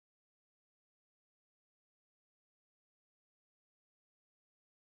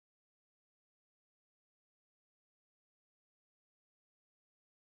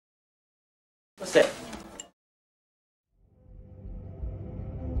Namaste.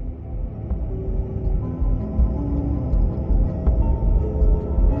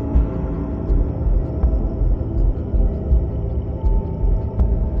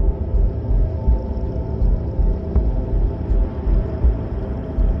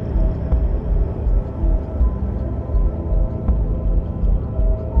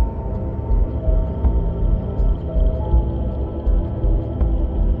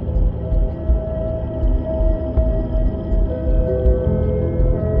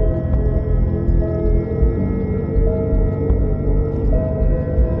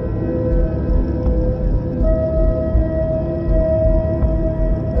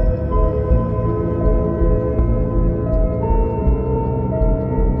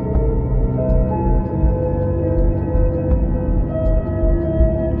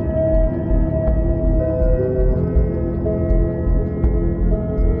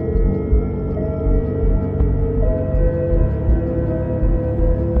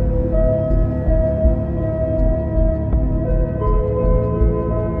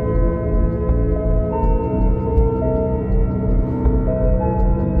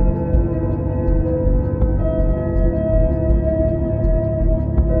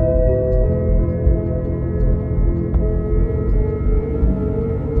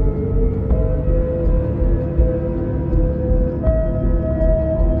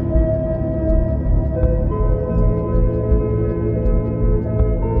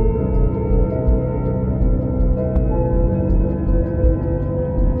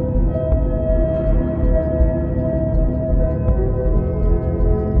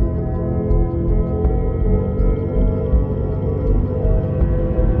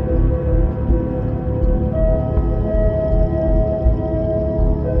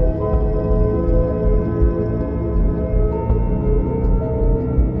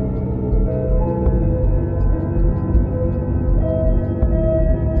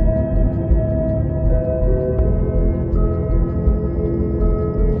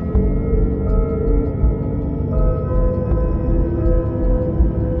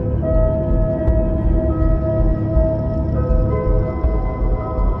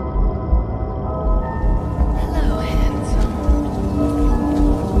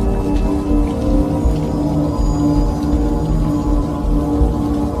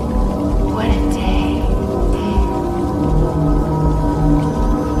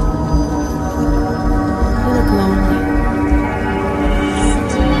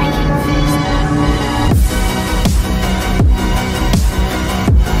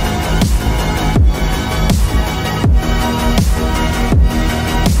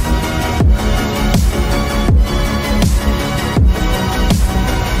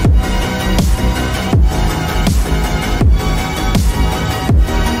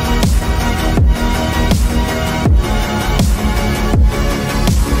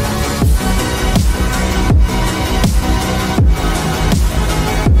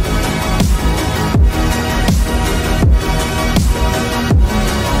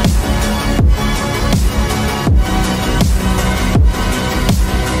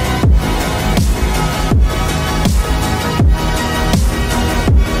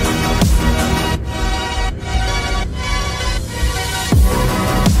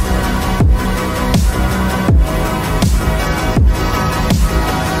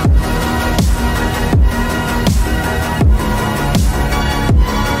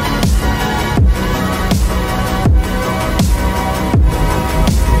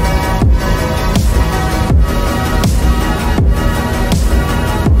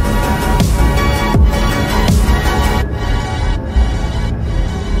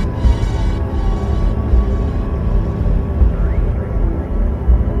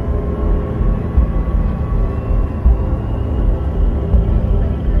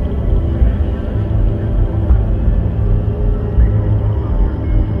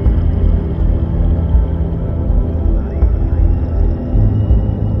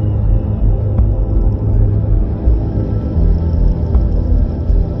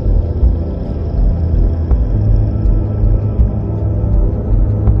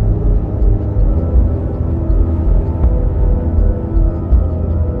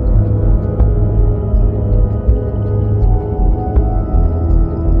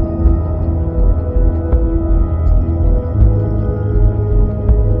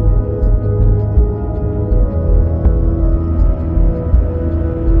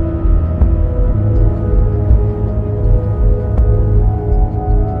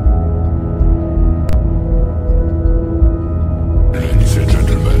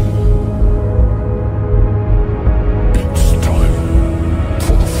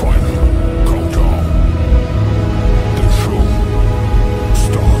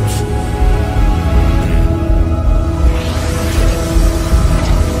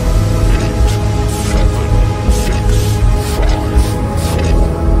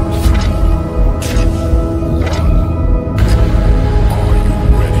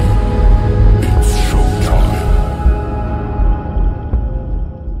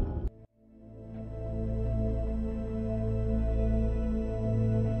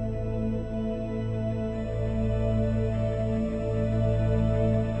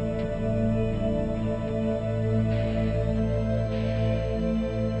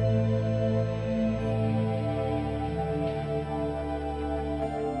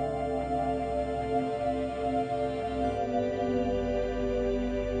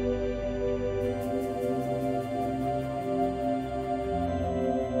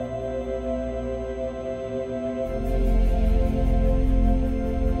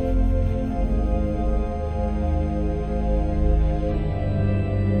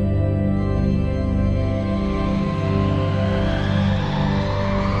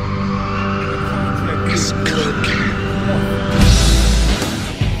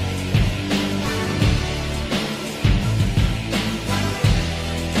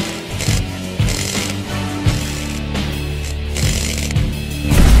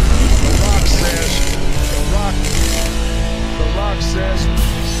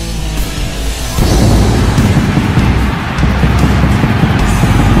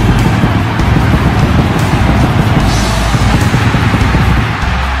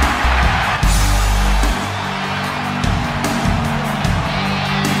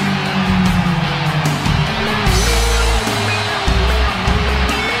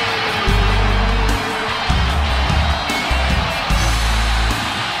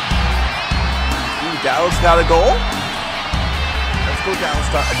 got a goal. Let's go Dallas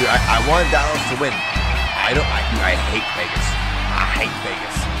Stars. Dude, I want Dallas to win. I hate Vegas. I hate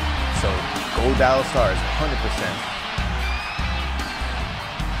Vegas. So go Dallas Stars, 100%.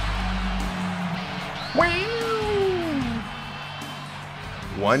 Wow.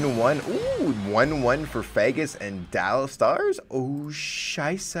 1-1. Ooh, 1-1 for Vegas and Dallas Stars. Oh,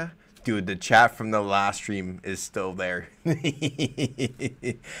 scheisse. Dude, the chat from the last stream is still there. I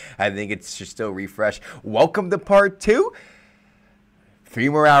think it should still refresh. Welcome to part 2. 3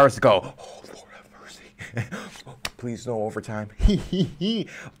 more hours to go. Oh, Lord have mercy. Please no overtime.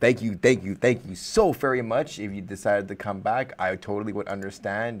 Thank you so very much. If you decided to come back, I totally would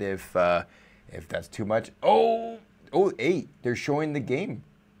understand if that's too much. Oh, 8. They're showing the game.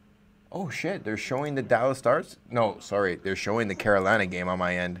 Oh shit, they're showing the Dallas Stars. No, sorry, they're showing the Carolina game on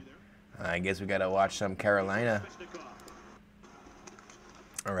my end. I guess we gotta watch some Carolina.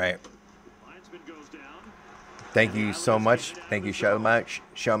 All right. Thank you so much. Thank you so much.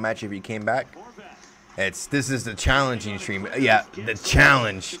 Show match if you came back. This is the challenging stream. Yeah, the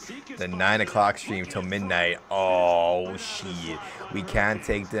challenge. The 9 o'clock stream till midnight. Oh shit. We can't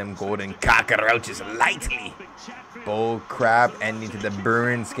take them golden cockroaches lightly. Bull crap ending to the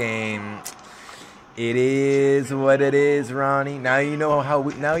Bruins game. It is what it is, Ronnie. Now you know how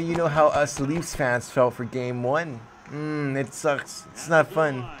us Leafs fans felt for game 1. It sucks. It's not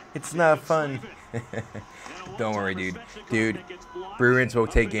fun. It's not fun. Don't worry, dude. Dude, Bruins will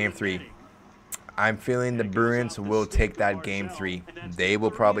take game 3. I'm feeling the Bruins will take that game 3. They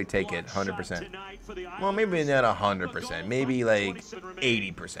will probably take it 100%. Well, maybe not 100%. Maybe like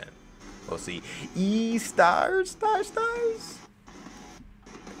 80%. We'll see. Stars.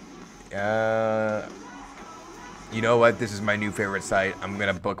 You know what? This is my new favorite site. I'm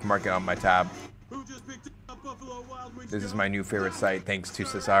gonna bookmark it on my tab. This is my new favorite site. Thanks to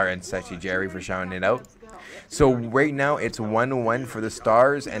Cesar and Sexy Jerry for shouting it out. So right now it's 1-1 for the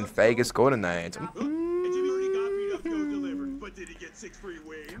Stars and Vegas Golden Knights.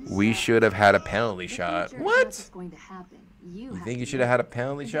 We should have had a penalty shot. What? You think you should have had a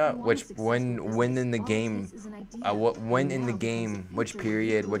penalty shot? When in the game? When in the game? Which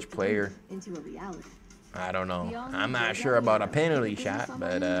period? Which player? I don't know. I'm not sure about a penalty shot,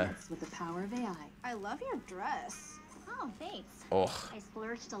 but I love your dress. Oh, thanks. Oh, I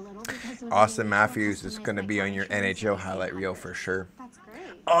splurged a little because Austin Matthews is gonna be on your NHL highlight reel for sure. That's great.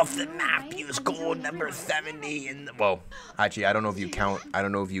 Austin Matthews, goal number 70 in the, well, actually, I don't know if you count. I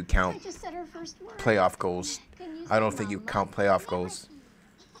don't know if you count I just said her first word. playoff goals. I don't think you count playoff goals.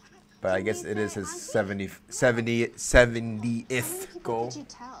 But I guess it is his 70th goal Could you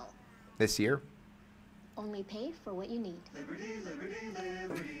tell? this year. Only pay for what you need.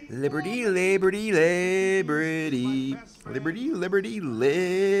 Liberty, liberty, liberty. Liberty, liberty,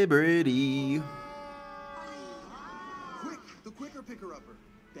 liberty. Quick, the quicker picker-upper.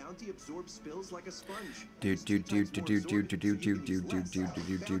 Bounty absorbs spills like a sponge.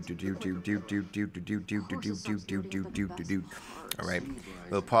 All right,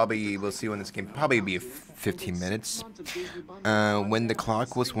 we'll see when this game probably be 15 minutes. When the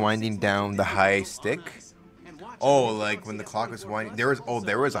clock was winding down the high stick. Oh, like when the clock was winding, there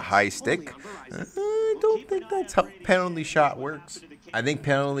was a high stick. I don't think that's how penalty shot works. I think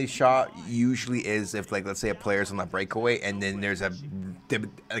penalty shot usually is if, like, let's say a player's on the breakaway and then there's a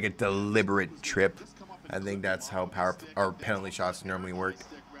deliberate trip. I think that's how penalty shots normally work.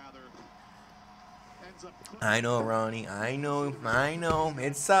 I know, Ronnie. I know.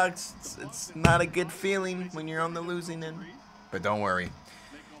 It sucks. It's not a good feeling when you're on the losing end. But don't worry.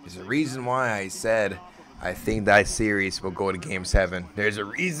 There's a reason why I said I think that series will go to Game 7. There's a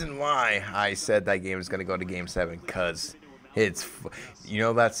reason why I said that game is going to go to Game 7. Because it's, you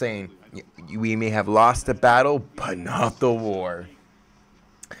know that saying, we may have lost the battle, but not the war.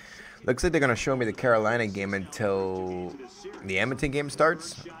 Looks like they're going to show me the Carolina game until the Edmonton game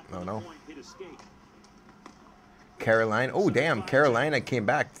starts. Oh, no. Carolina. Oh, damn. Carolina came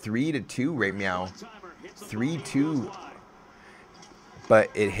back 3-2 right now. 3-2. But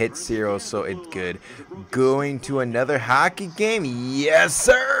it hit 0, so it's good. Going to another hockey game. Yes,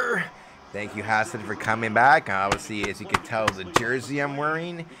 sir. Thank you, Hassad, for coming back. Obviously, as you can tell, the jersey I'm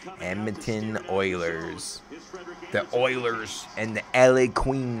wearing, Edmonton Oilers. The Oilers and the LA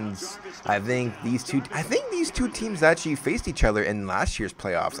Queens. I think these two teams actually faced each other in last year's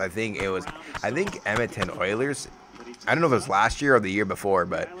playoffs. I think Edmonton Oilers. I don't know if it was last year or the year before,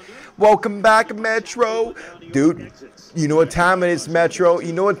 but welcome back, Metro. Dude, you know what time it is, Metro.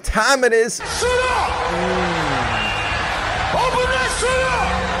 You know what time it is. Shut up! Open that shit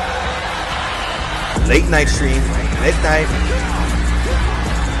up! Late night stream. Late night.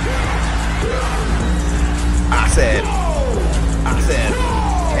 and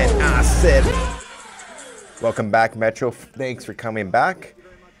I said. Welcome back, Metro. Thanks for coming back.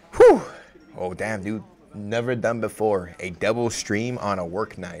 Whew. Oh, damn, dude. Never done before. A double stream on a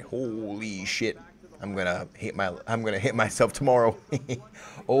work night. Holy shit. I'm gonna hit myself tomorrow.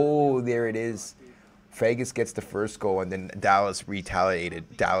 Oh, there it is. Vegas gets the first goal, and then Dallas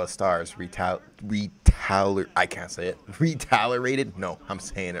retaliated. Dallas Stars I can't say it. Retaliated? No, I'm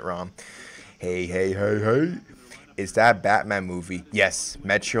saying it wrong. Hey. Is that Batman movie? Yes.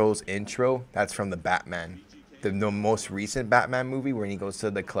 Metro's intro. That's from the Batman. The most recent Batman movie when he goes to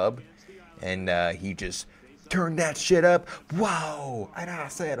the club and he just turned that shit up. Wow. And I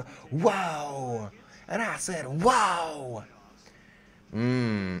said, wow. And I said, wow.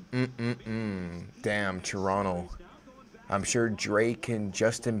 Damn, Toronto. I'm sure Drake and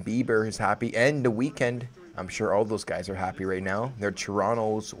Justin Bieber is happy. And The Weeknd. I'm sure all those guys are happy right now. They're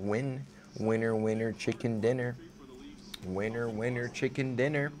Toronto's winner, chicken dinner. Winner, chicken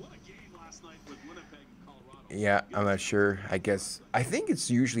dinner. Yeah, I'm not sure. I think it's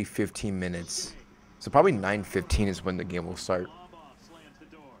usually 15 minutes. So probably 9:15 is when the game will start.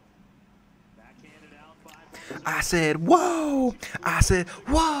 I said, whoa! I said,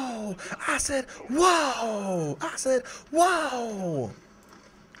 whoa! I said, whoa! I said, whoa!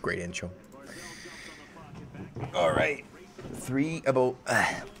 Great intro. All right.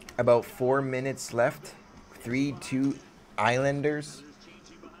 About 4 minutes left. 3-2 Islanders.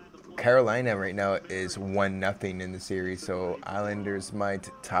 Carolina right now is 1-0 in the series, so Islanders might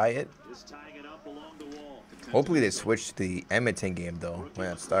tie it. Hopefully they switch to the Edmonton game though when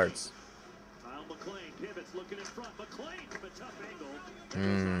it starts.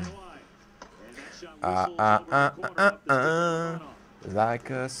 Like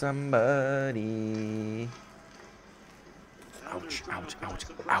a somebody.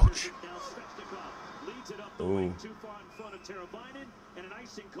 Ouch. Ooh.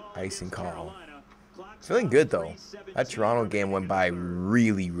 Icing call. Feeling good though. That Toronto game went by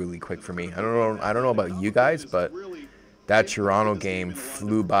really quick for me. I don't know about you guys, but that Toronto game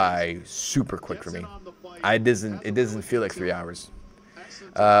flew by super quick for me. It doesn't feel like 3 hours.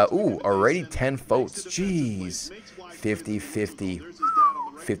 Ooh, already 10 votes. Jeez. 50-50.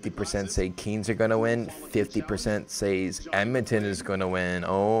 50% say Kings are gonna win. 50% says Edmonton is gonna win.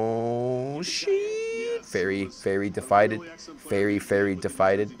 Oh shit! Very divided. Very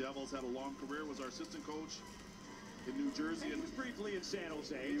divided.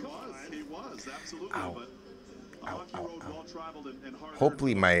 Ow.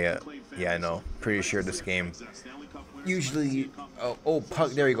 Hopefully my yeah, I know. Pretty sure this game usually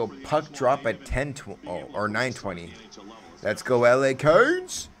puck, there you go. Puck drop at 10 or 9:20. Let's go LA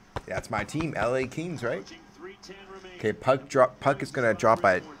Kings. That's my team, LA Kings, right? Okay, puck is gonna drop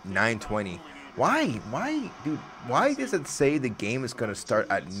at 9:20. Why, dude? Why does it say the game is gonna start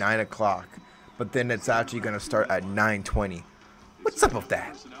at 9 o'clock, but then it's actually gonna start at 9:20? What's up with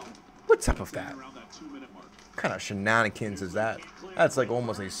that? What kind of shenanigans is that? That's like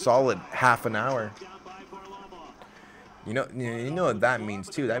almost a solid half an hour. You know what that means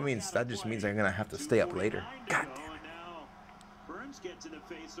too. That just means I'm gonna have to stay up later. God damn it.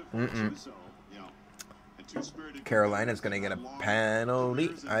 Carolina's gonna get a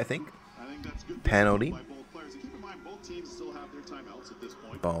penalty, I think. Penalty.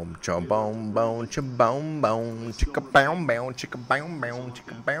 Boom, cha boom, boom, cha boom, boom, chicka boom, boom, chicka boom, boom,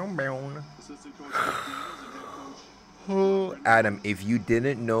 chicka boom, boom. Oh, Adam, if you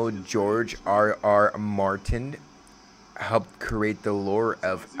didn't know, George R.R. Martin helped create the lore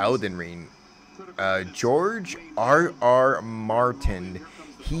of Elden Ring. George R.R. Martin,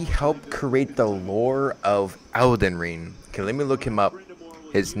 he helped create the lore of Elden Ring. Okay, let me look him up.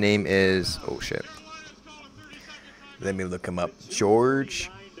 His name is, oh shit. Let me look him up. George,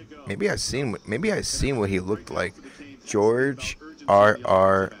 maybe I've seen what he looked like. George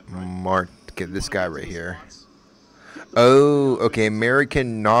R.R. Martin. Get this guy right here. Oh, okay.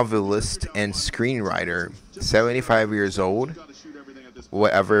 American novelist and screenwriter. 75 years old.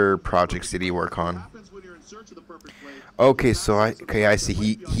 Whatever projects did he work on? Okay, so I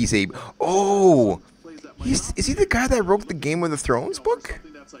see. Is he the guy that wrote the Game of the Thrones book?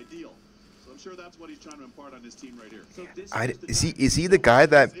 Is he the guy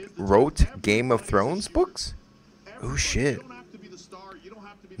that wrote Game of Thrones books? Oh shit.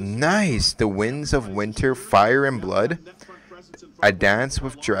 Nice. The Winds of Winter, Fire and Blood, A Dance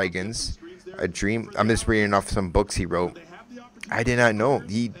with Dragons, A Dream. I'm just reading off some books he wrote. I did not know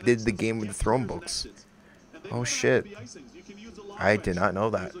he did the Game of the Thrones books. Oh shit. I did not know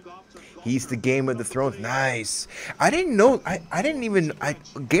that. He's the Game of the Thrones. Nice. I didn't know. I didn't even.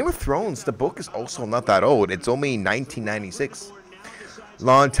 Game of Thrones, the book is also not that old. It's only 1996.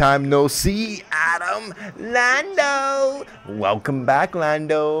 Long time no see, Adam. Lando. Welcome back,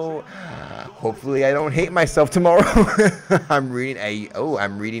 Lando. Hopefully I don't hate myself tomorrow. I'm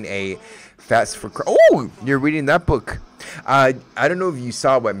reading a Fast for Oh, you're reading that book. I don't know if you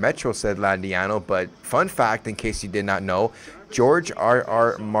saw what Metro said, Landiano, but fun fact, in case you did not know, George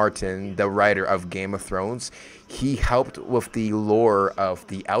R.R. Martin, the writer of Game of Thrones, he helped with the lore of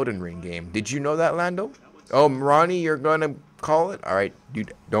the Elden Ring game. Did you know that, Lando? Oh, Ronnie, you're going to call it? All right,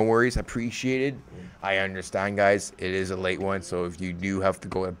 dude, don't worry. It's appreciated. I understand, guys. It is a late one, so if you do have to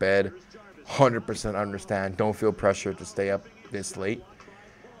go to bed, 100% understand. Don't feel pressure to stay up this late.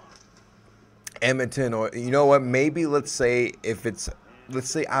 Edmonton, or you know what? Maybe let's say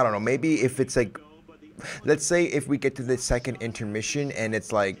I don't know. Maybe if it's like, let's say if we get to the second intermission and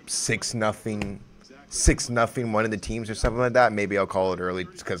it's like 6-0, one of the teams or something like that. Maybe I'll call it early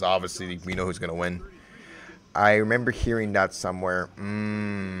because obviously we know who's gonna win. I remember hearing that somewhere.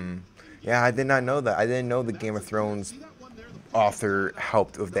 Yeah, I did not know that. I didn't know the Game of Thrones author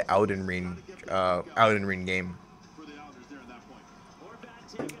helped with the Elden Ring game.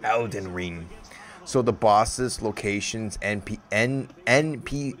 Elden Ring. So the bosses, locations, NPCs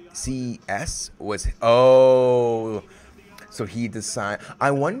was so he designed.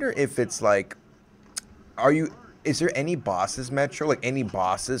 I wonder if it's like, is there any bosses, Metro? Like any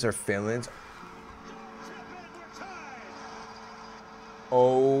bosses or villains?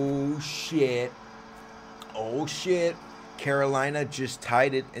 Oh shit. Oh shit. Carolina just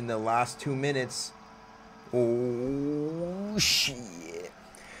tied it in the last 2 minutes. Oh shit.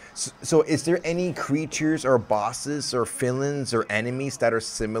 So is there any creatures or bosses or villains or enemies that are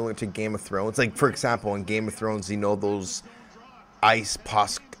similar to Game of Thrones? Like, for example, in Game of Thrones, you know those ice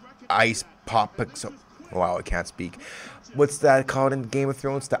pops. Wow, I can't speak. What's that called in Game of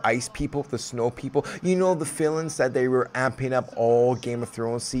Thrones? The ice people, the snow people. You know the villains that they were amping up all Game of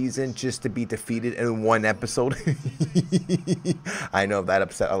Thrones season just to be defeated in one episode. I know that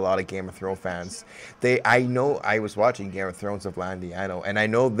upset a lot of Game of Thrones fans. I know I was watching Game of Thrones of Landiano, and I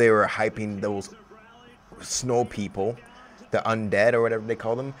know they were hyping those snow people, the undead or whatever they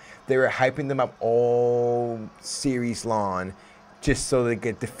call them. They were hyping them up all series long, just so they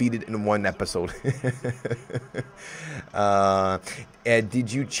get defeated in one episode. Ed,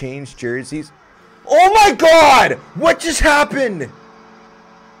 did you change jerseys? Oh my God! What just happened?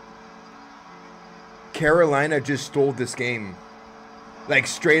 Carolina just stole this game. Like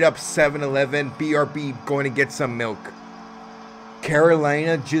straight up 7-Eleven, BRB, going to get some milk.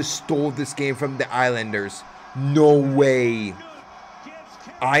 Carolina just stole this game from the Islanders. No way.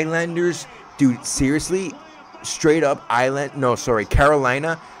 Islanders, dude, seriously? Straight up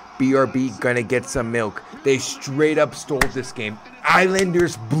Carolina, BRB gonna get some milk. They straight up stole this game.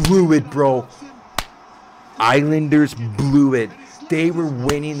 Islanders blew it, bro. Islanders blew it. They were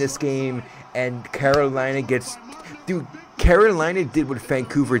winning this game, and Carolina gets... Dude, Carolina did what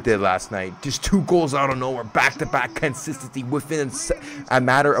Vancouver did last night. Just 2 goals out of nowhere. Back-to-back consistency within a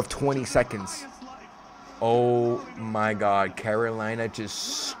matter of 20 seconds. Oh my God, Carolina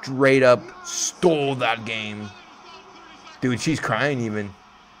just straight up stole that game. Dude, she's crying even.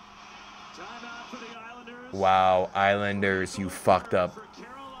 Wow, Islanders, you fucked up.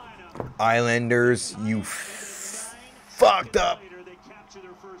 Islanders, you fucked up.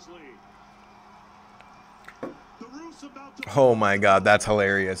 Oh my God, that's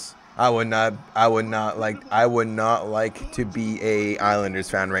hilarious. I would not like to be a Islanders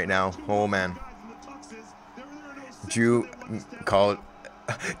fan right now. Oh man. Drew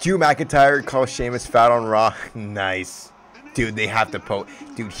McIntyre calls Sheamus fat on Raw. Nice. Dude, they have to poke.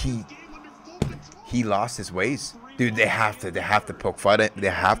 Dude, he lost his ways. Dude, they have to poke fun at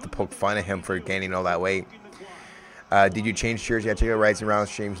him for gaining all that weight. Did you change jersey? I check out Rising Round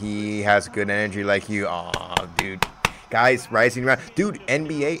stream. He has good energy like you. Aw, dude. Guys, Rising Round. Dude,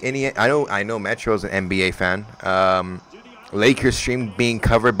 NBA. I know Metro's an NBA fan. Lakers stream being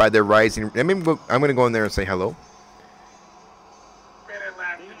covered by the Rising. I'm gonna go in there and say hello.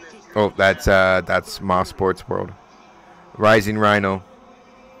 Oh, that's Moss Sports World. Rising Rhino.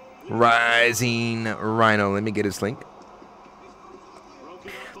 Rising Rhino. Let me get his link.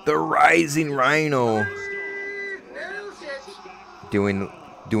 The Rising Rhino.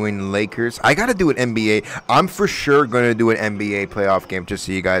 Doing Lakers. I gotta do an NBA. I'm for sure gonna do an NBA playoff game, just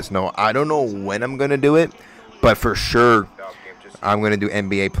so you guys know. I don't know when I'm gonna do it, but for sure I'm gonna do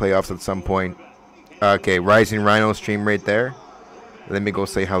NBA playoffs at some point. Okay, Rising Rhino stream right there. Let me go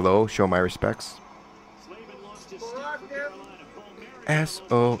say hello, show my respects.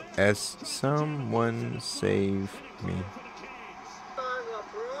 S.O.S. Someone save me.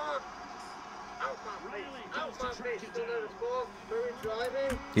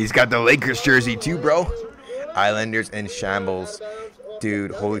 He's got the Lakers jersey too, bro. Islanders in shambles.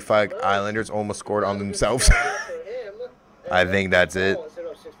 Dude, holy fuck. Islanders almost scored on themselves. I think that's it.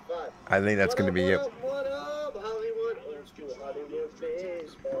 I think that's going to be it.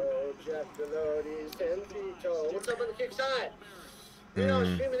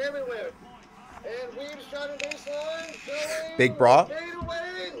 Big Bra.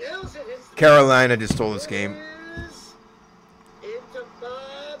 Carolina just stole this game.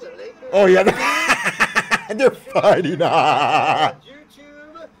 Oh, yeah. They're fighting.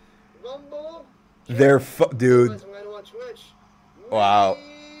 They're dude. Wow.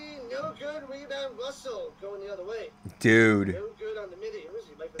 Dude.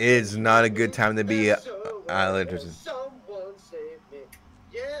 It is not a good time to be Islanders. Someone save me.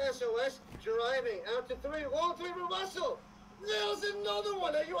 Yeah, S.O.S. driving out to 3. 1-3 for Russell. There's another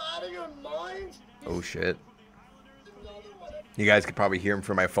one. Are you out of your mind? Oh, shit. You guys could probably hear him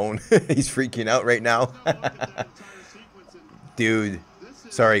from my phone. He's freaking out right now. Dude.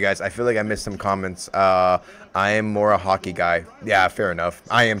 Sorry, guys. I feel like I missed some comments. I am more a hockey guy. Yeah, fair enough.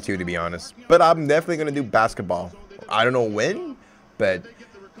 I am too, to be honest. But I'm definitely going to do basketball. I don't know when, but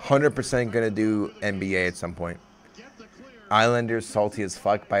 100% going to do NBA at some point. Islanders salty as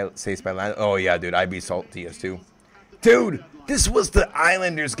fuck by Sace by Land. Oh, yeah, dude. I'd be salty as too. Dude, this was the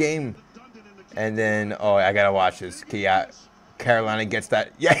Islanders game. And then, oh, I got to watch this. Okay, yeah. Carolina gets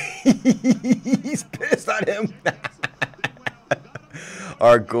that. Yeah, he's pissed at him.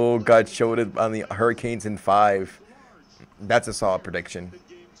 Our goal got showed on the Hurricanes in 5. That's a solid prediction.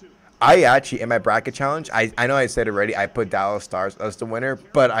 I actually, in my bracket challenge, I know I said already, I put Dallas Stars as the winner,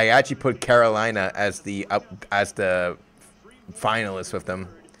 but I actually put Carolina as the finalist with them.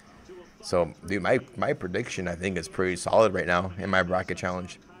 So, dude, my prediction, I think, is pretty solid right now in my bracket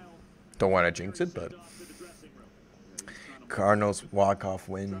challenge. Don't want to jinx it, but Cardinals walk-off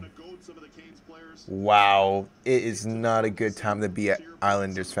win. Wow, it is not a good time to be an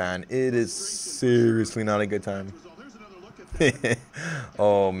Islanders fan. It is seriously not a good time.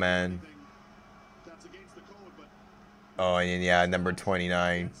 Oh, man. Oh, and yeah, number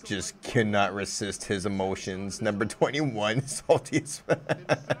 29 just cannot resist his emotions. Number 21, salty as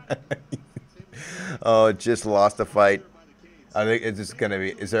oh, just lost a fight. I think it's just going to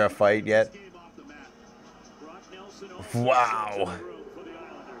be... Is there a fight yet? Wow.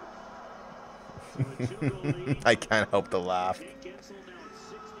 I can't help to laugh.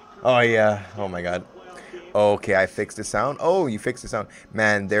 Oh, yeah. Oh, my God. Okay, I fixed the sound. Oh, you fixed the sound.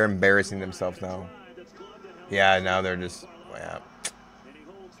 Man, they're embarrassing themselves now. Yeah, now they're just... Yeah.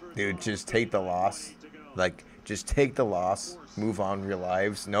 Dude, just take the loss. Like, just take the loss. Move on with your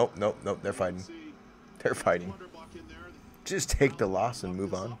lives. Nope, nope, nope. They're fighting. They're fighting. Just take the loss and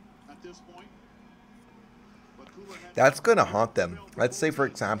move on. That's going to haunt them. Let's say, for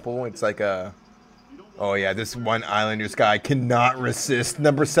example, it's like a... Oh, yeah, this one Islanders guy cannot resist.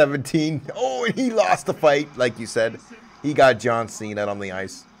 Number 17. Oh, and he lost the fight, like you said. He got John Cena on the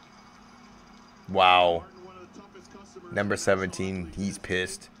ice. Wow. Number 17, he's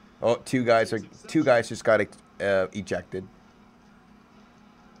pissed. Oh, two guys just got ejected.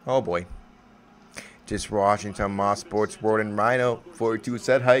 Oh, boy. Just watching some Moss Sports World and Rhino. 42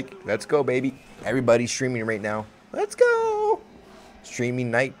 set hike. Let's go, baby. Everybody's streaming right now. Let's go.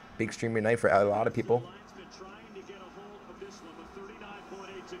 Streaming night. Big streaming night for a lot of people.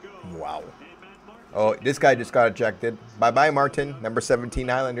 Wow. Oh, this guy just got ejected. Bye-bye, Martin. Number 17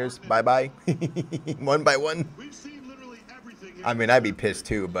 Islanders. Bye-bye. One by one. I mean, I'd be pissed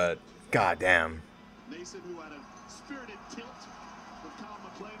too, but goddamn.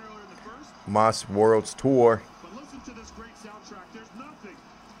 Moss World's Tour.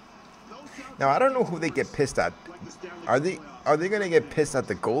 Now, I don't know who they get pissed at. Are they gonna get pissed at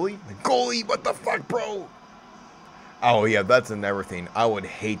the goalie? The goalie, what the fuck, bro? Oh yeah, that's another thing. I would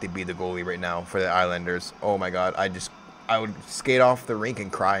hate to be the goalie right now for the Islanders. Oh my god, I would skate off the rink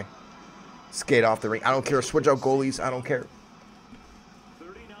and cry. Skate off the rink. I don't care. Switch out goalies. I don't care.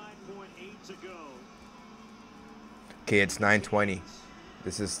 39.8 to go. Okay, it's 9:20.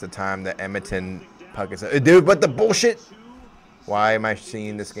 This is the time that Edmonton puck is. Dude, what the bullshit? Why am I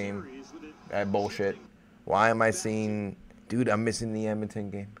seeing this game? That bullshit. Why am I seeing... Dude, I'm missing the Edmonton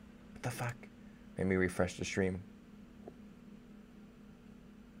game. What the fuck? Let me refresh the stream.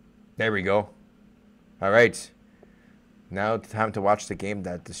 There we go. All right. Now time to watch the game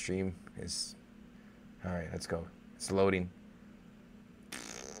that the stream is... All right, let's go. It's loading.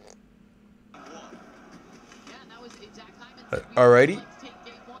 Yeah, that was exact time. Alrighty.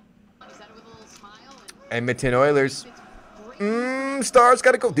 Edmonton Oilers. Stars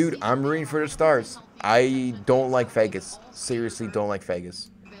gotta go. Dude, I'm rooting for the Stars. I don't like Vegas. Seriously, don't like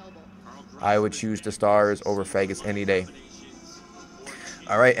Vegas. I would choose the Stars over Vegas any day.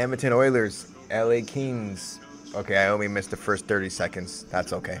 Alright, Edmonton Oilers. LA Kings. Okay, I only missed the first 30 seconds.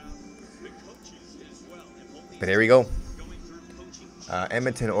 That's okay. But here we go.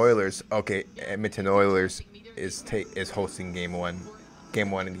 Edmonton Oilers. Okay, Edmonton Oilers is hosting game one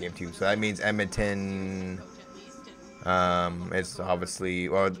and game two. So that means Edmonton is obviously,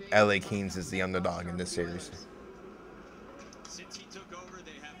 well, LA Kings is the underdog in this series.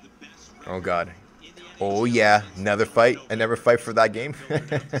 Oh God. Oh yeah, another fight. Another fight for that game.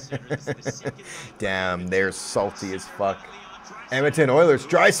 Damn, they're salty as fuck. Edmonton Oilers.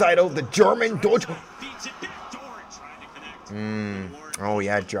 Draisaitl, the German Dodge. Oh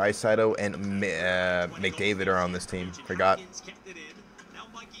yeah, Draisaitl and McDavid are on this team. Forgot.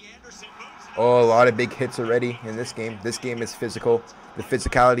 Oh, a lot of big hits already in this game. This game is physical. The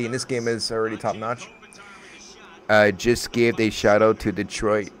physicality in this game is already top notch. Just gave a shout out to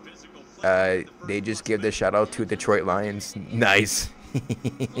Detroit. They just give the shout out to Detroit Lions. Nice.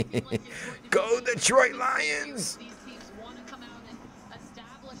 Go Detroit Lions!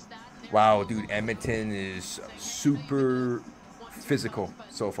 Wow, dude, Edmonton is super physical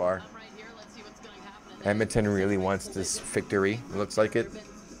so far. Edmonton really wants this victory. It looks like it.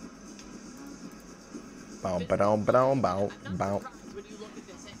 Bow, ba-dow, ba-dow, bow, bow.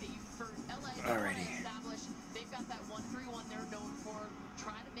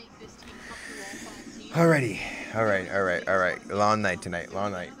 Alrighty. Alrighty. Alright. Long night tonight.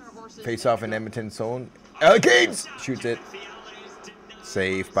 Long night. Face off in Edmonton zone. Kings shoots it.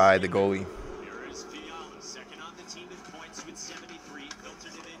 Saved by the goalie.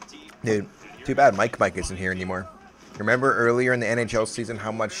 Dude, too bad Mike isn't here anymore. Remember earlier in the NHL season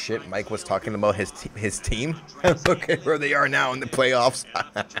how much shit Mike was talking about his team? Look at where they are now in the playoffs.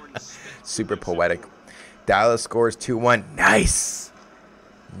 Super poetic. Dallas scores 2-1. Nice.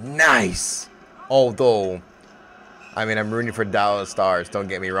 Nice. Although, I mean, I'm rooting for Dallas Stars, don't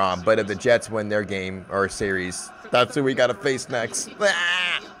get me wrong. But if the Jets win their game or series, that's who we got to face next.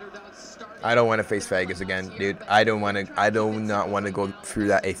 I don't want to face Vegas again, dude. I do not want to go through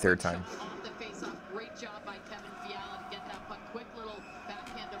that a third time.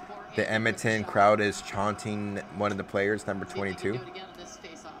 The Edmonton crowd is chanting one of the players, number 22.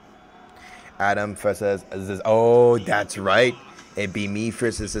 Adam says, oh, that's right. It'd be me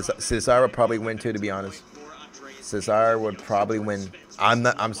versus Cesar would probably win too, to be honest. Cesar would probably win.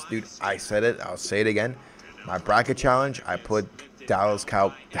 Dude, I said it. I'll say it again. My bracket challenge, I put Dallas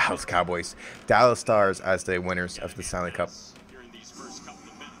Cowboys, Dallas Stars as the winners of the Stanley Cup.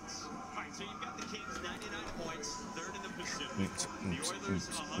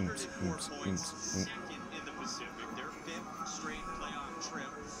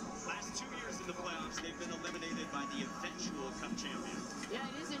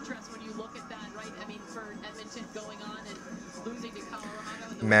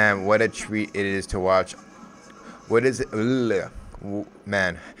 Man, what a treat it is to watch. What is it?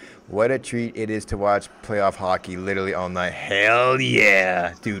 Man, what a treat it is to watch playoff hockey literally all night. Hell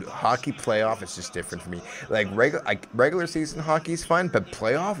yeah. Dude, hockey playoff is just different for me. Like regular season hockey is fun, but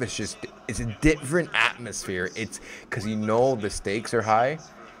playoff is just, it's a different atmosphere. It's because you know the stakes are high.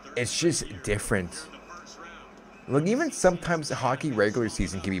 It's just different. Look, even sometimes the hockey regular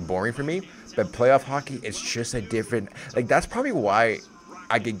season can be boring for me, but playoff hockey is just a different, like that's probably why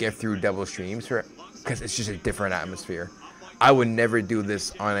I could get through double streams, because it's just a different atmosphere. I would never do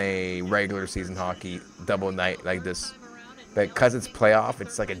this on a regular season hockey double night like this. But because it's playoff,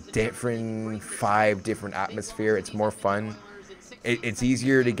 it's like a different vibe, different atmosphere. It's more fun. It's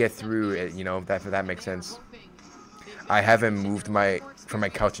easier to get through it, you know, if that makes sense. I haven't moved from my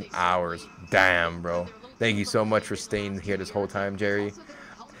couch in hours. Damn, bro. Thank you so much for staying here this whole time, Jerry.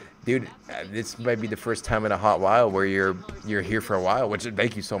 Dude, this might be the first time in a hot while where you're here for a while, which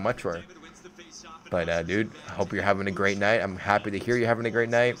thank you so much for. But dude, I hope you're having a great night. I'm happy to hear you're having a great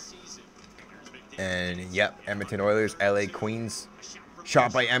night. And yep, Edmonton Oilers, LA Queens,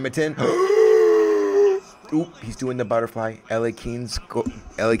 shot by Edmonton. Oop, he's doing the butterfly. LA Kings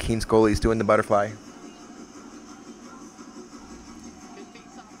goalie is doing the butterfly.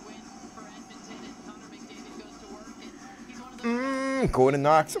 Golden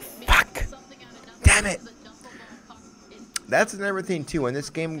Knox. Fuck. Damn it. That's another thing too. When this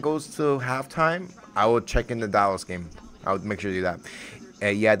game goes to halftime, I will check in the Dallas game. I'll make sure to do that.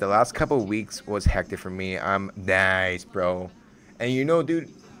 Yeah, the last couple of weeks was hectic for me. Nice, bro. And you know, dude,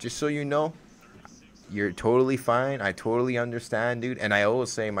 just so you know, You're totally fine. I totally understand, dude. And I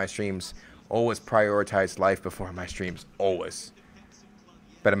always say in my streams, always prioritize life before my streams. Always.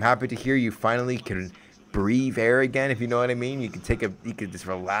 But I'm happy to hear you finally can breathe air again, if you know what I mean. You can just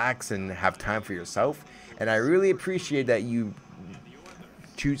relax and have time for yourself. And I really appreciate that you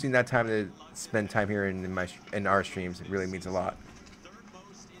choosing that time to spend time here in our streams. It really means a lot.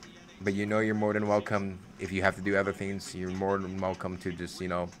 But you know, you're more than welcome. If you have to do other things, you're more than welcome to just, you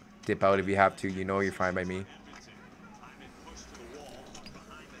know, dip out if you have to. You know, you're fine by me.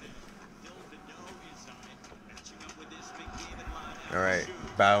 All right,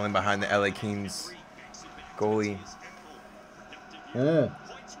 battling behind the LA Kings goalie.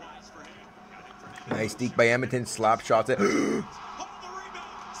 Nice deke by Edmonton. Slap shots it.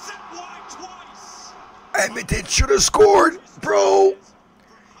 Edmonton should have scored, bro.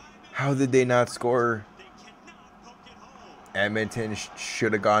 How did they not score? Edmonton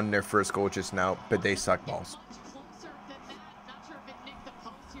should have gotten their first goal just now, but they suck balls.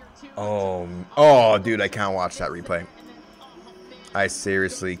 Oh, dude, I can't watch that replay. I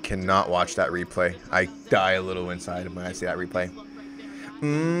seriously cannot watch that replay. I die a little inside when I see that replay.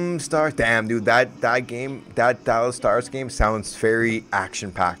 Stars. Damn, dude, that Dallas Stars game sounds very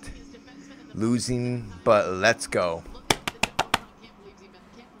action-packed. Losing, but let's go.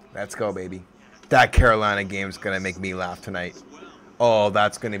 Let's go, baby. That Carolina game's gonna make me laugh tonight. Oh,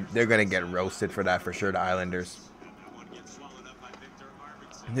 they're gonna get roasted for that for sure, the Islanders.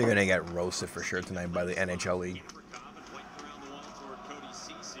 They're gonna get roasted for sure tonight by the NHL League.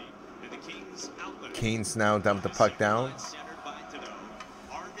 Canes now dump the puck down.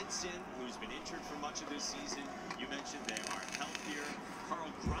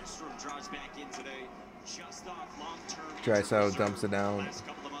 Drysdale dumps it down.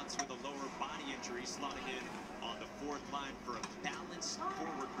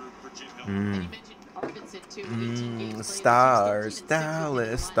 Stars,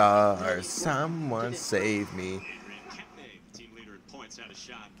 Dallas Stars, someone save me.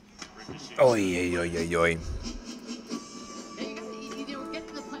 Oi, oi, oi, oi, oi.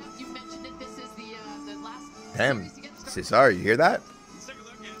 Damn, Cesar, you hear that?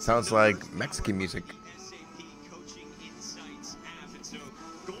 Sounds like Mexican music.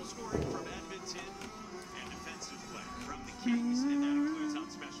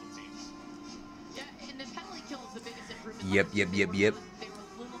 Yep.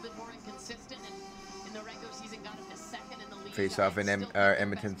 Face off in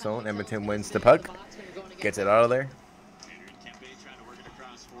Edmonton zone. Edmonton wins the puck. Gets it out of there.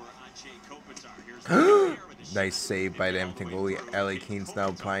 Nice save by the Edmonton goalie. LA Kings now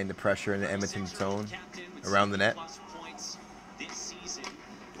applying the pressure in the Edmonton zone. Around the net.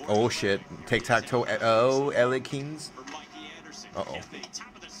 Oh shit. Tic-tac-toe. Oh, LA Kings. Uh-oh.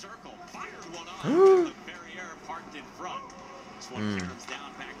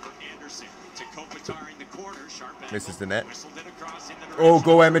 This is the net. Oh,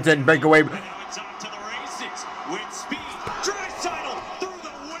 go Edmonton. Break away.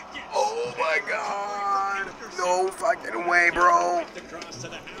 Oh my god. No fucking way, bro.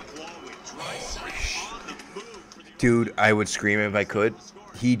 Dude, I would scream if I could.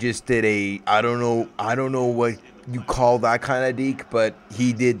 He just did a, I don't know what you call that kind of deke, but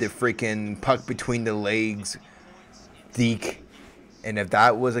he did the freaking puck between the legs deke. And if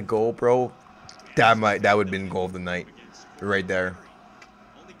that was a goal, bro, that would have been goal of the night right there.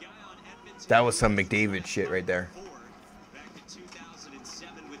 That was some McDavid shit right there.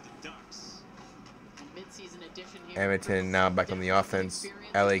 Edmonton now back on the offense.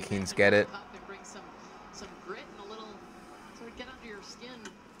 LA Kings get it.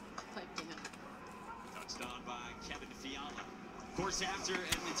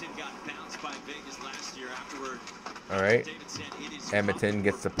 All right. Edmonton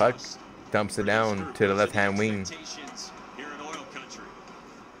gets the puck, dumps it down to the left-hand wing.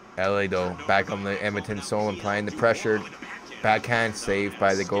 LA though back on the Edmonton zone, applying the pressure. Backhand save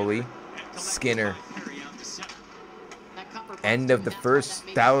by the goalie. Skinner. End of the first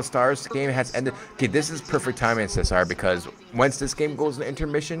Dallas Stars game has ended. Okay, this is perfect timing, SSR, because once this game goes into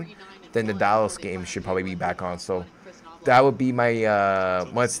intermission, then the Dallas game should probably be back on. So that would be my,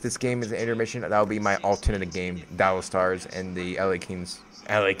 once this game is an intermission, that would be my alternate game. Dallas Stars and the LA Kings.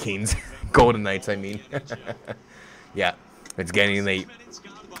 LA Kings. Golden Knights, I mean. Yeah, it's getting late.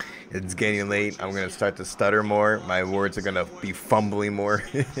 It's getting late. I'm going to start to stutter more. My words are going to be fumbling more.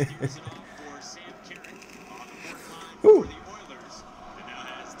 Ooh.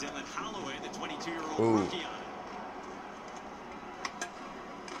 Ooh.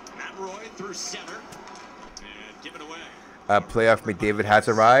 Playoff McDavid has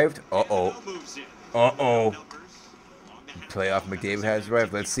arrived. Uh-oh. Uh-oh. Playoff McDavid has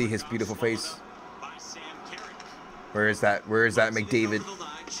arrived. Let's see his beautiful face. Where is that? Where is that McDavid?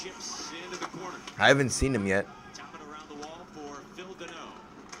 I haven't seen him yet.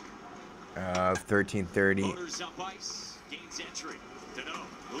 13:30.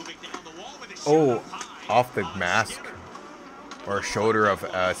 Oh, off the mask or shoulder of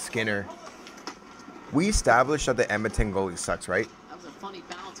Skinner. We established that the Edmonton goalie sucks, right?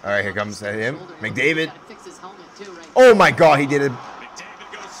 All right, here comes him, McDavid. Oh my God, he did it.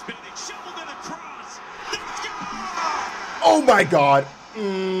 Oh my God.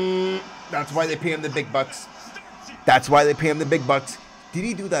 That's why they pay him the big bucks. That's why they pay him the big bucks. Did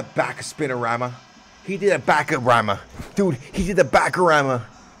he do that back spinorama? He did a backorama. Dude, he did a backorama.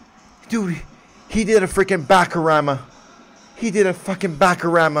 Dude, he did a freaking backorama. He did a fucking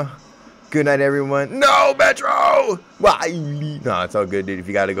backorama. Good night, everyone. No, Metro! Why? No, it's all good, dude. If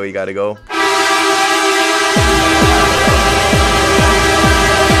you gotta go, you gotta go.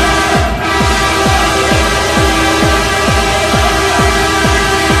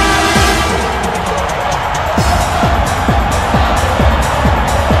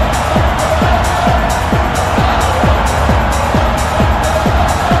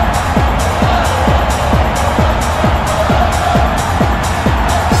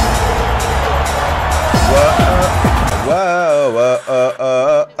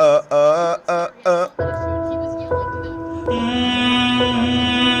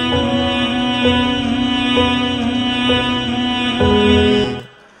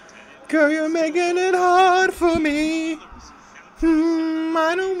 Girl, you're making it hard for me.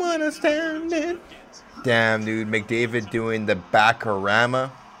 I don't want to stand it. Damn, dude. McDavid doing the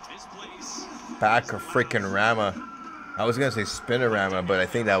backorama. Back-a-freaking-rama. I was going to say spinorama, but I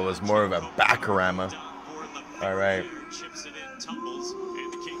think that was more of a backorama. All right.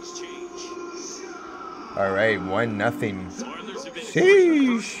 All right, 1-0.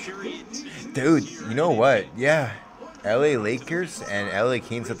 Sheesh. Dude, you know what? Yeah. LA Lakers and LA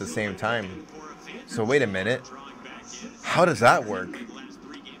Kings at the same time. So wait a minute. How does that work?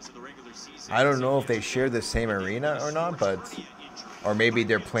 I don't know if they share the same arena or not, but... Or maybe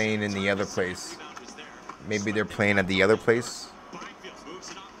they're playing in the other place. Maybe they're playing at the other place.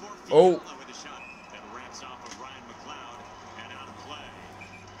 Oh!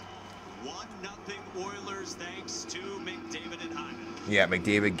 Yeah,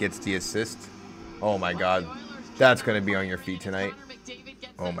 McDavid gets the assist. Oh my God. That's going to be on your feet tonight.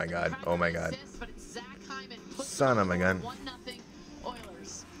 Oh my God. Oh my God. Son of a gun.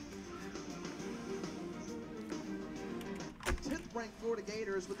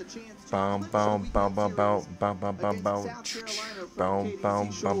 Boom, boom, boom, boom, boom, boom, boom, boom, boom, boom,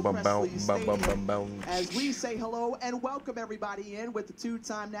 boom, boom, boom, boom. As we say hello and welcome everybody in with the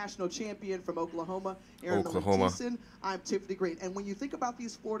two-time national champion from Oklahoma, Aaron Matheson. I'm Tiffany Green. And when you think about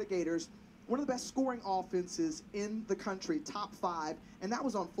these Florida Gators, one of the best scoring offenses in the country, top 5, and that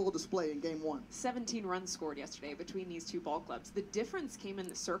was on full display in game 1. 17 runs scored yesterday between these two ball clubs. The difference came in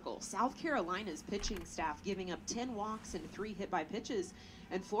the circle. South Carolina's pitching staff giving up 10 walks and 3 hit-by pitches,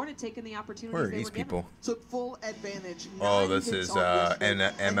 and Florida taking the opportunities. Where are these people? Took full advantage. Oh, this is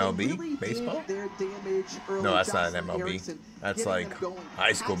MLB baseball? No, that's not an MLB. That's like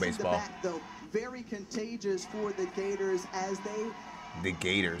high school baseball. Very contagious for the Gators as they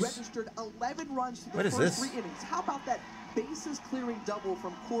registered 11 runs through the first 3 innings. How about that bases clearing double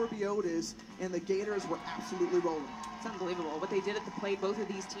from Corbiotis, and the Gators were absolutely rolling. It's unbelievable what they did at the plate. Both of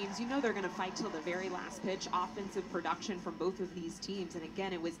these teams, you know, they're going to fight till the very last pitch. Offensive production from both of these teams, and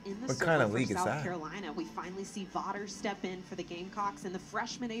again, it was in the circle for South Carolina. We finally see Vodder step in for the Gamecocks, and the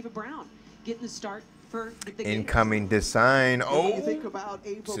freshman Ava Brown getting the start for the incoming design. Oh,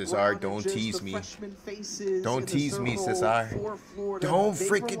 Cesar, don't tease me. Don't tease me, Cesar. Don't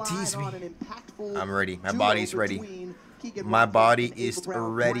freaking tease me. I'm ready. My body's ready. My body is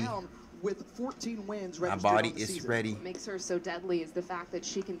ready. With 14 wins, my body is ready. What makes her so deadly is the fact that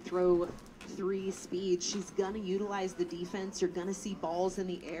she can throw 3 speeds. She's gonna utilize the defense. You're gonna see balls in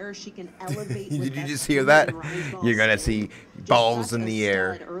the air. She can elevate. Did you just hear that? You're gonna see balls in the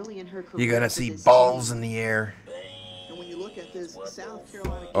air. You're gonna see balls in the air. And when you look at this, South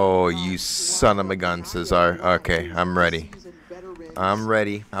Carolina. Oh, you son of a gun, Cesar. Okay, I'm ready. I'm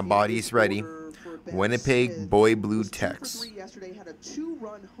ready. My body's ready. Winnipeg Boy Blue Tex.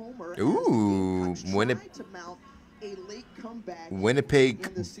 Ooh, Winnipeg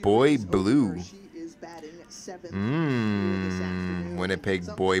Boy Blue. batting 7th. Winnipeg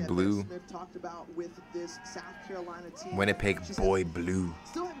Boy Blue. Winnipeg Boy Blue.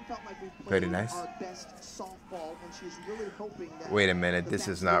 Very nice. Wait a minute, this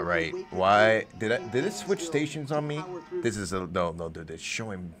is not right. Why did it switch stations on me? This is a no, dude. It's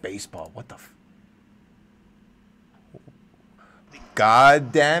showing baseball. What the?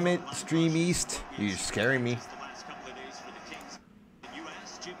 God damn it, Stream East. You're scaring me.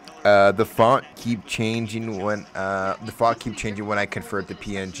 The font keep changing when I convert to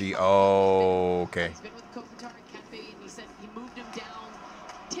PNG. Oh, okay.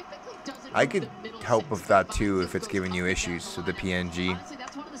 I could help with that too if it's giving you issues with the PNG.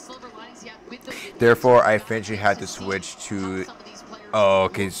 Therefore, I eventually had to switch to. Oh,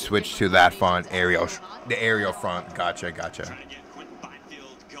 okay, switch to that font, Arial, the Arial font. Gotcha.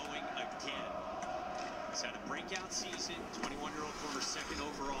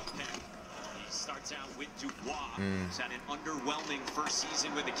 He's had an underwhelming first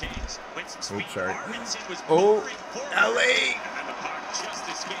season with the Kings. Oops, sorry. Oh, LA! And the puck just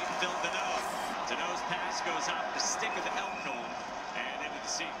escaped Phil Deneau. Deneau's pass goes off the stick of the Elcombe and into the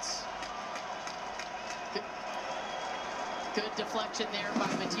seats. Good deflection there by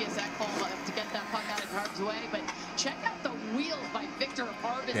Matthias Ekholm to get that puck out of Harb's way. But check out the wheels by Victor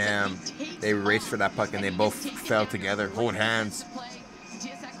Arvidsson. Damn, they raced for that puck and they both fell together, hold hands.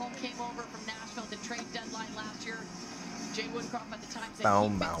 Matthias Ekholm came over from Nashville at the trade deadline last year. Jay Woodcroft at the time said Bow.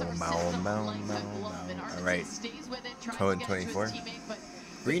 All right, Code 24.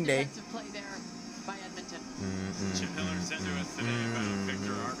 Green Day. By Edmonton. Chip Miller said to us today about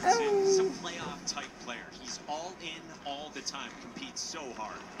Victor Arvidsson. He's a playoff-type player. He's all in all the time, competes so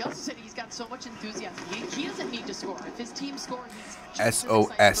hard. He also said he's got so much enthusiasm. He doesn't need to score. If his team scores, he's just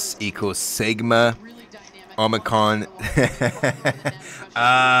S.O.S equals Sigma. really dynamic. Omicron.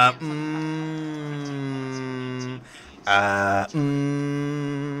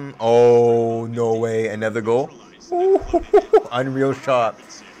 Oh, no way. Another goal. Unreal shot.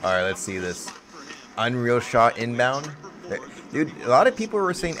 All right, let's see this. Unreal shot inbound. Dude, a lot of people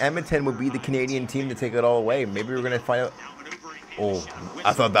were saying Edmonton would be the Canadian team to take it all away. Maybe we're going to find out. Oh,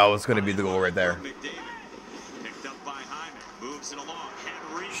 I thought that was going to be the goal right there.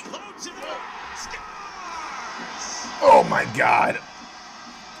 Oh, my God.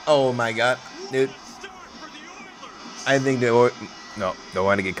 Oh, my God. Dude. I think they no, don't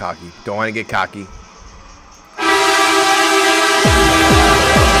want to get cocky. Don't want to get cocky.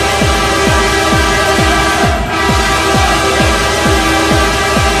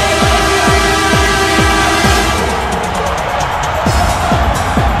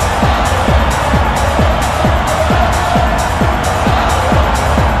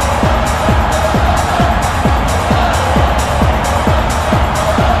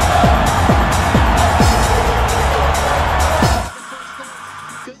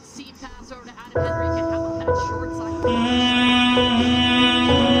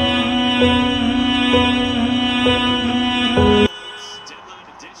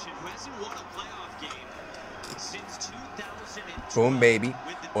 Boom, baby.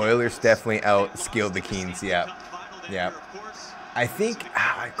 Oilers definitely out-skilled the Kings. Yeah. I think,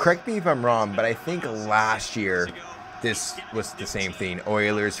 correct me if I'm wrong, but I think last year this was the same thing.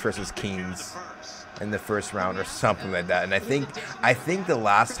 Oilers versus Kings in the first round or something like that. And I think the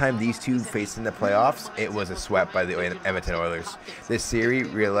last time these two faced in the playoffs, it was a sweep by the Edmonton Oilers. This series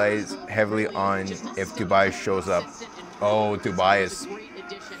relies heavily on if Dubai shows up. Oh, Tobias.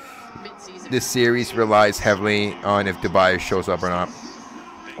 This series relies heavily on if Tobias shows up or not,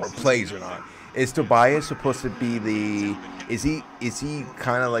 or plays or not. Is Tobias supposed to be the? Is he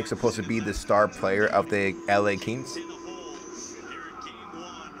kind of like supposed to be the star player of the LA Kings?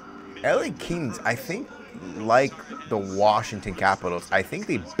 LA Kings, I think, like the Washington Capitals, I think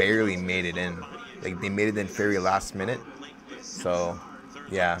they barely made it in. Like they made it in very last minute. So,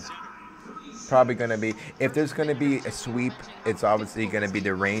 yeah. Probably going to be, if there's going to be a sweep, it's obviously going to be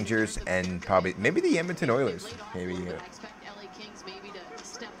the Rangers and probably, maybe the Edmonton Oilers. Maybe.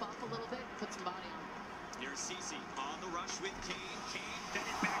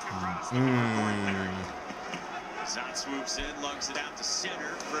 Zot swoops in, lugs it out to center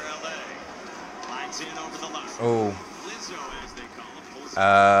for LA. Lines in over the line. Oh. Lizzo, as they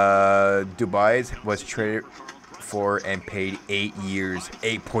call him. Dubai was traded for and paid 8 years,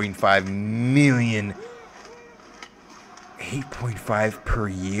 $8.5 million. 8.5 per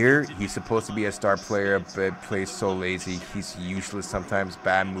year. He's supposed to be a star player, but plays so lazy. He's useless sometimes.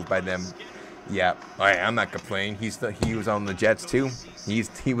 Bad move by them. Yeah, I'm not complaining. He was on the Jets too. He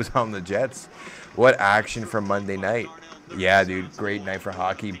was on the Jets. What action from Monday night? Yeah, dude, great night for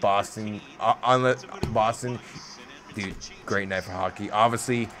hockey. Boston, Boston, dude, great night for hockey.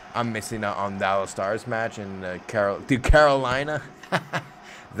 Obviously, I'm missing out on Dallas Stars match and Carolina.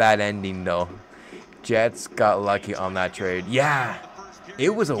 That ending though, Jets got lucky on that trade. Yeah, it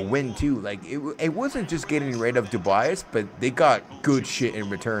was a win too. Like it wasn't just getting rid of Dubois, but they got good shit in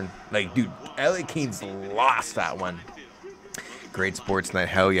return. Like, dude, LA Kings lost that one. Great sports night,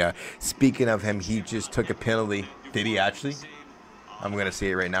 hell yeah. Speaking of him, he just took a penalty. Did he actually? I'm gonna see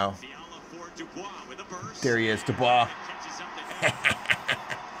it right now. There he is, Dubois.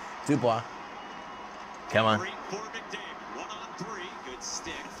 Dubois. Come on.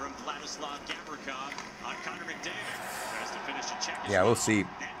 Yeah, we'll see.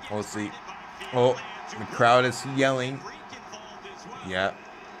 We'll see. Oh, the crowd is yelling. Yeah.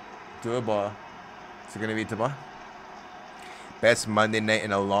 Dubois. Is it gonna be Dubois? Best Monday night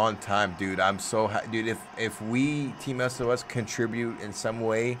in a long time, dude. I'm so dude. If we Team S.O.S contribute in some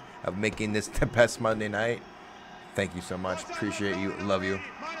way of making this the best Monday night, thank you so much. Appreciate you. Love you.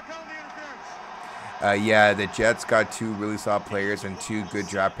 Yeah, the Jets got 2 really solid players and 2 good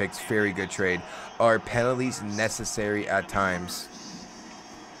draft picks. Very good trade. Are penalties necessary at times?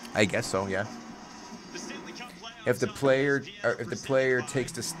 I guess so. Yeah. If the player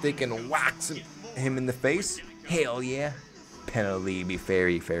takes the stick and whacks him in the face, hell yeah. Penalty be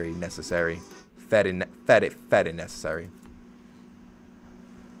very, very necessary. Fed and necessary.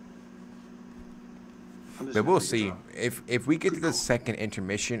 But we'll see. If we get to the second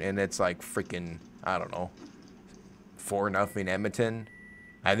intermission and it's like freaking, I don't know, 4-0 Edmonton,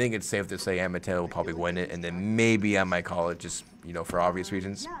 I think it's safe to say Edmonton will probably win it, and then maybe I might call it just, you know, for obvious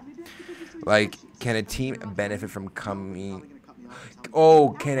reasons. Like, can a team benefit from coming? Oh,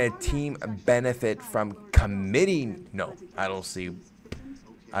 can a team benefit from committing? No, I don't see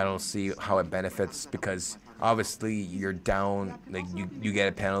how it benefits, because obviously you're down, like you get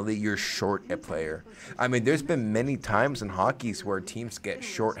a penalty, you're short a player. I mean, there's been many times in hockey where teams get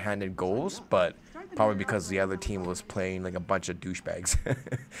short-handed goals, but probably because the other team was playing like a bunch of douchebags.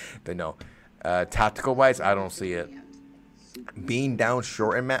 But no, tactical wise, I don't see it. Being down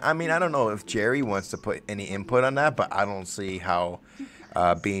short, and I mean, I don't know if Jerry wants to put any input on that, but I don't see how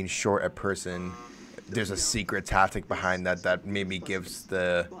being short a person, there's a secret tactic behind that maybe gives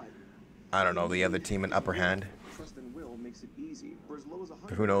the, I don't know, the other team an upper hand.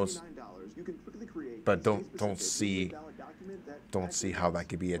 But who knows? But don't see how that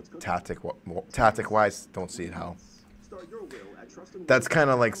could be a tactic wise. Don't see how. That's kind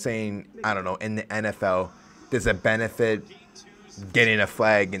of like saying, I don't know, in the NFL, there's a benefit getting a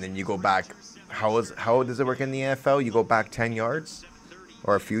flag and then you go back. How does it work in the NFL? You go back 10 yards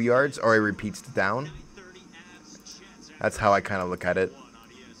or a few yards, or it repeats the down. That's how I kind of look at it.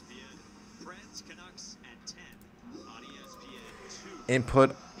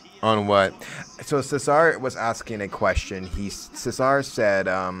 Input on what? So Cesar was asking a question. Cesar said,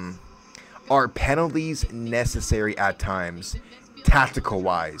 are penalties necessary at times, tactical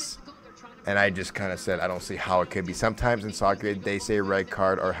wise? And I just kind of said, I don't see how it could be. Sometimes in soccer, they say red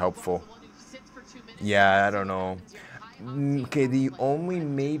card are helpful. Yeah, I don't know. Okay, the only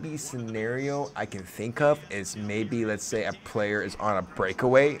maybe scenario I can think of is maybe, let's say a player is on a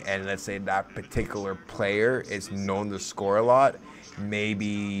breakaway, and let's say that particular player is known to score a lot.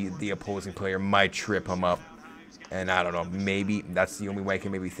 Maybe the opposing player might trip him up. And I don't know, maybe that's the only way I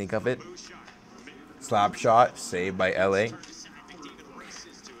can maybe think of it. Slap shot, saved by LA.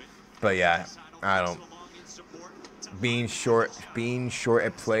 But yeah, I don't. Being short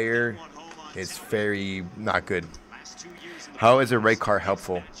a player is very not good. How is a red card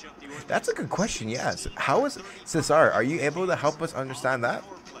helpful? That's a good question. Yes. How is Cesar? Are you able to help us understand that?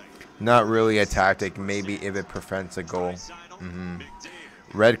 Not really a tactic. Maybe if it prevents a goal.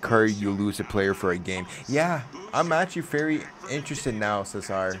 Red card, you lose a player for a game. Yeah, I'm actually very interested now,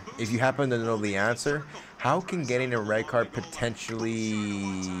 Cesar. If you happen to know the answer, how can getting a red card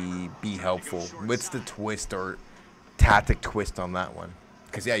potentially be helpful? What's the twist or tactic twist on that one?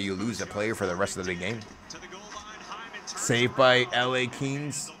 Because, yeah, you lose a player for the rest of the game. Saved by LA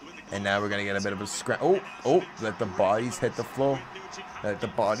Kings. And now we're going to get a bit of a scrap. Oh, let the bodies hit the floor. Let the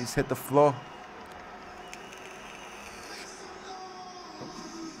bodies hit the floor.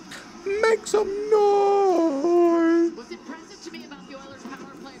 Make some noise. What's impressive to me about the Oilers'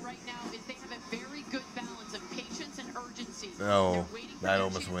 power play right now is they have a very good balance of patience and urgency. Oh, that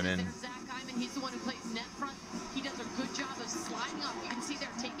almost went in. Zach Hyman, he's the one who plays net front. He does a good job of sliding up. You can see they're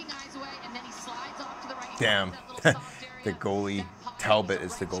taking eyes away, and then he slides off to the right. Damn. The goalie, Talbot,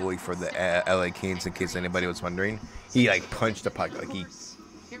 is the goalie for the LA Kings, in case anybody was wondering. He, like, punched the puck, like he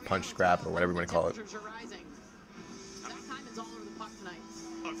punched, grab, or whatever you want to call it.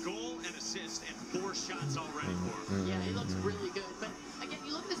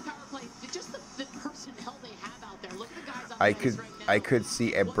 I could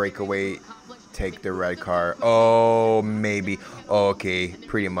see a breakaway take the red card. Oh, maybe. Okay,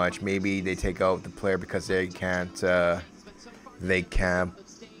 pretty much. Maybe they take out the player because they can't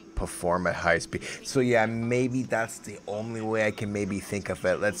perform at high speed. So yeah, maybe that's the only way I can maybe think of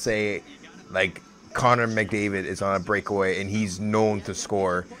it. Let's say like Connor McDavid is on a breakaway and he's known to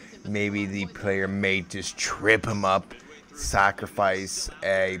score. Maybe the player may just trip him up, sacrifice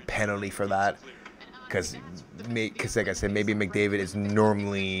a penalty for that. Because like I said, maybe McDavid is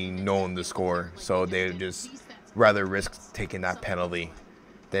normally known to score, so they would just rather risk taking that penalty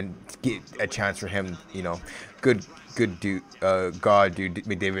than get a chance for him. You know, good dude. God, dude,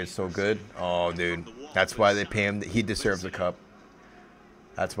 McDavid is so good. Oh, dude, that's why they pay him. He deserves a cup.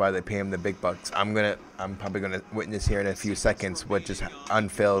 That's why they pay him the big bucks. I'm probably gonna witness here in a few seconds what just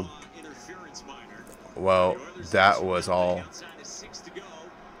unfilled. Well, that was all.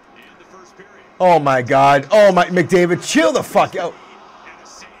 Oh my God! Oh my, McDavid, chill the fuck out!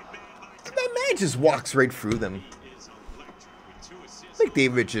 That man just walks right through them.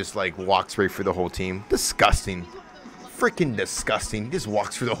 McDavid just like walks right through the whole team. Disgusting, freaking disgusting. Just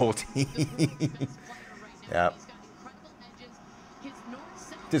walks through the whole team. Yeah.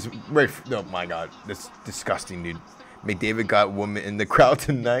 Just right. Oh my God, that's disgusting, dude. McDavid got women in the crowd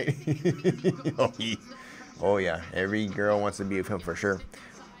tonight. Oh yeah, every girl wants to be with him for sure.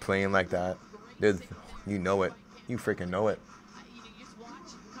 Playing like that. Dude, you know it. You freaking know it.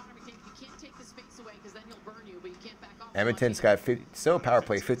 Edmonton's got still power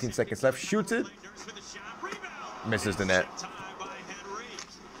play. 15 seconds left. Shoots it. Misses the net.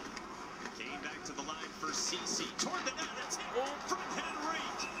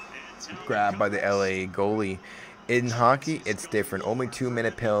 Grabbed by the LA goalie. In hockey, it's different. Only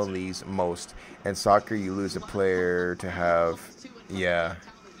 2-minute penalties most. In soccer, you lose a player to have... Yeah.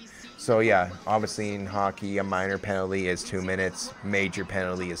 So yeah, obviously in hockey, a minor penalty is 2 minutes. Major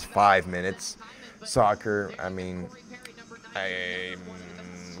penalty is 5 minutes. Soccer, I mean, I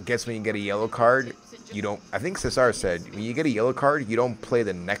guess when you get a yellow card, you don't. I think Cesar said when you get a yellow card, you don't play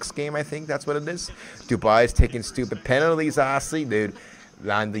the next game. I think that's what it is. Dubai's taking stupid penalties, honestly, dude.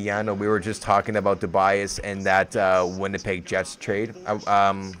 Landiano, we were just talking about Dubai's and that Winnipeg Jets trade.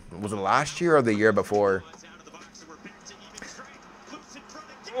 Was it last year or the year before?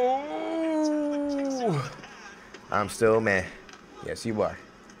 Oh, I'm still meh. Yes, you are.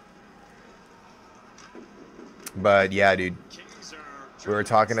 But yeah, dude, we were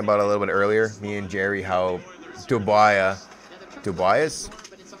talking about a little bit earlier, me and Jerry, how Dubai's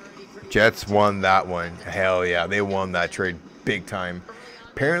Jets won that one. Hell yeah, they won that trade big time.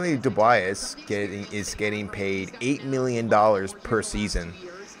 Apparently, Dubai's is getting paid $8 million per season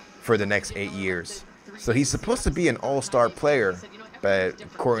for the next 8 years. So he's supposed to be an all-star player. But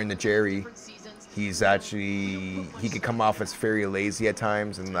according to Jerry, he could come off as very lazy at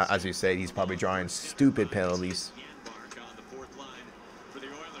times, and as you said, he's probably drawing stupid penalties.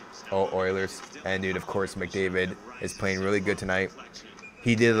 Oh, Oilers. And dude, of course, McDavid is playing really good tonight.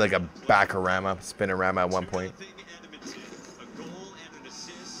 He did like a back-a-rama, spin-a-rama at one point.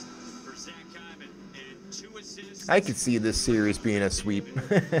 I could see this series being a sweep.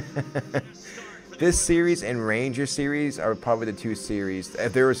 This series and Rangers series are probably the two series.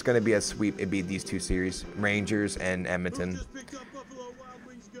 If there was going to be a sweep, it'd be these two series, Rangers and Edmonton.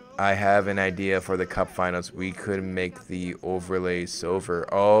 I have an idea for the Cup Finals. We could make the overlay silver.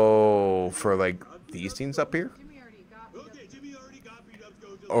 Oh, for like these teams up here?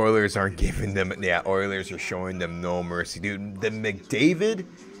 Oilers aren't giving them. Yeah, Oilers are showing them no mercy, dude. The McDavid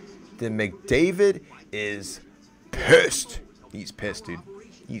is pissed. He's pissed, dude.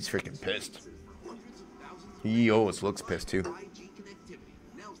 He's freaking pissed. He always looks pissed too.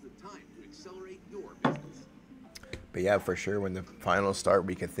 But yeah, for sure, when the finals start,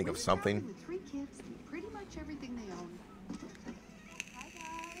 we can think of something.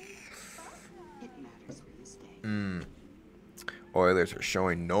 Oilers are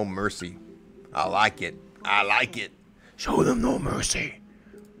showing no mercy. I like it. I like it. Show them no mercy.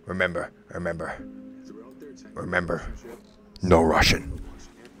 Remember. No Russian.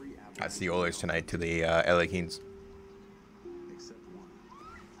 That's the Oilers tonight to the LA Kings.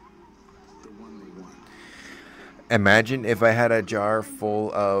 Imagine if I had a jar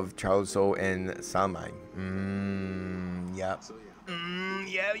full of Charlotte and Salmine. Yeah.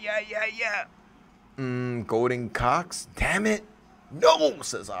 Yeah. Golden Cox. Damn it. No,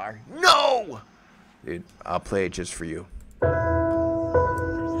 Cesar. No. Dude, I'll play it just for you.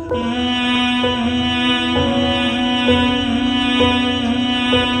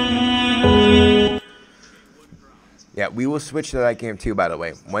 Yeah, we will switch to that game too, by the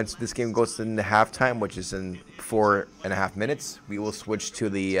way. Once this game goes into halftime, which is in 4.5 minutes, we will switch to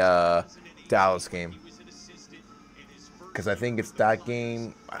the Dallas game. Because I think it's that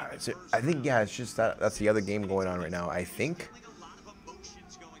game. I think, yeah, it's just that's the other game going on right now, I think.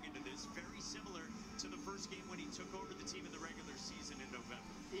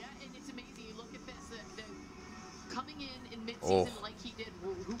 Yeah, and it's amazing. You look at this, coming in mid-season like he did,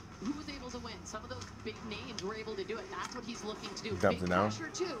 who was able to win? Some of those big names were able to do it. That's what he's looking to do. Big pressure,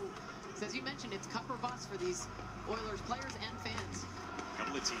 too. So as you mentioned, it's cup or bust for these Oilers players and fans. A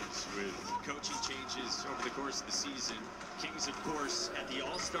couple of teams with coaching changes over the course of the season. Kings, of course, at the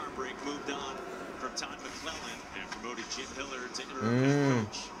All-Star break moved on from Todd McClellan and promoted Jim Hiller to interim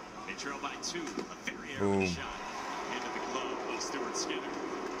coach. They trail by 2. A very early shot into the glove of Stuart Skinner.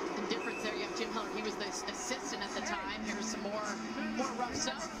 The difference there, you have Jim Hiller. He was the assistant at the time. Here's some more rough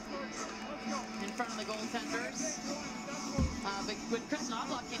stuff in front of the goaltenders. But when Chris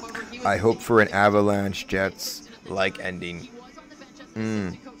Knobloch came over, he was... I hope for an Avalanche Jets-like ending.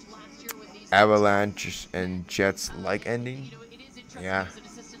 Avalanche and Jets-like ending? Yeah.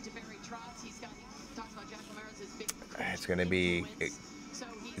 It's gonna be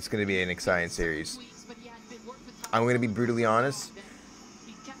an exciting series. I'm gonna be brutally honest.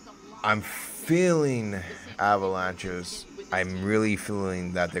 I'm feeling Avalanches. I'm really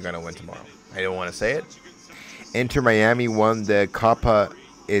feeling that they're gonna win tomorrow. I don't want to say it. Inter Miami won the Coppa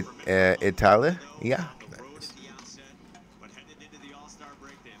Italia. Yeah.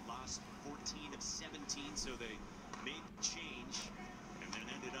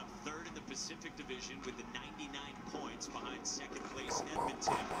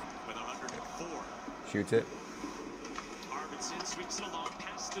 Shoots it.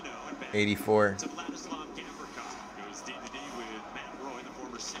 84.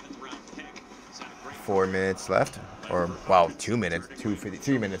 4 minutes left. Or, wow, 2 minutes.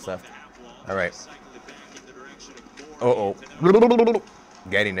 3 minutes left. All right. Uh-oh.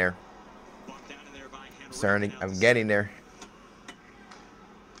 Getting there. I'm getting there.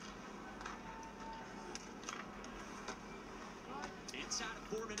 Inside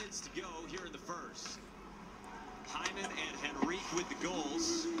of 4 minutes to go here in the first. Hyman and Henrique with the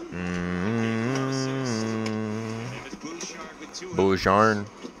goals. Bouchard.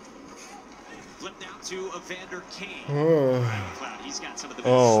 Flipped out to Evander Kane.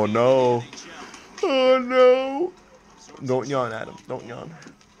 Oh no. Oh no. Don't yawn, Adam. Don't yawn.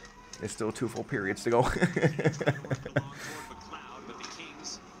 There's still 2 full periods to go.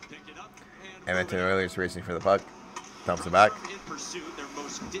 Edmonton Oilers racing for the puck. Dumps it back. In pursuit, their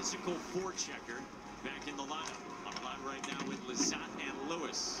most physical forechecker back in the lineup. On the line right now with Lizotte and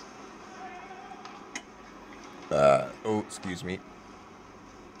Lewis. Oh, excuse me.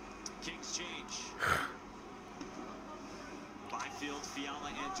 Kings change. Byfield,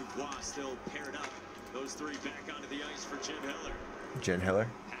 Fiala, and Dubois still paired up. Those 3 back onto the ice for Jim Hiller. Jim Hiller?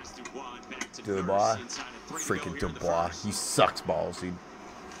 Pass Dubois back to Dubois. Freaking Dubois. He sucks balls, dude.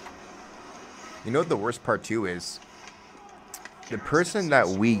 You know what the worst part too is? The person that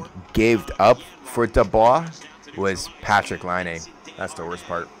we gave up for Dubois was Patrick Laine. That's the worst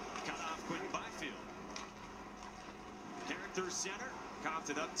part. Through center, coughed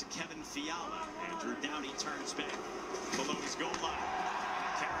it up to Kevin Fiala. Andrew Downey turns back below his goal line.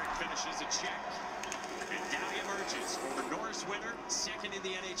 Carrick finishes a check. And Downey emerges, former Norris winner, 2nd in the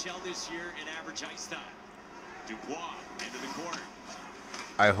NHL this year in average ice time. Dubois into the corner.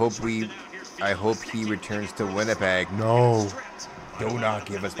 I hope he returns to Winnipeg. No. Do not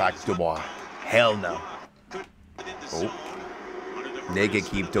give us back Dubois. Hell no. Oh. They could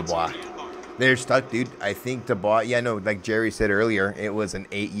keep Dubois. They're stuck, dude. I think Dubois, yeah, no, like Jerry said earlier, it was an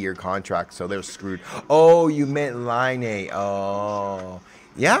 8-year contract, so they're screwed. Oh, you meant Laine. Oh.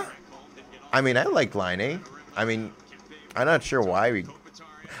 Yeah? I mean, I like Laine. I mean, I'm not sure why.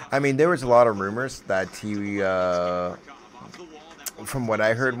 I mean, there was a lot of rumors that he, from what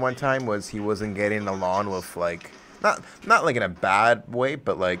I heard one time, was he wasn't getting along with, like, not like in a bad way,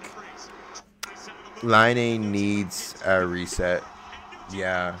 but, like, Laine needs a reset.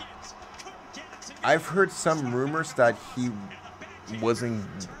 Yeah. I've heard some rumors that he wasn't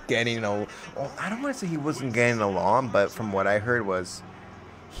getting I don't want to say he wasn't getting along, but from what I heard was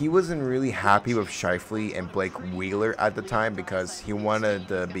he wasn't really happy with Scheifele and Blake Wheeler at the time because he wanted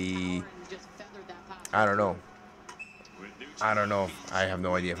to be, I don't know. I have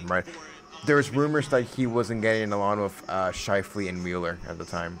no idea if I'm right. There's rumors that he wasn't getting along with Scheifele and Wheeler at the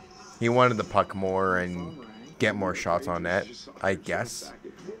time. He wanted the puck more and get more shots on net, I guess.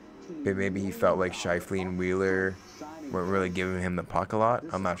 But maybe he felt like Scheifele and Wheeler weren't really giving him the puck a lot.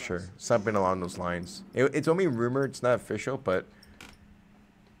 I'm not sure. Something along those lines. It's only rumored. It's not official, but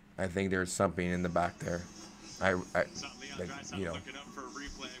I think there's something in the back there. Like, you know,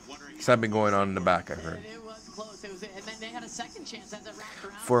 something going on in the back, I heard.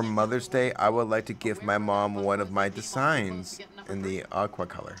 For Mother's Day, I would like to give my mom one of my designs in the aqua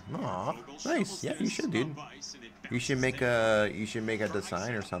color. Aw, nice. Yeah, you should, dude. You should make a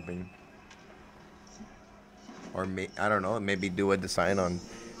design or something. Or I don't know, maybe do a design on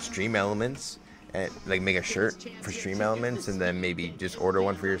Stream Elements, and like make a shirt for Stream Elements, and then maybe just order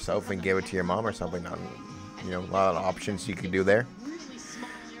one for yourself and give it to your mom or something. You know, a lot of options you can do there.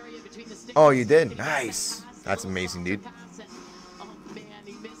 Oh, you did? Nice. That's amazing, dude.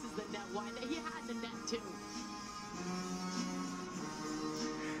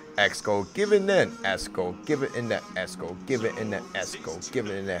 X go, give it in. S go, give it in there. S go, give it in there. S go, give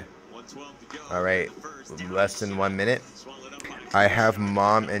it in there. All right, less than 1 minute. I have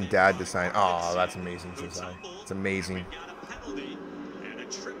mom and dad design. Oh, that's amazing, Cesar. It's amazing.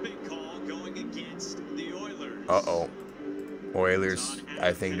 Uh-oh. Oilers,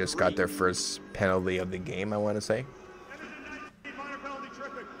 I think, just got their first penalty of the game, I want to say.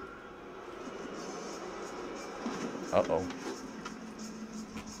 Uh-oh.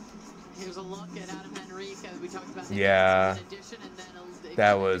 Here's a look at Adam Henrique, as we talked about. Yeah,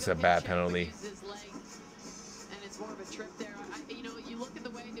 that was a bad penalty. And it's more of a trip there. You know, you look at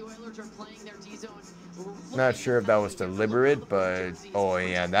the way the Oilers are playing their D-zone. Not sure if that was deliberate, but oh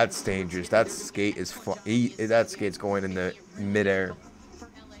yeah, that's dangerous. That skate is that skate's going in the midair. For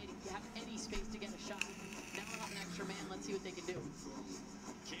LA to have any space to get a shot. Now we'll have an extra man. Let's see what they can do.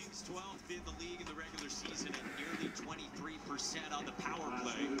 Kings 12th in the league in the regular season at nearly 23% on the power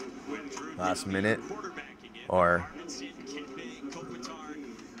play. Last minute, or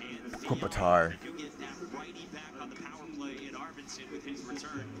Kopitar.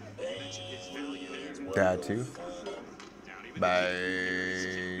 Dad too.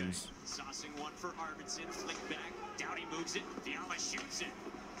 Bags. Saucing one for Arvidsson, flick back. Doughty moves it. Fiala shoots it.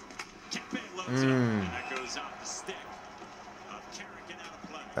 Kempe loads it. And that goes off the stick of Carrick and out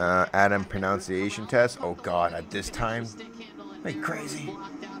of play. Adam pronunciation test. Oh God, at this time, like crazy.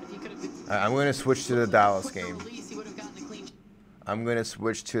 I'm gonna switch to the Dallas game. I'm gonna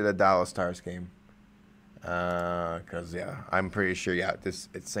switch to the Dallas Stars game. Cause yeah, I'm pretty sure it's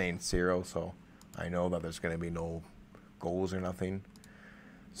saying 0, so I know that there's gonna be no goals or nothing.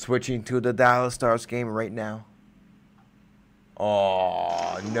 Switching to the Dallas Stars game right now.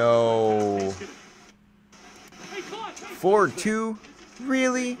 Oh no. 4-2?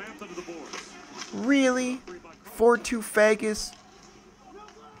 Really? Really? 4-2 Vegas?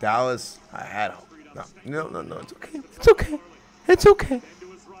 Dallas, I had hope. No, it's okay. It's okay. It's okay.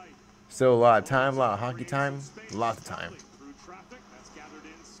 Still a lot of time, a lot of hockey time, lots of time.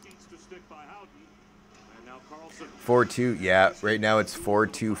 4-2, yeah, right now it's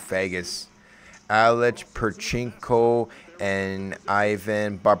 4-2 Vegas. Alex Perchenko and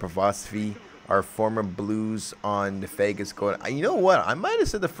Ivan Barbavosvy are former Blues on the Vegas goal. You know what? I might have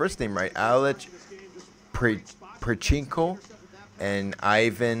said the first name right. Alex Perchenko and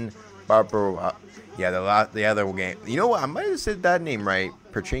Ivan Barbavosvy. Yeah, the other game. You know what? I might have said that name right.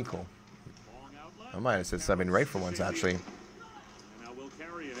 Perchenko. I might have said something right for once, actually.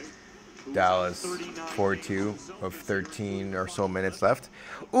 Dallas 4-2 with 13 or so minutes left.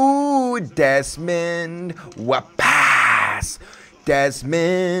 Ooh, Desmond Wapas.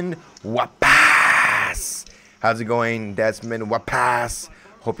 Desmond Wapas. How's it going, Desmond Wapas?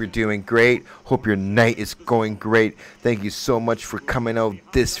 Hope you're doing great. Hope your night is going great. Thank you so much for coming out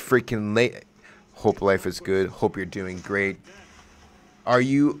this freaking late. Hope life is good. Hope you're doing great. Are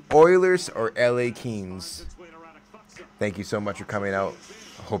you Oilers or LA Kings? Thank you so much for coming out.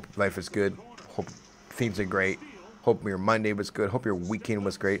 Hope life is good. Hope things are great. Hope your Monday was good. Hope your weekend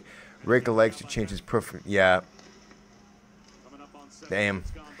was great. Rick likes to change his profile. Yeah. Damn.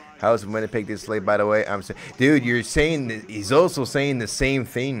 How's Winnipeg this late, by the way? I'm saying, dude, you're saying that he's also saying the same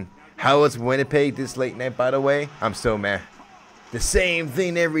thing. How is Winnipeg this late night, by the way? I'm so mad. The same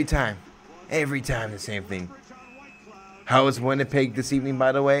thing every time. Every time the same thing. How is Winnipeg this evening,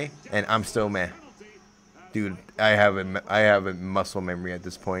 by the way? And I'm still mad. Dude, I have a muscle memory at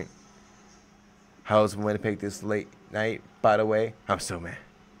this point. How's Winnipeg this late night, by the way? I'm so mad.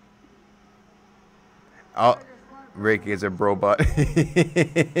 Oh, Rick is a robot.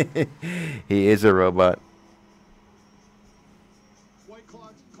 He is a robot.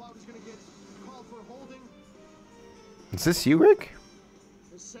 Is this you, Rick?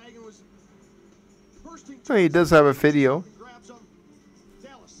 Oh, he does have a video.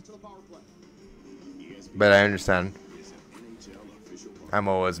 But I understand. I'm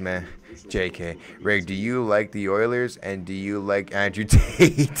always, man. JK. Rick, do you like the Oilers and do you like Andrew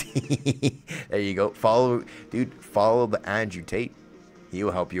Tate? There you go. Follow the Andrew Tate. He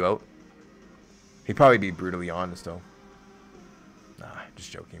will help you out. He'd probably be brutally honest, though. Nah,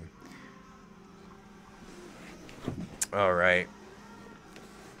 just joking. All right.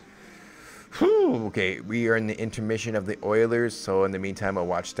 Whew, okay, we are in the intermission of the Oilers, so in the meantime, I'll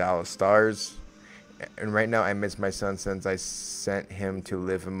watch Dallas Stars. And right now, I miss my son since I sent him to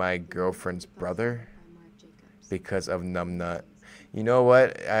live with my girlfriend's brother because of numbnut. You know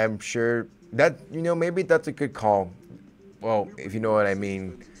what? I'm sure that, maybe that's a good call. Well, if you know what I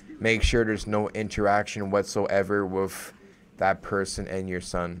mean, make sure there's no interaction whatsoever with that person and your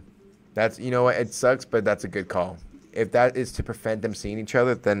son. That's, you know what? It sucks, but that's a good call. If that is to prevent them seeing each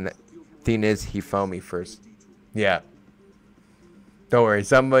other, then thing is, he found me first. Yeah. Don't worry.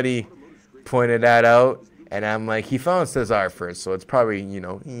 Somebody pointed that out, and I'm like, he found Cesar first, so it's probably,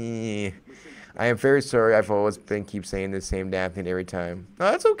 I am very sorry. I've always keep saying the same damn thing every time.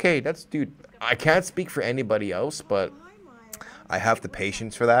 No, that's okay. Dude, I can't speak for anybody else, but I have the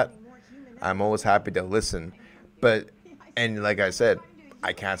patience for that. I'm always happy to listen. And like I said,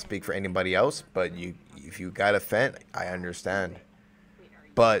 I can't speak for anybody else, but if you got a vent, I understand.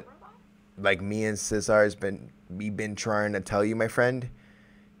 But like me and Cesar we've been trying to tell you, my friend,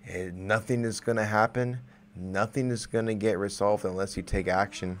 nothing is going to happen. Nothing is going to get resolved unless you take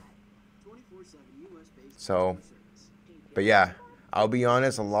action. So, but yeah, I'll be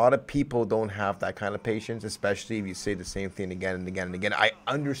honest, a lot of people don't have that kind of patience, especially if you say the same thing again and again and again. I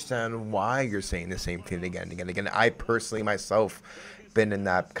understand why you're saying the same thing again and again and again. I personally myself been in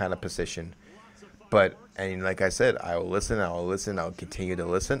that kind of position. But, and like I said, I will listen, I'll continue to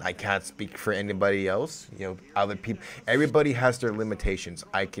listen. I can't speak for anybody else. Other people, everybody has their limitations.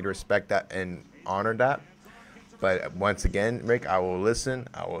 I can respect that and honor that. But once again, Rick, I will listen.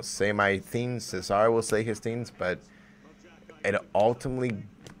 I will say my things. Cesar will say his things. But it ultimately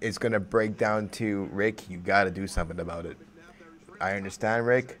is going to break down to, Rick, you got to do something about it. I understand,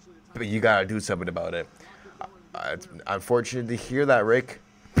 Rick, but you got to do something about it. It's unfortunate to hear that, Rick.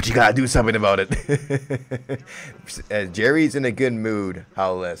 But you gotta do something about it. Jerry's in a good mood.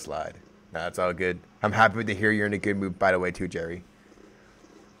 I'll let it slide. Nah, it's all good. I'm happy to hear you're in a good mood, by the way, too, Jerry.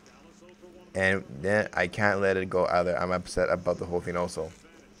 And then I can't let it go either. I'm upset about the whole thing also.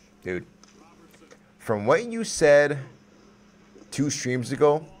 Dude, from what you said 2 streams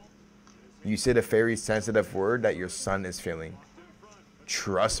ago, you said a very sensitive word that your son is feeling.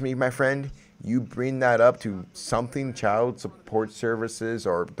 Trust me, my friend. You bring that up to something, child support services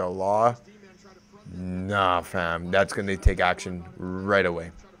or the law, nah, fam, that's going to take action right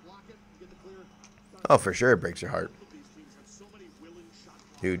away. Oh, for sure, it breaks your heart.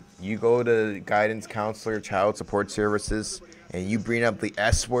 Dude, you go to guidance counselor, child support services, and you bring up the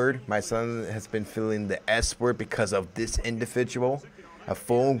S word. My son has been feeling the S word because of this individual, a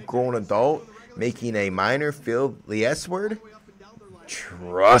full-grown adult, making a minor feel the S word.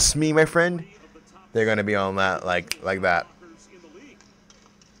 Trust me, my friend, they're going to be on that like that.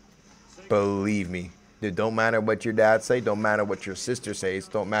 Believe me. Dude, don't matter what your dad say, don't matter what your sister says,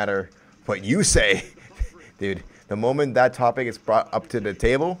 don't matter what you say. Dude, the moment that topic is brought up to the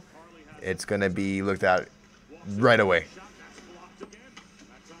table, it's going to be looked at right away.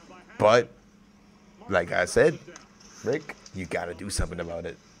 But, like I said, Rick, you got to do something about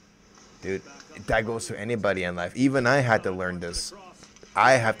it. Dude, that goes to anybody in life. Even I had to learn this.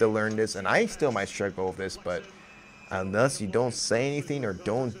 I have to learn this, and I still might struggle with this, but unless you don't say anything or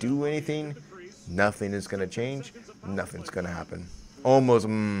don't do anything, nothing is going to change. Nothing's going to happen. Almost,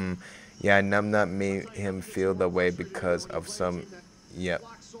 yeah, Numbnut made him feel the way because of some, yep.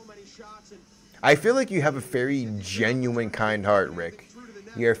 I feel like you have a very genuine, kind heart, Rick.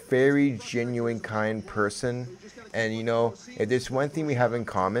 You're a very genuine, kind person, and you know, if there's one thing we have in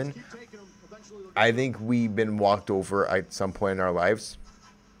common, I think we've been walked over at some point in our lives.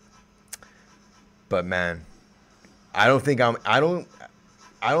 But man, I don't think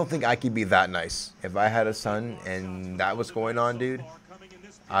I could be that nice. If I had a son and that was going on, dude,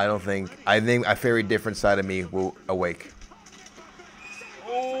 I think a very different side of me will awake.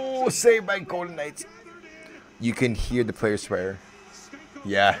 Oh, saved by Golden Knights. You can hear the player swear.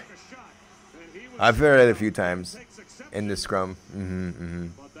 Yeah. I've heard it a few times in the scrum.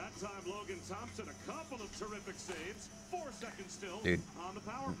 Dude,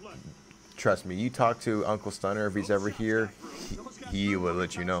 trust me, you talk to Uncle Stunner if he's ever here, he will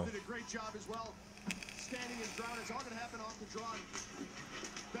let you know.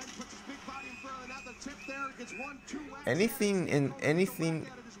 Anything,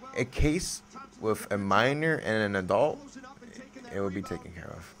 a case with a minor and an adult, It would be taken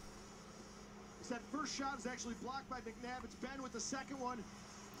care of. That first shot is actually blocked by McNabb. It's Ben with the second one.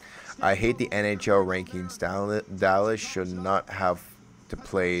 I hate the NHL rankings. Dallas should not have to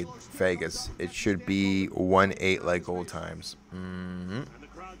play Vegas. It should be 1-8 like old times.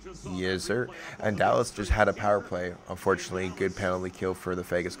 Yes, sir. And Dallas just had a power play. Unfortunately, good penalty kill for the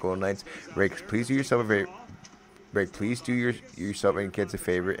Vegas Golden Knights. Rick, please do yourself a favor. Rick, please do yourself and kids a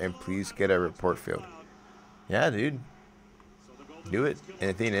favor, and please get a report field. Yeah, dude. Do it.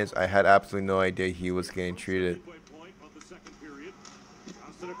 And the thing is, I had absolutely no idea he was getting treated.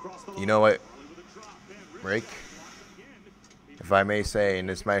 You know what, Rick? If I may say, and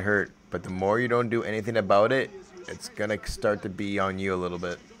this might hurt, but the more you don't do anything about it, it's going to start to be on you a little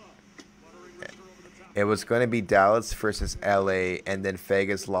bit. It was going to be Dallas versus LA, and then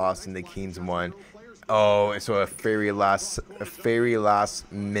Vegas lost and the Kings won. Oh, so a very last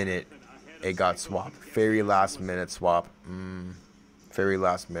minute, it got swapped. Very last minute swap. Very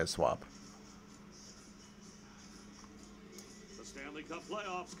last minute swap. The Stanley Cup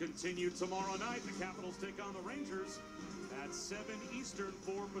playoffs continue tomorrow night. The Capitals take on the Rangers at 7 Eastern,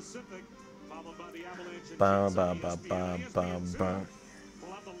 4 Pacific, followed by the Avalanche.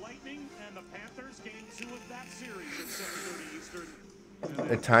 We'll have the Lightning and the Panthers, game 2 of that series at 7:30 Eastern.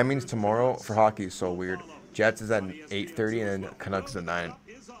 The timings tomorrow for hockey is so weird. Jets is at 8:30 and then Canucks at 9.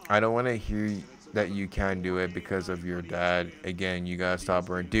 I don't want to hear that you can't do it because of your dad. Again, you gotta stop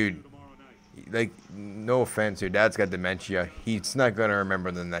her. Dude, like, no offense, your dad's got dementia. He's not gonna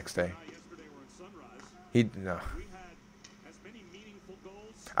remember the next day. No.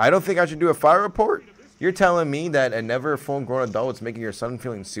 I don't think I should do a fire report. You're telling me that a never full grown adult is making your son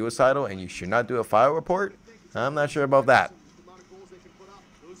feeling suicidal and you should not do a fire report? I'm not sure about that.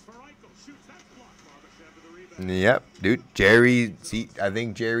 Yep, dude. Jerry, see, I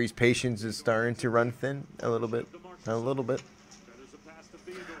think Jerry's patience is starting to run thin a little bit. A little bit.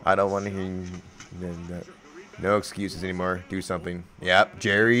 I don't want to hear that. No excuses anymore. Do something. Yep,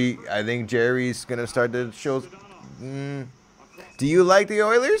 Jerry. I think Jerry's going to start to show. Do you like the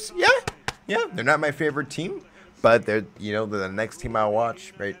Oilers? Yeah. Yeah, they're not my favorite team, but they're, you know, they're the next team I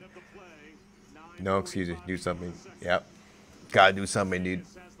watch, right? No excuses. Do something. Yep. Gotta do something, dude.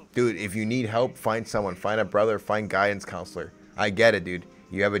 Dude, if you need help, find someone. Find a brother. Find guidance counselor. I get it, dude.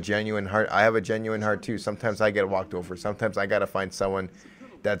 You have a genuine heart. I have a genuine heart, too. Sometimes I get walked over. Sometimes I got to find someone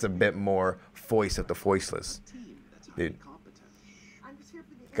that's a bit more voice of the voiceless. Dude.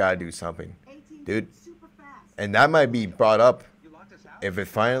 Got to do something. Dude. And that might be brought up if it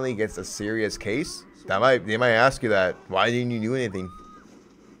finally gets a serious case. They might ask you that. Why didn't you do anything?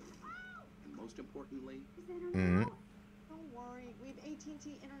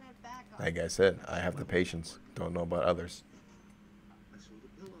 Like I said, I have the patience. Don't know about others.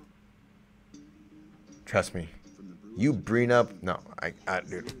 Trust me. You bring up... No,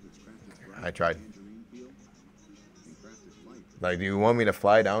 dude. I tried. Like, do you want me to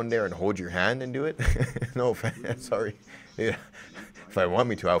fly down there and hold your hand and do it? No, sorry. Yeah. If I want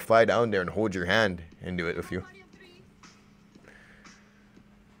me to, I'll fly down there and hold your hand and do it with you.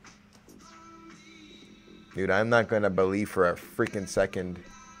 Dude, I'm not going to believe for a freaking second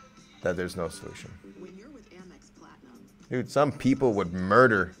that there's no solution. Dude, some people would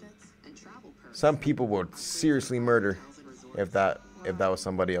murder. Some people would seriously murder if that was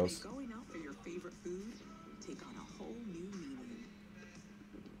somebody else.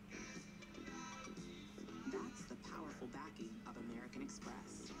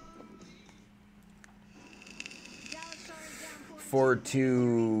 Four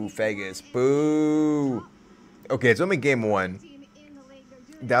 4-2 Vegas. Boo. Okay, it's only game 1.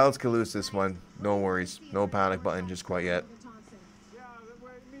 Dallas could lose this one. No worries. No panic button just quite yet.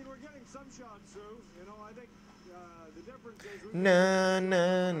 Na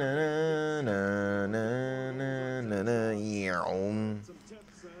na na na na na na na. Yeah.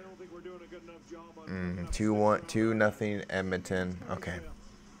 2-0 Edmonton. Okay.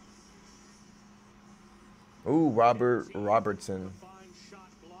 Ooh, Robertson.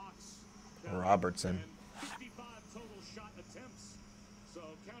 No.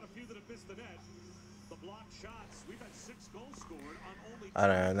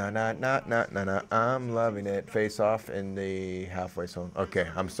 I'm loving it. Face off in the halfway zone. Okay,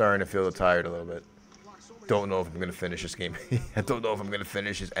 I'm starting to feel tired a little bit. Don't know if I'm gonna finish this game. I don't know if I'm gonna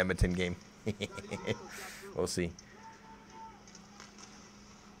finish this Edmonton game. We'll see.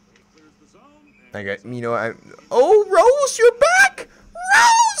 Oh, Rose, you're back!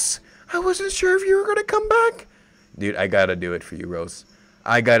 Rose! I wasn't sure if you were gonna come back. Dude, I gotta do it for you, Rose.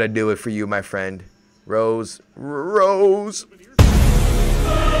 I gotta do it for you, my friend. Rose.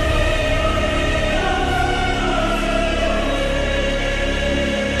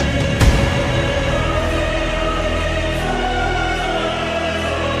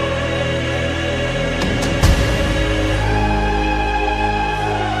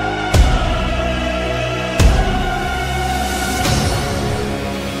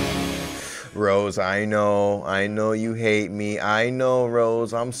 Rose, I know you hate me. I know,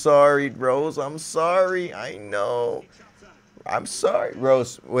 Rose. I'm sorry, Rose. I'm sorry. I know. I'm sorry.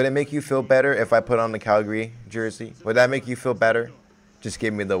 Rose, would it make you feel better if I put on the Calgary jersey? Would that make you feel better? Just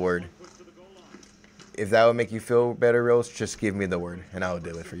give me the word. If that would make you feel better, Rose, just give me the word, and I'll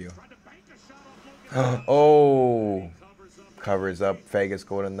do it for you. Oh, covers up Vegas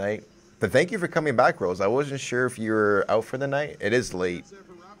Golden Knight. But thank you for coming back, Rose. I wasn't sure if you were out for the night. It is late.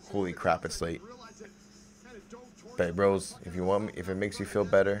 Holy crap, it's late. But Rose, if you want me, if it makes you feel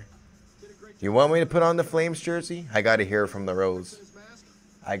better, you want me to put on the Flames jersey? I gotta hear from the Rose.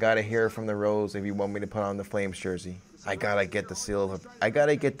 I gotta hear from the Rose if you want me to put on the Flames jersey. I gotta get the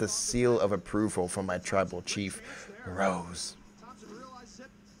seal of approval from my tribal chief, Rose.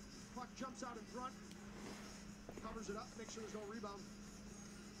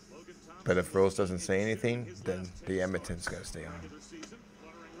 But if Rose doesn't say anything, then the Edmonton's gotta stay on.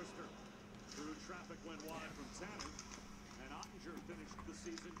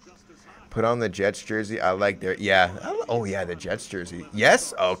 Put on the Jets jersey. I like their oh yeah, the Jets jersey.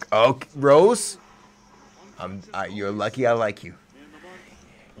 Yes. Oh, Rose. You're lucky I like you.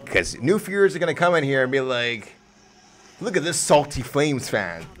 Because new viewers are gonna come in here and be like, "Look at this salty Flames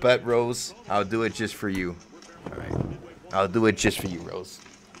fan." But Rose, I'll do it just for you. All right. I'll do it just for you, Rose.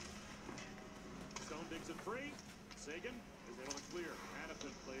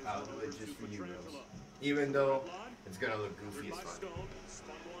 I'll do it just for you, Rose. Even though it's gonna look goofy as fuck.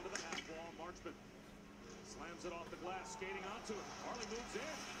 Slams it off the glass, skating onto it. Harley moves in.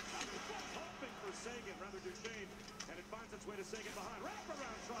 Hoping for Sagan, rather Duchesne, and it finds its way to Sagan behind.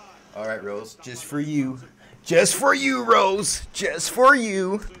 Wraparound try. All right, Rose, just for you. Just for you, Rose. Just for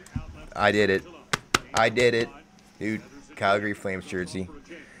you. I did it. I did it. Dude, Calgary Flames jersey.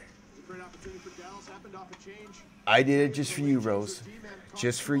 I did it just for you, Rose.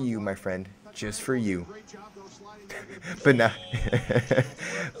 Just for you, my friend. Just for you. But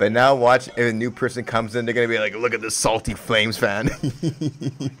now watch, if a new person comes in, they're gonna be like, "Look at this salty Flames fan."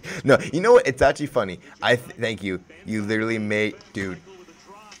 No, you know what? It's actually funny. Thank you. You literally made, dude.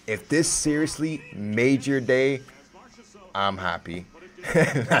 If this seriously made your day, I'm happy.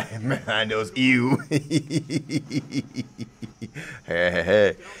 Man, those you.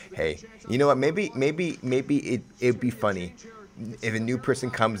 Hey. You know what? Maybe it'd be funny. If a new person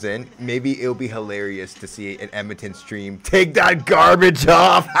comes in, maybe it'll be hilarious to see an Edmonton stream. Take that garbage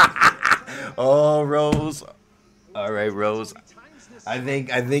off. Oh, Rose. All right, Rose. I think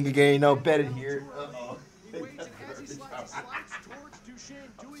you're getting outbetted here. Uh-oh.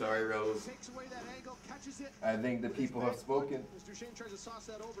 I'm sorry, Rose. I think the people have spoken.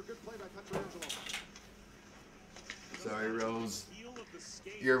 Sorry, Rose.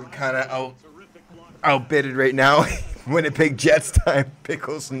 You're kind of outbidded right now. Winnipeg Jets time.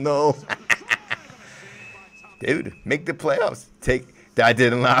 Pickles, no. Dude, make the playoffs. That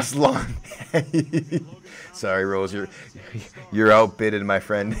didn't last long. Sorry, Rose. You're outbidded, my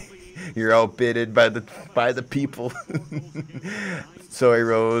friend. You're outbidded by the people. Sorry,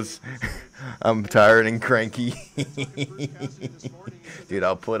 Rose. I'm tired and cranky. Dude,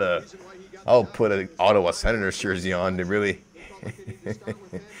 I'll put a Ottawa Senators jersey on to really.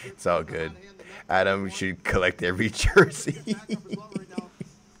 It's all good. Adam should collect every jersey.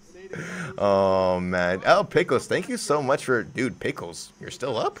 Oh man. Oh, Pickles, thank you so much for, dude. Pickles, you're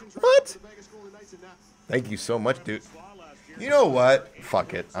still up? What? Thank you so much, dude. You know what?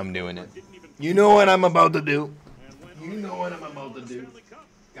 Fuck it. I'm doing it. You know what I'm about to do. You know what I'm about to do.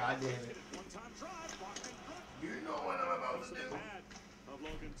 God damn it. You know what I'm about to do.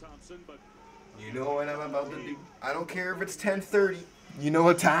 You know what I'm about to do. I don't care if it's 10:30. You know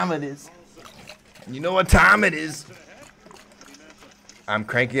what time it is. You know what time it is. I'm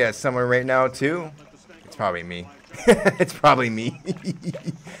cranky at someone right now too. It's probably me. It's probably me.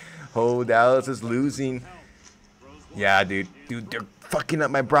 Oh, Dallas is losing. Yeah, dude, they're fucking up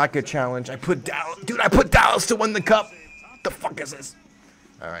my bracket challenge. I put Dallas to win the cup. The fuck is this?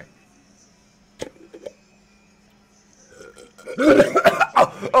 All right.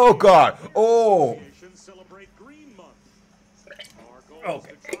 Oh God. Oh.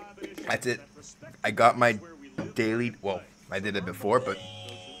 Okay. That's it. I got my daily. Well, I did it before, but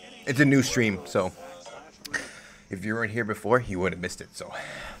it's a new stream, so if you weren't here before, you would have missed it. So,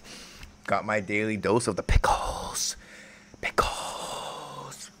 got my daily dose of the pickles.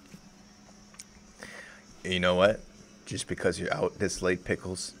 Pickles. You know what? Just because you're out this late,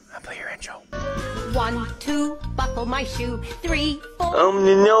 Pickles, I'll play your intro. 1, 2, buckle my shoe. 3, 4. Open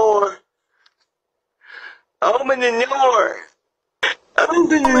the door. Open the door. Open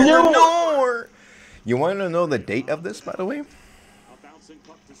the door. You want to know the date of this, by the way?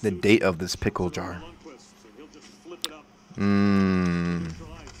 the date of this pickle jar.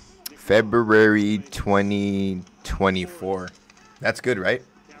 February 2024. That's good, right?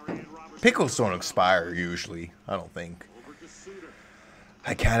 Pickles don't expire usually, I don't think.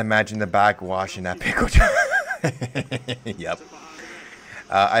 I can't imagine the back washing that pickle jar. Yep.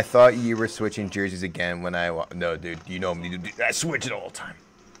 I thought you were switching jerseys again when I... No, dude, you know me. Dude, I switch it all the time.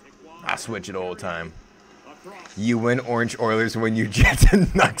 I switch it all the time. You win Orange Oilers when you Jets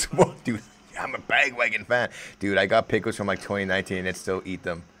and Nucks. Whoa, dude, I'm a bandwagon fan. Dude, I got pickles from like 2019 and I still eat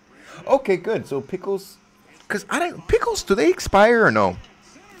them. Okay, good. So pickles... Because I don't... Pickles, do they expire or no?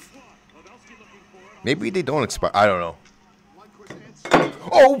 Maybe they don't expire. I don't know.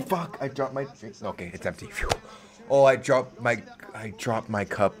 Oh, fuck. I dropped my drink. Okay, it's empty. Phew. Oh, I dropped my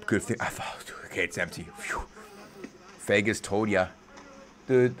cup. Good thing. I thought, okay, it's empty. Phew. Vegas told ya.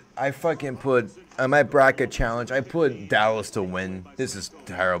 Dude, I fucking put, on my bracket challenge, I put Dallas to win. This is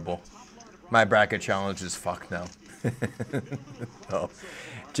terrible. My bracket challenge is fucked now. Oh.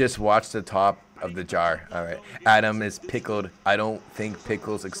 Just watch the top of the jar. All right. Adam is pickled. I don't think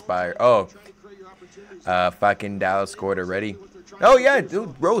pickles expire. Oh. Fucking Dallas scored already. Oh, yeah,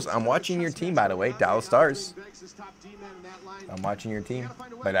 dude, Rose, I'm watching your team, by the way. Dallas Stars. I'm watching your team.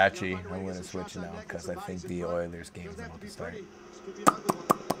 But actually, I'm going to switch now because I think the Oilers game is about to start.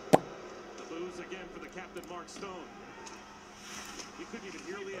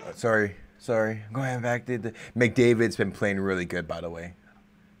 Sorry. Going back to the... McDavid's been playing really good, by the way.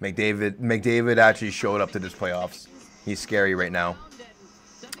 McDavid actually showed up to this playoffs. He's scary right now.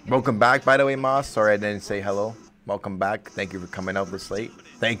 Welcome back, by the way, Moss. Sorry I didn't say hello. Welcome back. Thank you for coming out this late.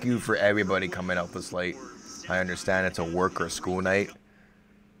 Thank you for everybody coming out this late. I understand it's a work or school night.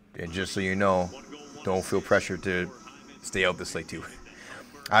 And just so you know, don't feel pressure to stay out this late too.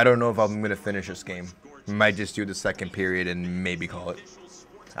 I don't know if I'm going to finish this game. Might just do the second period and maybe call it.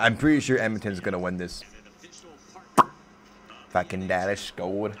 I'm pretty sure Edmonton's going to win this. Fucking Dallas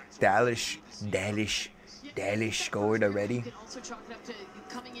scored. Dallas scored already.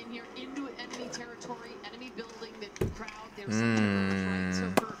 Coming in here into enemy territory, enemy building, the crowd, there's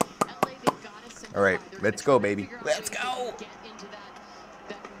all right, let's go, baby. Let's go.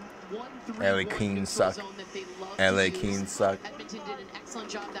 LA Kings suck. LA Kings suck. Edmonton did an excellent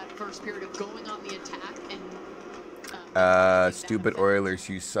job that first period of going on the attack and stupid Oilers,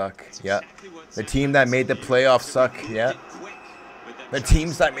 you suck. Yeah. The team that made the playoffs suck. Yeah. The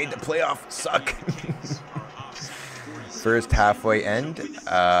teams that made the playoffs suck. First halfway end.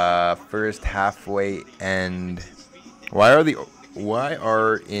 First halfway end. Why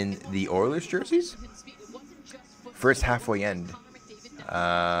are in the Oilers jerseys? First halfway end.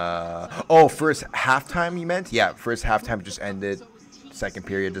 Oh, first halftime you meant? Yeah, first halftime just ended. Second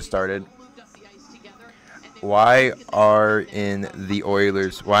period just started. Why are in the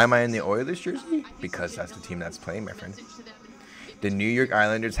Oilers? Why am I in the Oilers jersey? Because that's the team that's playing, my friend. The New York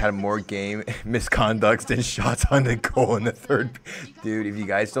Islanders had more game misconducts than shots on the goal in the third. Dude, if you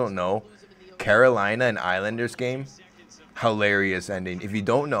guys don't know, Carolina and Islanders game, hilarious ending. If you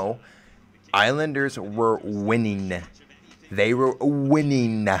don't know, Islanders were winning. They were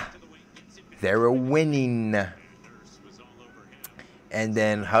winning. They were winning. And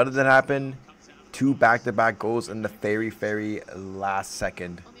then how did that happen? 2 back-to-back goals in the very last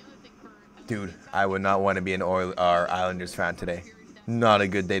second. Dude, I would not want to be an Islanders fan today. Not a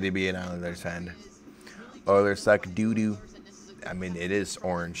good day to be an Islanders fan. Oilers suck doo-doo. I mean, it is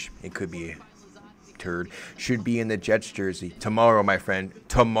orange. It could be a turd. Should be in the Jets jersey. Tomorrow, my friend.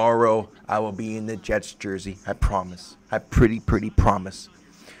 Tomorrow, I will be in the Jets jersey. I promise. I pretty promise.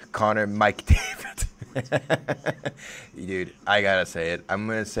 Connor, Mike, David. Dude, I gotta say it. I'm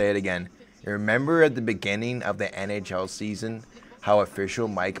gonna say it again. Remember at the beginning of the NHL season how official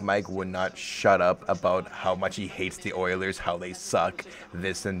Mike would not shut up about how much he hates the Oilers, how they suck,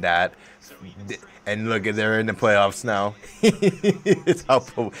 this and that. And look, they're in the playoffs now. It's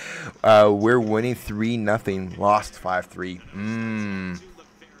helpful. We're winning 3-0, lost 5-3.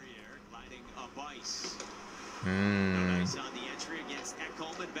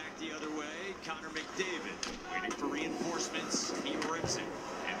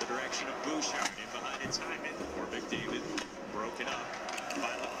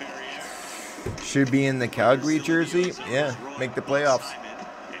 Should be in the Calgary jersey. Yeah, make the playoffs.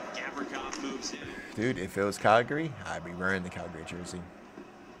 Dude, if it was Calgary, I'd be wearing the Calgary jersey.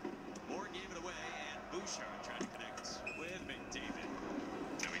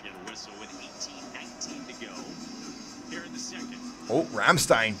 Oh,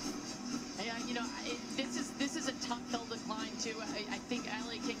 Ramstein. You know, this is a tough hill to climb too. I think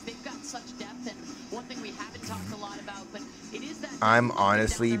LA Kings, they've got such depth, and one thing we haven't talked a lot about, but I'm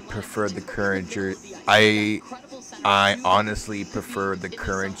honestly prefer the current jersey. I honestly prefer the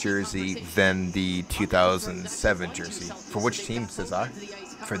current jersey than the 2007 jersey. For which team, Cesar?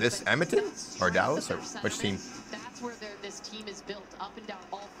 For this Edmonton or Dallas or which team? That's where this team is built, up and down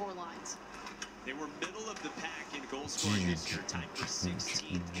all 4 lines. They were middle of the pack in goal scoring this year, tied for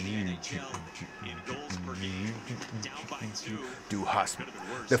 16th in the NHL in goals per game, down by 2.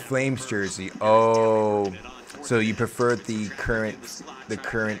 The Flames jersey. Oh, so you prefer the current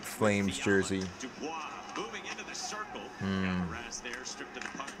Flames jersey? Moving into the circle. Harassed there, stripped of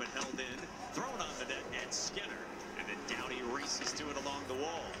the puck but held in, thrown on the net and Skinner, and then Downey races to it along the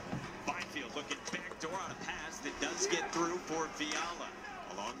wall. Byfield looking backdoor on a pass that does get through for Fiala.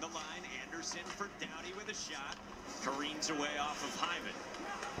 Along the line, Anderson for Downey with a shot. Careens away off of Hyman.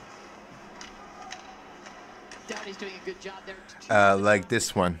 Downey's doing a good job there. Like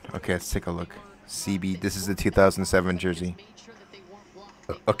this one. Okay, let's take a look. CB. This is the 2007 jersey.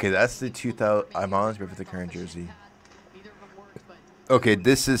 Okay, that's the 2000. I'm honest with the current jersey. Okay,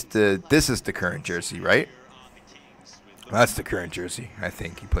 this is the current jersey, right? That's the current jersey. I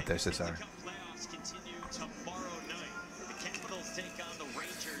think he put there, Cesar.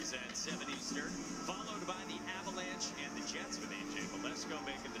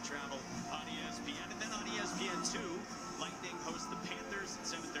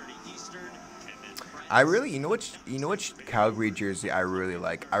 I really, you know which Calgary jersey I really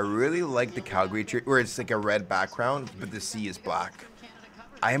like? I really like the Calgary jersey where it's like a red background, but the C is black.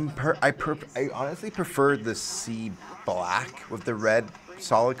 I honestly prefer the C black with the red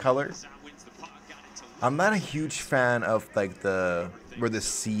solid color. I'm not a huge fan of like where the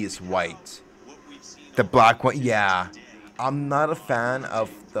C is white. The black one, yeah. I'm not a fan of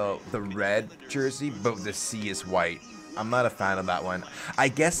the red jersey, but the C is white. I'm not a fan of that one. I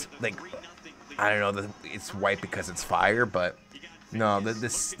guess like I don't know, it's white because it's fire, but no,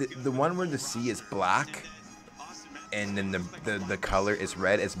 the one where the C is black and then the color is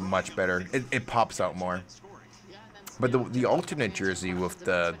red is much better. It pops out more. But the alternate jersey with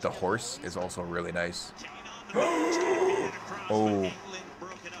the horse is also really nice. Oh.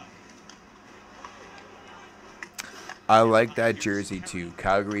 I like that jersey too.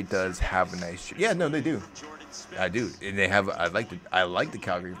 Calgary does have a nice jersey. Yeah, no, they do. I do. And they have I like the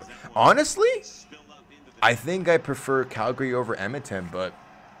Calgary. Honestly, I think I prefer Calgary over Edmonton, but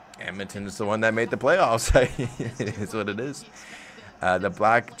Edmonton is the one that made the playoffs. It is what it is. The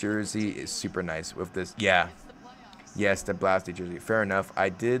black jersey is super nice with this. Yeah. Yes, the blasty jersey. Fair enough. I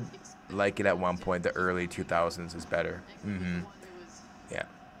did like it at one point. The early 2000s is better. Yeah.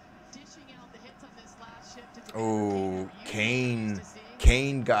 Oh, Kane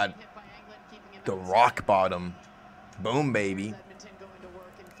got the rock bottom. Boom, baby.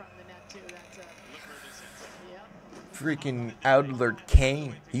 Freaking Adler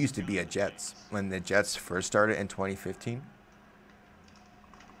Kane. He used to be a Jets when the Jets first started in 2015.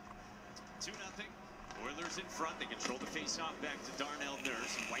 2-0. Oilers in front. They control the face-off back to Darnell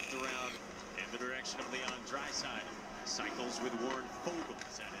Nurse. Wiped around in the direction of Leon Draisaitl. Cycles with Warren Fogle.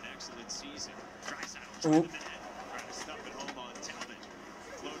 He's had an excellent season. Draisaitl trying to stuff it home on Talbot.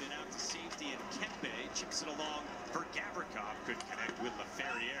 Floated out to safety, and Kempe chips it along for Gavrikov. Couldn't connect with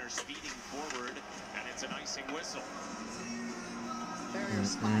LaFerriere, speeding forward, and it's an icing whistle. Ferrier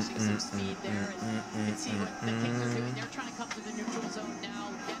splashing some speed there, and you can see what the Kings are doing. They're trying to come to the neutral zone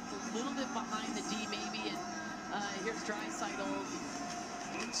now, get a little bit behind the D maybe, and here's Draisaitl.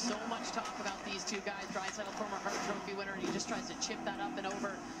 So much talk about these two guys. Draisaitl, former Hart Trophy winner, and he just tries to chip that up and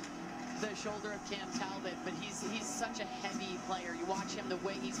over the shoulder of Cam Talbot, but he's such a heavy player. You watch him, the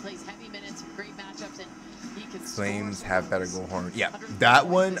way he plays heavy minutes, great matchups, and he can Flames have better goal horn. Yeah, that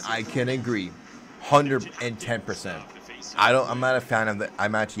one I can agree, 110%. I'm not a fan of the.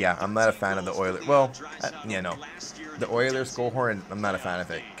 I'm not a fan of the Oilers. Well, yeah, no, the Oilers goal horn. I'm not a fan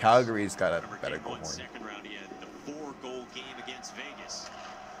of it. Calgary's got a better goal horn. He had the 4-goal game against Vegas.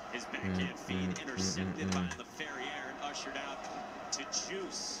 His backhand feed intercepted by LaFerriere and ushered out to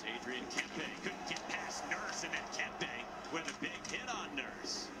Juice. Adrian Kempe couldn't get past Nurse, and then Kempe with a big hit on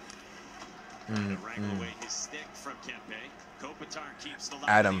Nurse. Wrangle away his stick from Kempe. Kopitar keeps the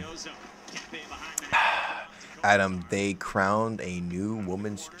Adam. Adam, they crowned a new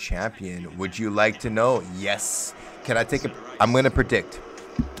women's champion. Would you like to know? Yes. Can I take a? I'm gonna predict.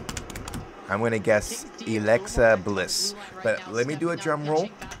 I'm gonna guess Alexa Bliss. But let me do a drum roll.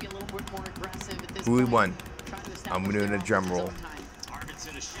 Who won? I'm doing a drum roll.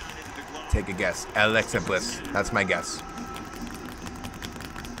 Take a guess. Alexa Bliss. That's my guess.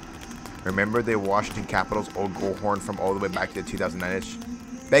 Remember the Washington Capitals old goal horn from all the way back to 2009-ish?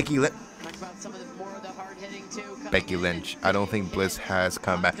 Becky, Becky Lynch. I don't think Bliss has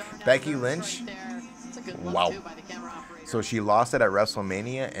come back. Becky Lynch? Wow. So she lost it at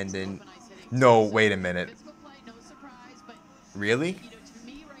WrestleMania and then... No, wait a minute. Really?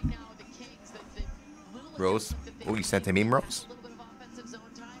 Rose? Oh, you sent a meme, Rose?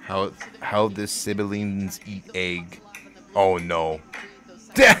 How the siblings eat egg. Oh, no.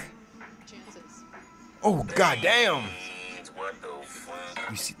 Oh, goddamn.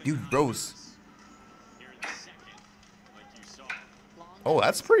 You see, dude, Rose. Oh,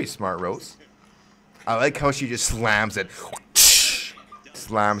 that's pretty smart, Rose. I like how she just slams it.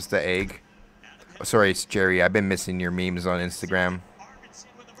 Slams the egg. Oh, sorry, it's Jerry. I've been missing your memes on Instagram.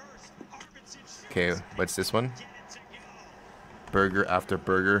 Okay, what's this one? Burger after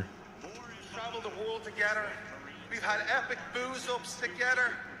burger. Traveled the world together. We've had epic booze-ups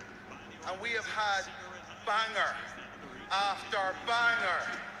together. And we have had banger after banger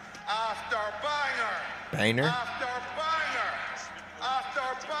after banger. Banger? After banger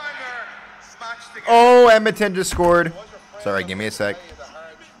after banger. Match together. Oh, Edmonton just scored. Sorry, give me a sec.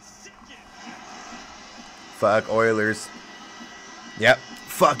 Fuck Oilers. Yep.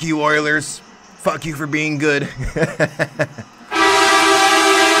 Fuck you, Oilers. Fuck you for being good.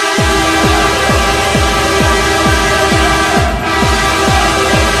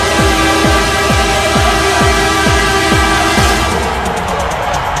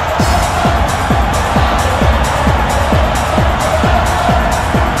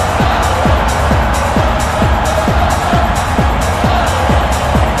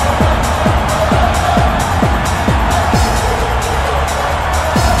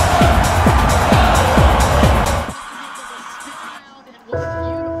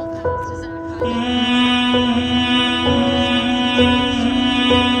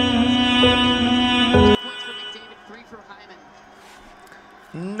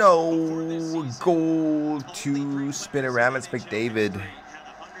 No goal to spin around. It's McDavid.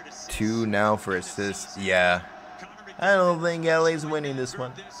 2 now for assist. Yeah. I don't think LA's winning this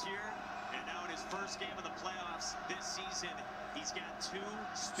one.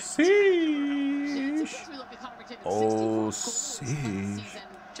 Sheesh. Oh, sheesh.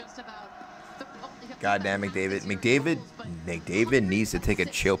 Goddamn McDavid. McDavid needs to take a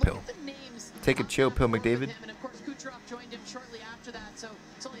chill pill. Take a chill pill, McDavid.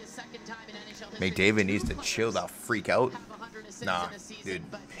 McDavid needs to chill the freak out. Nah, dude.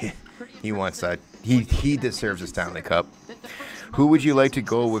 He wants that. He deserves a Stanley Cup. Who would you like to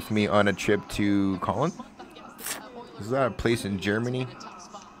go with me on a trip to Colin? Is that a place in Germany?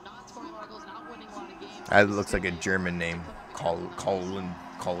 That looks like a German name.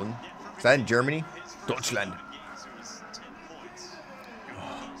 Colin. Is that in Germany? Deutschland.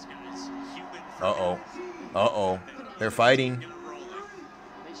 Uh-oh. Uh-oh. They're fighting.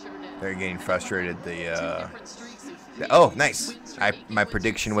 They're getting frustrated. Oh, nice. My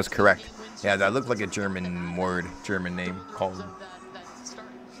prediction was correct. Yeah, that looked like a German word, German name. Colin.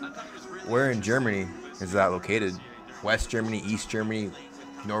 Where in Germany is that located? West Germany, East Germany,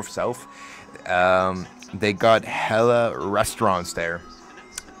 North, South? They got hella restaurants there.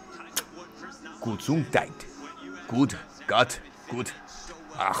 Gesundheit. Gut. Gott. Gut.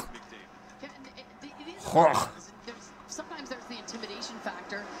 Ach. Sometimes there's the intimidation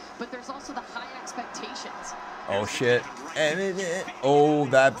factor, but there's also the high expectations. Oh shit. Oh,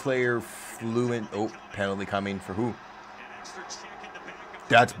 that player flew in. Oh, penalty coming for who?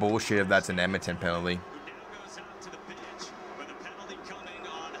 That's bullshit if that's an Edmonton penalty.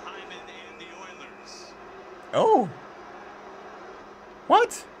 Oh.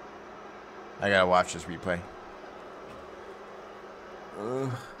 What? I gotta watch this replay.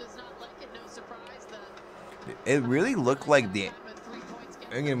 It really looked like the...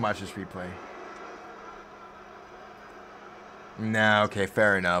 I'm gonna watch this replay. Nah, okay,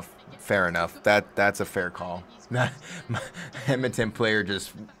 fair enough. Fair enough. That's a fair call. Edmonton player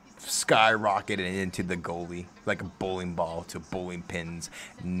just skyrocketed into the goalie like a bowling ball to bowling pins.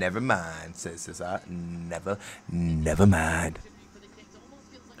 Never mind, says that. Never mind.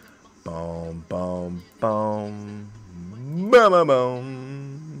 Boom, boom, boom. Boom, boom,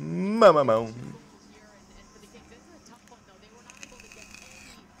 boom. Boom, boom, boom.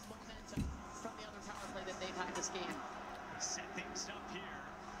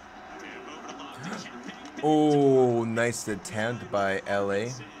 Oh, nice attempt by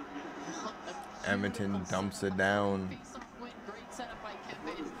LA. Edmonton dumps it down.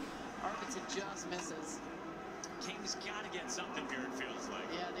 Just misses. Kings gotta get something here, it feels like.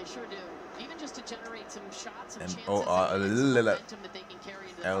 Yeah, they sure do. Even just to generate some shots and chances momentum that they can carry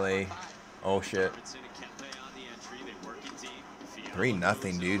into the LA. Oh shit.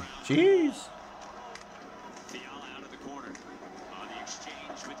 3-0, dude. Jeez.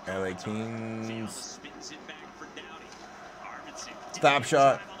 LA Kings. Stop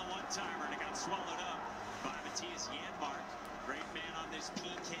shot.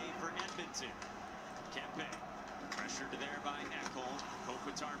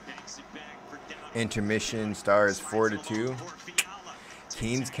 Intermission, Stars 4-2.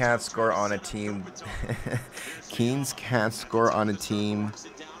 Kings can't score on a team. Kings can't score on a team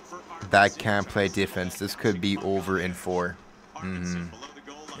that can't play defense. This could be over in 4.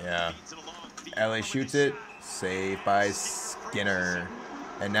 Yeah. LA shoots it. Saved by Skinner.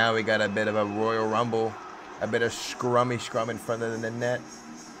 And now we got a bit of a Royal Rumble. A bit of scrum in front of the net.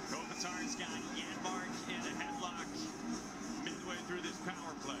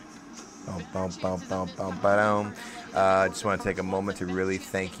 Just want to take a moment to really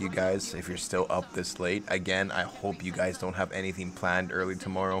thank you guys if you're still up this late. Again, I hope you guys don't have anything planned early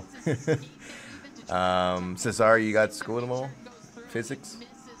tomorrow. Cesar, you got school tomorrow? Physics?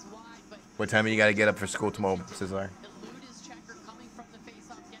 What time do you got to get up for school tomorrow, Cesar?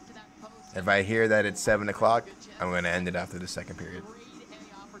 If I hear that it's 7 o'clock, I'm going to end it after the second period.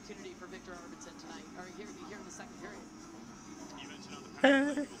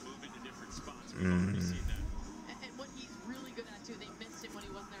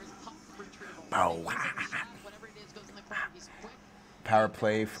 Power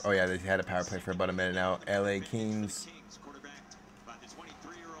play. Oh yeah, they had a power play for about a minute now. LA Kings.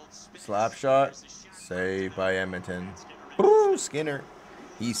 Slap shot. Saved by Edmonton. Ooh, Skinner.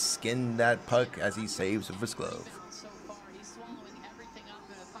 He skinned that puck as he saves with his glove.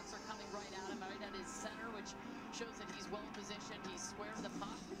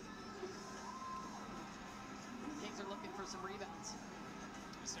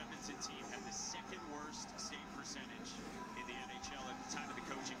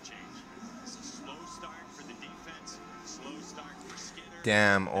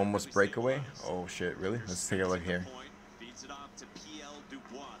 Damn, almost breakaway. Oh shit, really? Let's take a look here.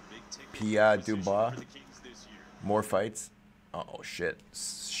 Pierre Dubois. More fights. Oh shit.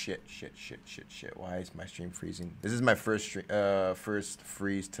 Shit. Why is my stream freezing? This is my first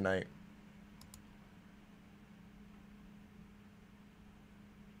freeze tonight.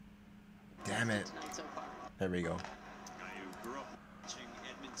 Damn it. There we go.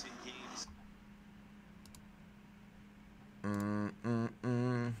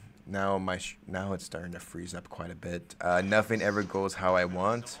 Now it's starting to freeze up quite a bit. Nothing ever goes how I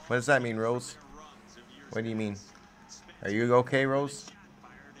want. What does that mean, Rose? What do you mean? Are you okay, Rose?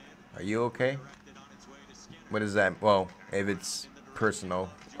 Are you okay? What is that? Well, if it's personal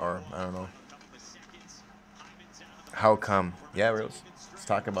or I don't know. How come? Yeah, Rose. Let's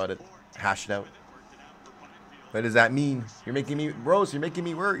talk about it. Hash it out. What does that mean? You're making me, Rose, you're making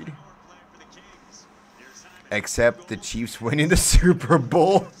me worried. Except the Chiefs winning the Super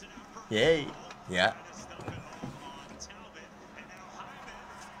Bowl. Yay. Yeah.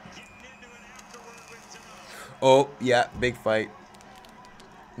 Oh, yeah. Big fight.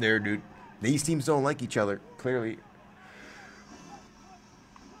 There, dude. These teams don't like each other, clearly.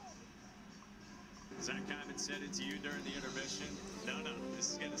 Zach Hyman said it to you during the intermission. No,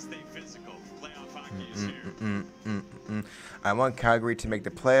 this is going to stay physical. Playoff hockey is here. I want Calgary to make the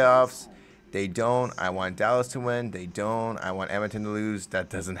playoffs. They don't. I want Dallas to win. They don't. I want Edmonton to lose. That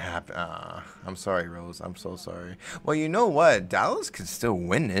doesn't happen. I'm sorry, Rose. I'm so sorry. Well, you know what? Dallas could still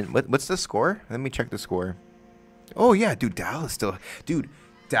win it. What's the score? Let me check the score. Oh, yeah, dude. Dallas still. Dude,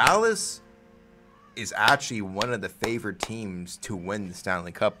 Dallas is actually one of the favorite teams to win the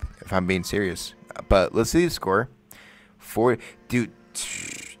Stanley Cup, if I'm being serious. But let's see the score. Dude,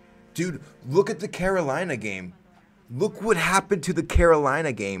 look at the Carolina game. Look what happened to the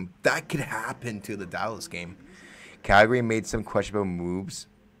Carolina game. That could happen to the Dallas game. Calgary made some questionable moves.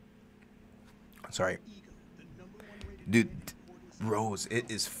 Sorry. Dude, Rose, it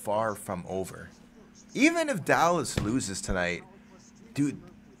is far from over. Even if Dallas loses tonight, dude,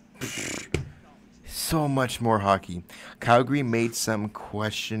 so much more hockey. Calgary made some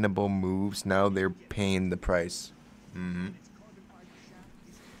questionable moves. Now they're paying the price. Don't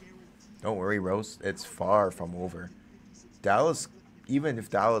worry, Rose. It's far from over. Dallas, even if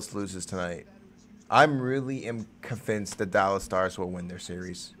Dallas loses tonight, I'm really convinced the Dallas Stars will win their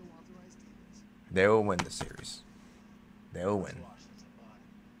series. They will win the series. They'll win.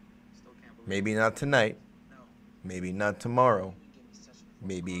 Maybe not tonight. Maybe not tomorrow.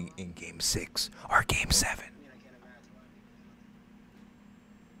 Maybe in Game 6 or Game 7.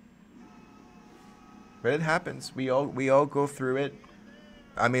 But it happens. We all go through it.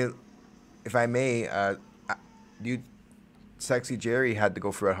 I mean, if I may, Sexy Jerry had to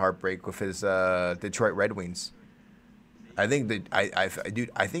go through a heartbreak with his Detroit Red Wings. I think that I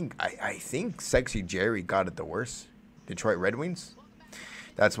think Sexy Jerry got it the worst. Detroit Red Wings.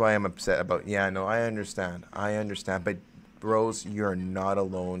 That's why I'm upset about. Yeah, no, I understand. But Rose, you're not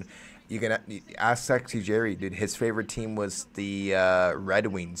alone. You can ask Sexy Jerry, dude. His favorite team was the Red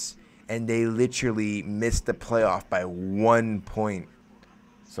Wings, and they literally missed the playoff by 1 point.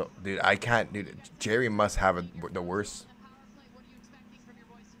 So, dude, I can't. Dude, Jerry must have the worst.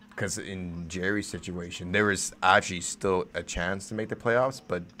 Because in Jerry's situation, there was actually still a chance to make the playoffs,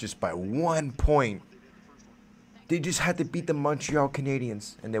 but just by 1 point, they just had to beat the Montreal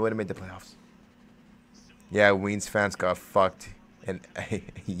Canadiens, and they would have made the playoffs. Yeah, Wings fans got fucked, and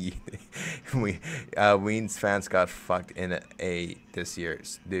Wings fans got fucked in this year,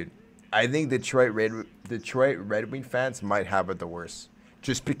 dude. I think Detroit Red Wing fans might have it the worst,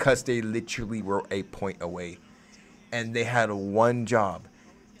 just because they literally were a point away, and they had one job.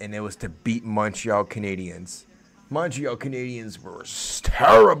 And it was to beat Montreal Canadiens. Montreal Canadiens were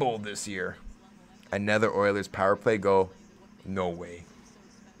terrible this year. Another Oilers power play goal. No way.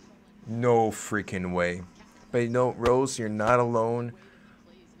 No freaking way. But you know, Rose, you're not alone.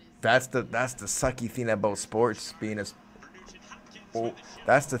 That's the sucky thing about sports.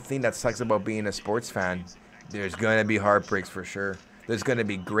 That's the thing that sucks about being a sports fan. There's gonna be heartbreaks for sure. There's gonna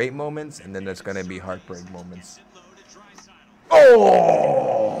be great moments, and then there's gonna be heartbreak moments.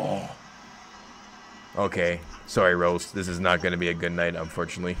 Oh! Okay. Sorry, Rose. This is not going to be a good night,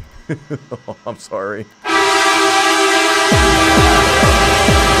 unfortunately. I'm sorry.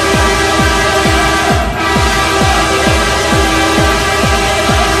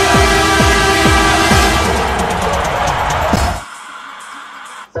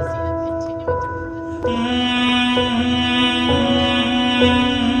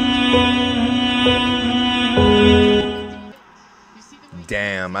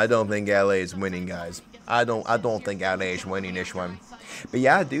 Damn, I don't think LA is winning, guys. I don't think LA is winning this one. But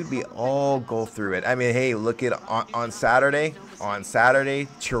yeah, dude, we all go through it. I mean, hey, look at on Saturday. On Saturday,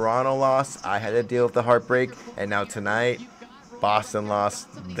 Toronto lost. I had to deal with the heartbreak. And now tonight, Boston lost.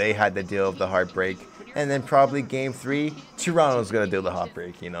 They had to deal with the heartbreak. And then probably game 3, Toronto's gonna deal with the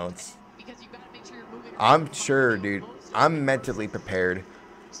heartbreak. You know, I'm sure, dude. I'm mentally prepared.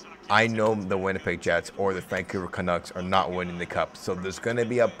 I know the Winnipeg Jets or the Vancouver Canucks are not winning the cup. So there's going to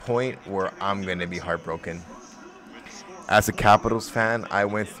be a point where I'm going to be heartbroken. As a Capitals fan, I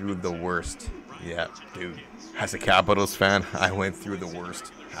went through the worst. Yeah, dude. As a Capitals fan, I went through the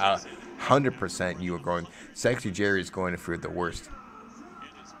worst. 100% you were going. Sexy Jerry's going through the worst.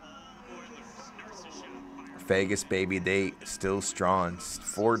 Vegas, baby, they still strong.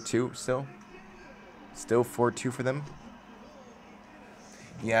 4-2 still. Still 4-2 for them.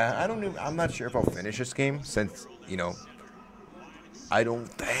 Yeah, I'm not sure if I'll finish this game since, you know, I don't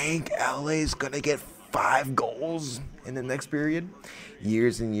think LA's going to get 5 goals in the next period.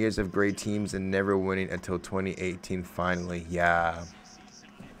 Years and years of great teams and never winning until 2018 finally. Yeah,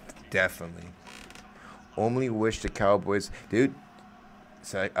 definitely. Only wish the Cowboys, dude,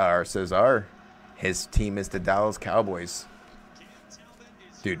 Cesar, his team is the Dallas Cowboys.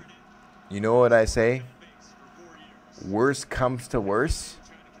 Dude, you know what I say? Worst comes to worst.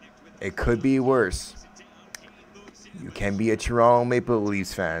 It could be worse. You can be a Toronto Maple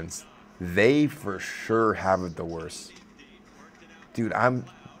Leafs fans. They for sure have it the worst. Dude,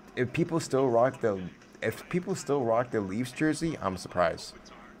 if people still rock the Leafs jersey, I'm surprised.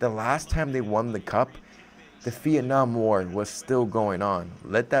 The last time they won the cup, the Vietnam War was still going on.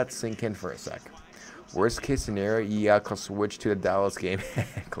 Let that sink in for a sec. Worst case scenario, yeah, I'll switch to the Dallas game.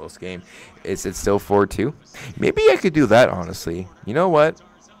 Close game. Is it still 4-2? Maybe I could do that, honestly. You know what?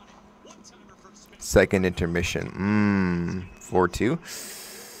 Second intermission. 4-2.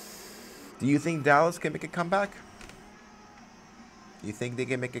 Do you think Dallas can make a comeback? You think they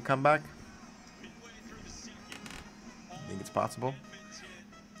can make a comeback? Think it's possible?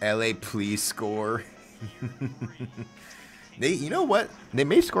 LA, please score. You know what? They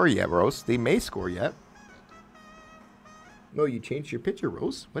may score yet, Rose. They may score yet. No, you changed your picture,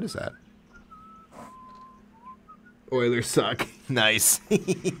 Rose. What is that? Oilers suck. Nice.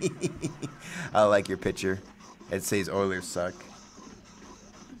 I like your picture. It says Oilers suck.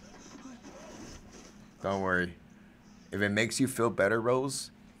 Don't worry. If it makes you feel better,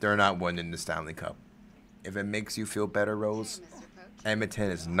 Rose, they're not winning the Stanley Cup. If it makes you feel better, Rose,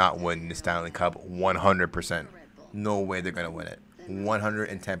 Edmonton is not winning the Stanley Cup 100%. No way they're going to win it.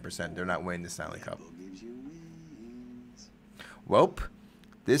 110%. They're not winning the Stanley Cup. Welp,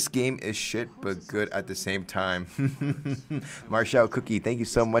 this game is shit but good at the same time. Marshall Cookie, thank you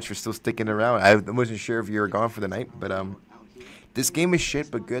so much for still sticking around. I wasn't sure if you were gone for the night, but This game is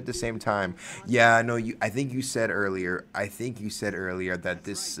shit, but good at the same time. Yeah, no, I think you said earlier. That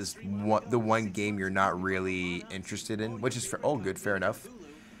this is the one game you're not really interested in, which is good, fair enough.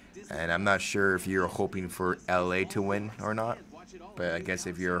 And I'm not sure if you're hoping for LA to win or not, but I guess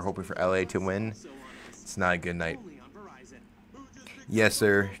if you're hoping for LA to win, it's not a good night. Yes,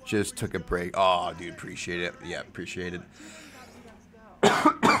 sir. Just took a break. Oh, dude, appreciate it. Yeah, appreciate it.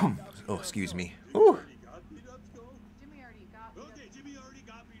 Oh, excuse me. Ooh.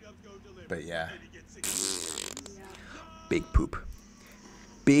 But yeah. Big poop.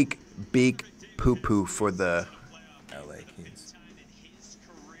 Big poo-poo for the LA Kings.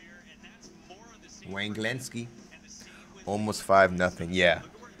 Wayne Glensky. Almost 5-0. Yeah.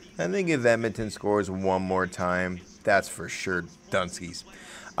 I think if Edmonton scores one more time, that's for sure Dunskies.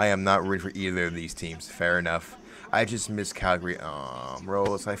 I am not rooting for either of these teams. Fair enough. I just miss Calgary.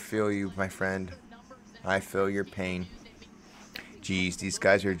 Rose, I feel you, my friend. I feel your pain. Jeez, these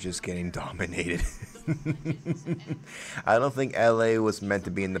guys are just getting dominated. I don't think LA was meant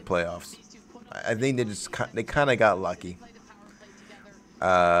to be in the playoffs. I think they kind of got lucky.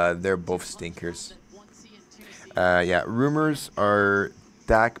 They're both stinkers. Yeah, rumors are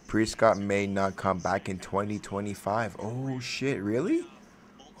Dak Prescott may not come back in 2025. Oh shit, really?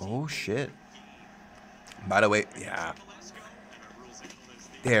 Oh shit. By the way, yeah.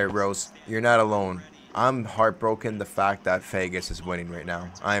 There, Rose, you're not alone. I'm heartbroken the fact that Vegas is winning right now.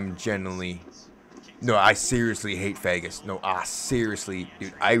 I'm genuinely... No, I seriously hate Vegas. No, seriously,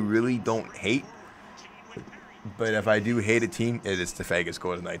 dude. I really don't hate. But if I do hate a team, it is the Vegas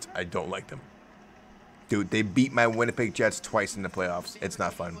Golden Knights. I don't like them. Dude, they beat my Winnipeg Jets twice in the playoffs. It's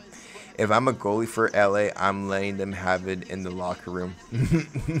not fun. If I'm a goalie for LA, I'm letting them have it in the locker room.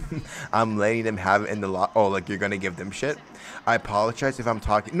 I'm letting them have it in the locker. Oh, like you're going to give them shit? I apologize if I'm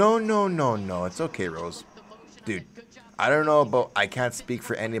talking. No. It's okay, Rose. Dude, I don't know about, I can't speak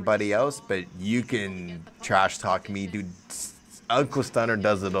for anybody else, but you can trash talk me, dude. Uncle Stunner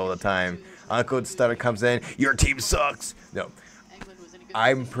does it all the time. Uncle Stunner comes in, your team sucks. No.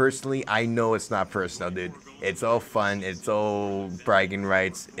 I know it's not personal, dude. It's all fun. It's all bragging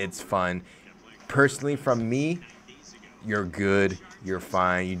rights. It's fun. Personally, from me, you're good. You're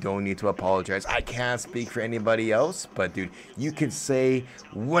fine. You don't need to apologize. I can't speak for anybody else, but, dude, you can say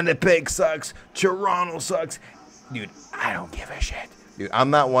Winnipeg sucks, Toronto sucks. Dude, I don't give a shit. Dude, I'm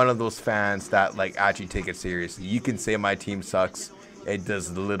not one of those fans that, like, actually take it seriously. You can say my team sucks. It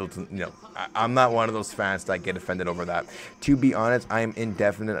does little to, I'm not one of those fans that get offended over that. To be honest, I am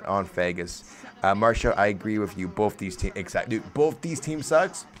indefinite on Vegas. Marshall, I agree with you. Both these teams, exactly. Dude, both these teams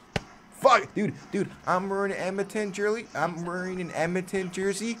sucks. Fuck, dude, I'm wearing an Edmonton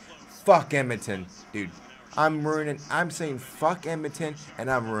jersey. Fuck Edmonton, dude. I'm saying fuck Edmonton, and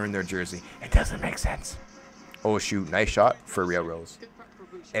I'm wearing their jersey. It doesn't make sense. Oh shoot, nice shot for real, Rose.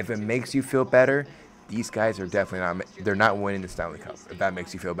 If it makes you feel better, these guys are definitely they're not winning the Stanley Cup, if that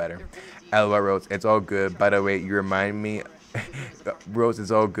makes you feel better. LOL, Rose, it's all good. By the way, you remind me, Rose,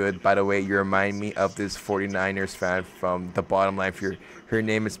 it's all good. By the way, you remind me of this 49ers fan from the bottom line. Her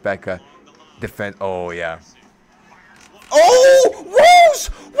name is Becca. Oh, yeah. Oh,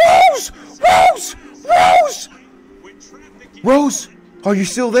 Rose, are you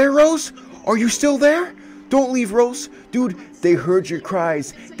still there, Rose? Are you still there? Don't leave, Rose. Dude, they heard your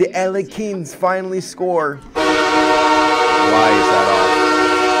cries. The LA Kings finally score. Why is that off?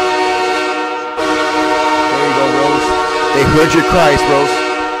 There you go, Rose. They heard your cries, Rose.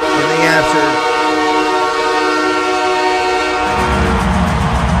 And they answered.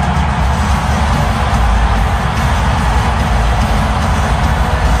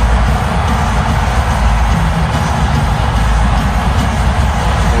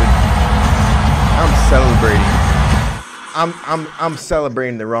 I'm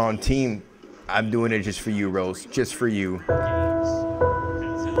celebrating the wrong team. I'm doing it just for you, Rose. Just for you.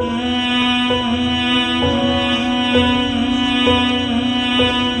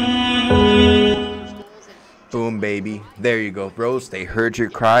 Boom, baby. There you go, Rose. They heard your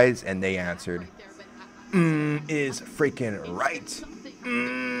cries and they answered. Is freaking right.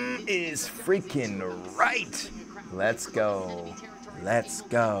 Is freaking right. Let's go. Let's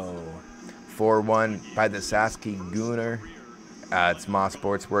go. 4-1 by the Saski Gooner. It's Ma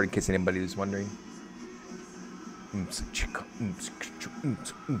Sports Word, in case anybody was wondering.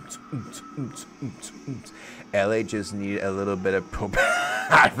 LA just need a little bit of propane.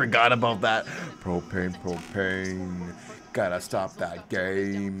 I forgot about that. Propane. Gotta stop that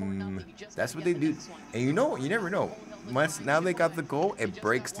game. That's what they do. And you know, you never know. Now they got the goal, it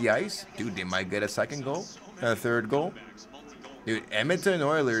breaks the ice. Dude, they might get a second goal, a third goal. Dude, Edmonton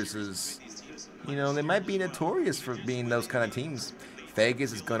Oilers is You know, they might be notorious for being those kind of teams.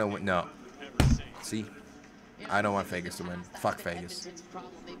 Vegas is gonna win. No. See, I don't want Vegas to win. Fuck Vegas.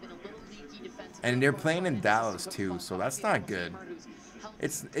 And they're playing in Dallas too, so that's not good.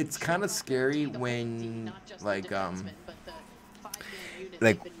 It's kind of scary when like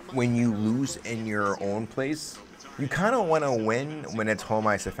when you lose in your own place. You kind of want to win when it's home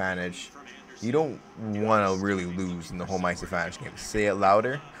ice advantage. You don't want to really lose in the home ice advantage game. Say it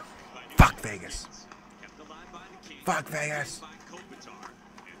louder. Fuck Vegas. Fuck Vegas.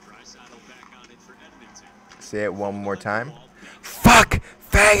 Say it one more time. Fuck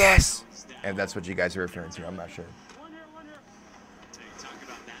Vegas. If that's what you guys are referring to, I'm not sure.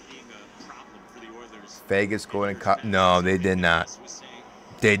 Vegas Golden Cup. No, they did not.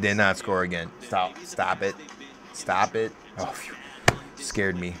 They did not score again. Stop. Stop it. Stop it. Oh, phew.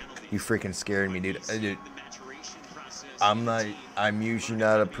 Scared me. You freaking scared me, dude. Dude. I'm usually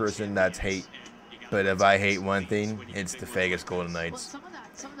not a person that's hate. But if I hate one thing, it's the Vegas Golden Knights.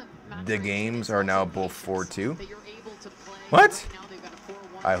 The games are now both 4-2. What?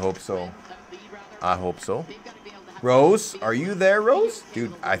 I hope so. I hope so. Rose, are you there, Rose?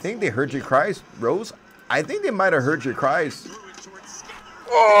 Dude, I think they heard your cries. Rose, I think they might have heard your cries.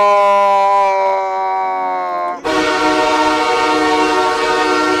 Oh!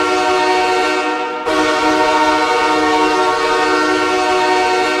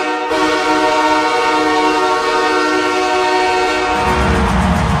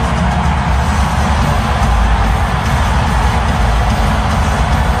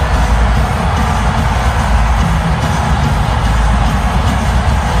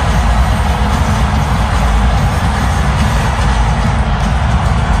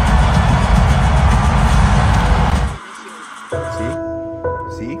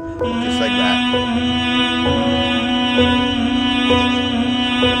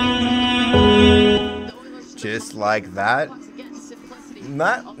 Just like that.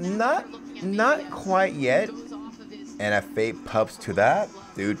 Not quite yet. And a fate pups to that.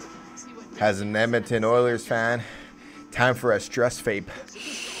 Dude, as an Edmonton Oilers fan, time for a stress vape.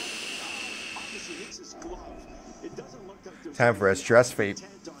 Time for a stress vape.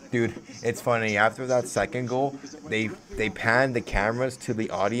 Dude, it's funny. After that second goal, they panned the cameras to the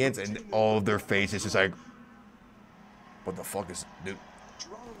audience, and all of their faces just like, what the fuck is, dude?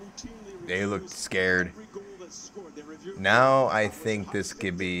 They looked scared. Now I think this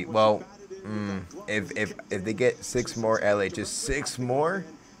could be, well, if they get 6 more LA, just 6 more,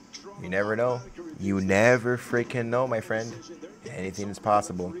 you never know. You never freaking know, my friend. Anything is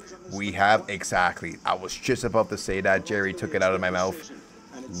possible. We have, exactly. I was just about to say that. Jerry took it out of my mouth.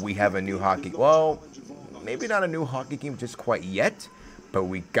 We have a new hockey, well, maybe not a new hockey game just quite yet, but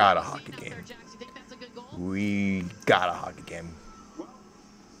we got a hockey game. We got a hockey game.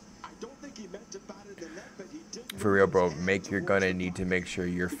 For real, bro, you're gonna need to make sure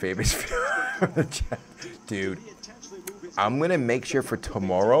your favorite dude. I'm gonna make sure for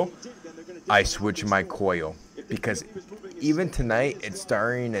tomorrow I switch my coil, because even tonight it's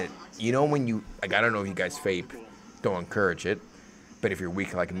starting to, you know, when you, like, I don't know if you guys vape, don't encourage it, but if you're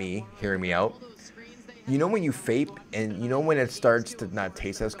weak like me, hearing me out, you know when you vape and you know when it starts to not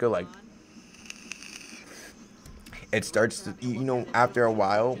taste as good, like it starts to, you know, after a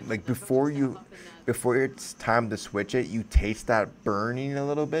while, like before it's time to switch it, you taste that burning a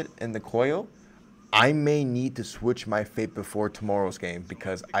little bit in the coil. I may need to switch my vape before tomorrow's game,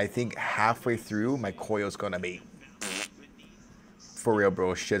 because I think halfway through my coil's gonna be, for real,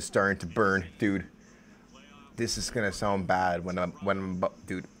 bro, shit's starting to burn, dude. This is gonna sound bad when I'm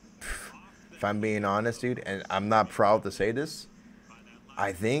dude, if I'm being honest, dude, and I'm not proud to say this,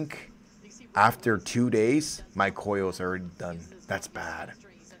 I think after 2 days my coil's already done. That's bad.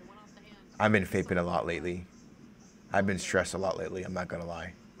 I've been vaping a lot lately. I've been stressed a lot lately, I'm not gonna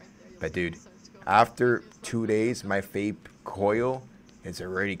lie. But dude, after 2 days my vape coil is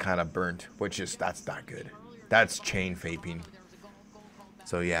already kind of burnt, which is, that's not good. That's chain vaping.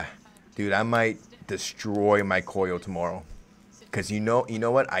 So yeah, dude, I might destroy my coil tomorrow, because you know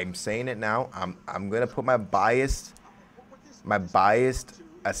what, I'm saying it now, I'm gonna put my biased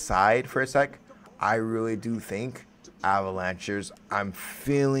aside for a sec. I really do think Avalanchers, I'm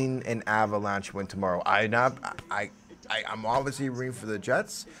feeling an Avalanche win tomorrow. I'm obviously rooting for the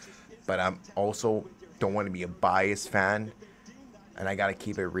Jets, but I'm also don't want to be a biased fan, and I gotta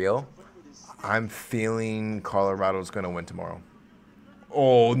keep it real. I'm feeling Colorado's gonna win tomorrow.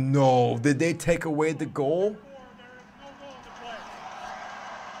 Oh no, did they take away the goal?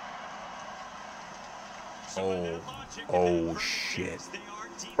 Oh shit.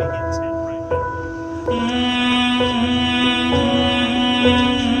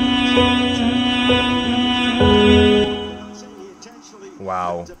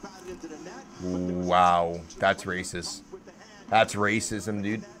 Wow. Wow. That's racist. That's racism,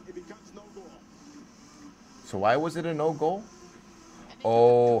 dude. So why was it a no goal?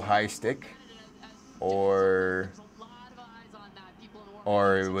 Oh, high stick. Or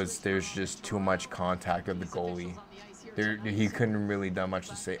it was there's just too much contact of the goalie. He couldn't really done much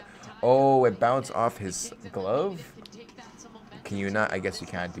to say. Oh, it bounced off his glove? Can you not? I guess you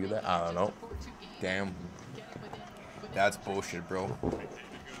can't do that. I don't know. Damn. That's bullshit, bro.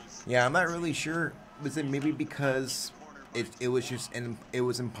 Yeah, I'm not really sure. Was it maybe because it was just it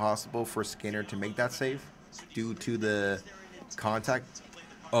was impossible for Skinner to make that save due to the contact?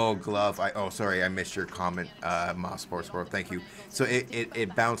 Oh, glove. Sorry, I missed your comment, Moss Sports World. Thank you. So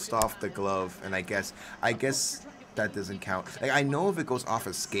it bounced off the glove, and I guess that doesn't count. Like, I know if it goes off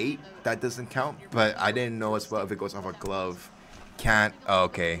a skate, that doesn't count, but I didn't know as well if it goes off a glove. Can't. Oh,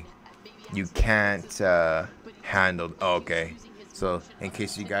 okay. You can't handle. Oh, okay. So, in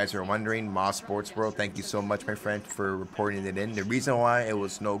case you guys are wondering, Moss Sports World, thank you so much, my friend, for reporting it in. The reason why it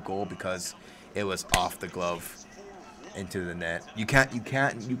was no goal because it was off the glove into the net. You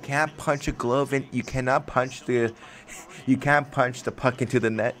can't punch a glove in. You cannot punch the. You can't punch the puck into the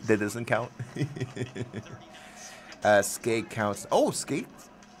net. That doesn't count. Skate counts. Oh, skate.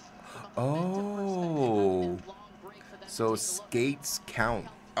 Oh. So skates count.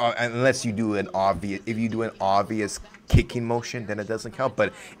 Unless you do an obvious. If you do an obvious kicking motion, then it doesn't count.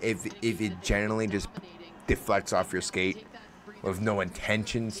 But if it generally just deflects off your skate with no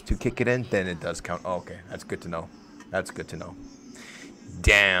intentions to kick it in, then it does count. Oh, okay, that's good to know. That's good to know.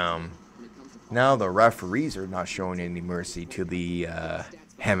 Damn. Now the referees are not showing any mercy to the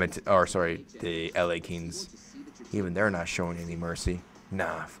the LA Kings. Even they're not showing any mercy.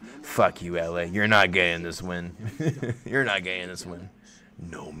 Nah, fuck you, LA. You're not getting this win. You're not getting this win.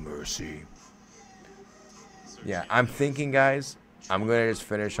 No mercy. Yeah, I'm thinking, guys, I'm going to just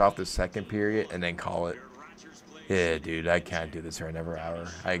finish off the second period and then call it. Yeah, dude, I can't do this for another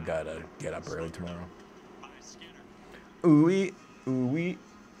hour. I gotta get up early tomorrow. Ooh-wee, ooh-wee,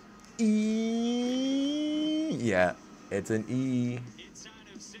 E. Yeah, it's an E.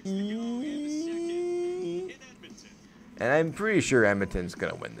 E. And I'm pretty sure Edmonton's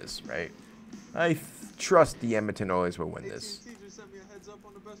going to win this, right? I trust the Edmonton Oilers will win this. Sent me a heads up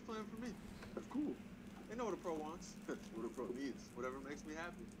on the best plan for me. That's cool. They know what a pro wants. What a pro needs. Whatever makes me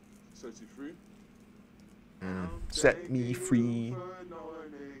happy. Set you free. Set me free.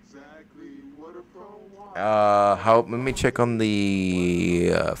 Let me check on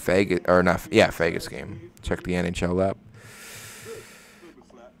the Vegas or not? Yeah, Vegas game. Check the NHL app.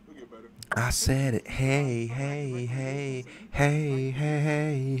 I said it. Hey, hey, hey, hey, hey,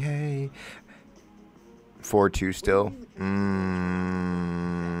 hey, hey. 4-2 still.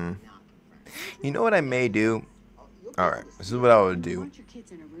 You know what I may do? Alright, this is what I would do.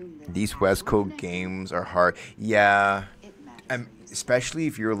 These West Coast games are hard. Yeah. Especially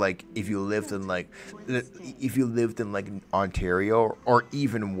if you're like, if you lived in like Ontario or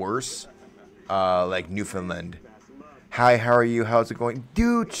even worse, like Newfoundland. Hi, how are you? How's it going?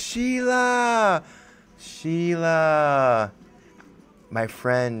 Dude, Sheila! My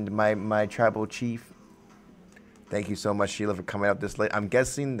friend, my tribal chief. Thank you so much, Sheila, for coming out this late. I'm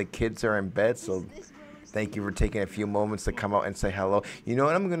guessing the kids are in bed, so thank you for taking a few moments to come out and say hello. You know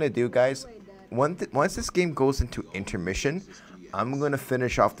what I'm going to do, guys? Once this game goes into intermission, I'm going to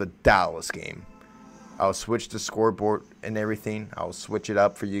finish off the Dallas game. I'll switch the scoreboard and everything. I'll switch it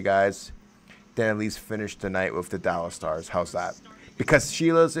up for you guys. Then at least finish the night with the Dallas Stars. How's that? Because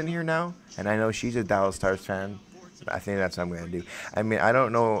Sheila's in here now, and I know she's a Dallas Stars fan. I think that's what I'm going to do. I mean, I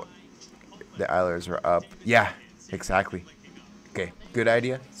don't know. The Islanders are up. Yeah, exactly. Okay, good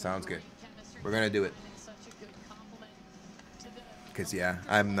idea. Sounds good. We're going to do it. Because, yeah,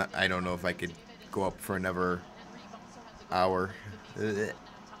 I don't know if I could go up for another hour. Ugh.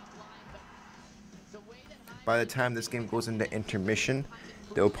 By the time this game goes into intermission,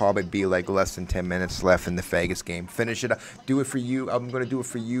 there'll probably be like less than 10 minutes left in the Vegas game. Finish it up. Do it for you. I'm going to do it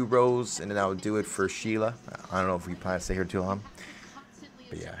for you, Rose, and then I'll do it for Sheila. I don't know if we plan to stay here too long.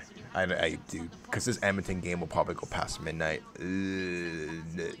 But yeah, I do. Because this Edmonton game will probably go past midnight.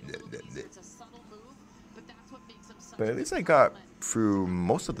 But at least I got through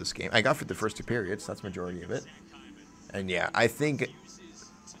most of this game. I got through the first two periods. That's the majority of it. And yeah, I think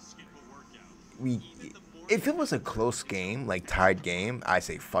if it was a close game, like tied game, I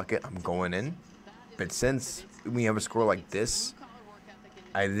say fuck it, I'm going in. But since we have a score like this,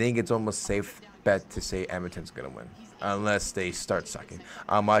 I think it's almost safe bet to say Edmonton's gonna win, unless they start sucking.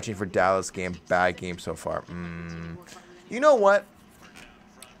 I'm watching for Dallas game, bad game so far. You know what?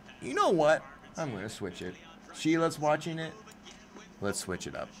 I'm gonna switch it. Sheila's watching it. Let's switch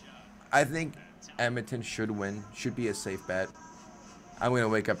it up. I think Edmonton should win. Should be a safe bet. I'm going to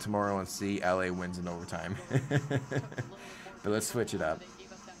wake up tomorrow and see LA wins in overtime. But let's switch it up.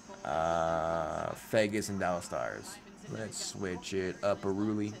 Vegas and Dallas Stars. Let's switch it up a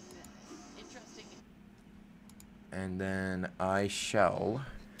Ruli. And then I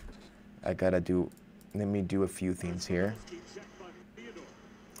gotta do, let me do a few things here.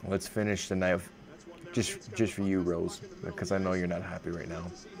 Let's finish the night just for you, Rose, because I know you're not happy right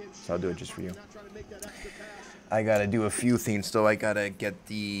now. So I'll do it just for you. I gotta do a few things, so I gotta get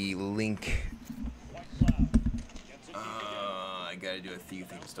the link. I gotta do a few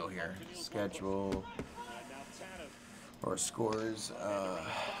things still here. Schedule or scores.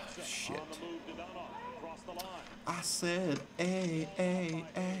 Shit. I said A.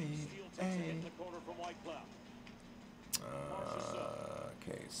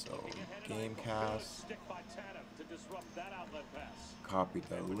 Okay, so Gamecast. Copy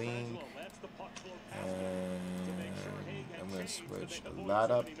the link. And I'm gonna switch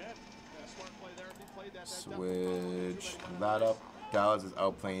that up. Switch that up. Dallas is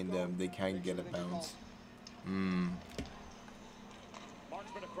outplaying them. They can't get a bounce. Marchman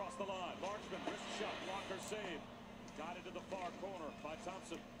across the line. Marchman, wrist shot, blocker save. Got into the far corner by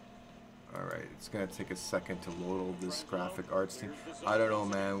Thompson. Alright, it's gonna take a second to load all this graphic arts thing. I don't know,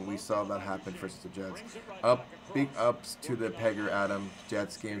 man. We saw that happen versus the Jets. Big ups to the Pegger Adam.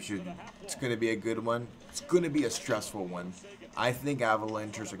 Jets game it's gonna be a good one. It's gonna be a stressful one. I think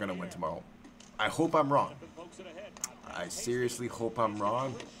Avalanchers are gonna win tomorrow. I hope I'm wrong. I seriously hope I'm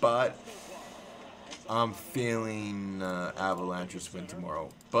wrong, but I'm feeling Avalanchers win tomorrow.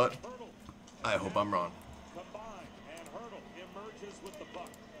 But I hope I'm wrong.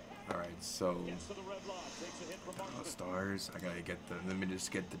 Alright, so Stars. I gotta get the. Let me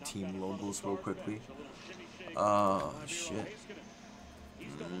just get the team logos real quickly. Shit.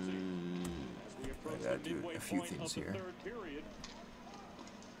 I gotta do a few things here.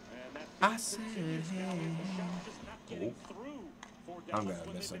 I said, oh, I'm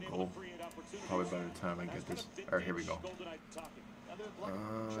gonna miss a goal. Probably by the time I get this. Alright, here we go.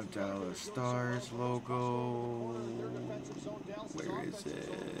 Dallas Stars logo. Where is it?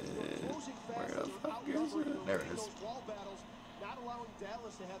 Where the fuck is it? There it is.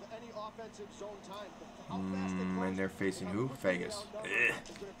 And they're facing who? Vegas.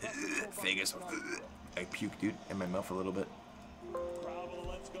 Vegas. I puke, dude, in my mouth a little bit.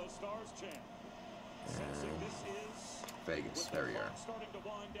 And Vegas. There we are.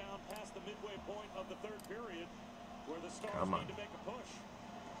 Come on.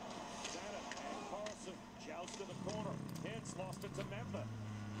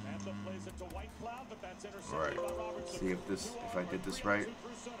 Alright. See if I did this right.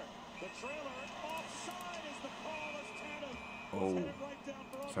 Oh.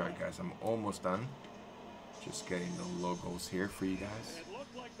 Sorry guys, I'm almost done. Just getting the logos here for you guys.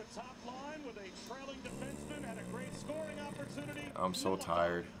 I'm so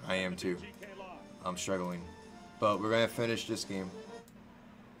tired. I am too. I'm struggling. But we're going to finish this game.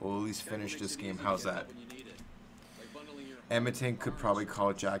 We'll at least finish this game. How's that? Edmonton could probably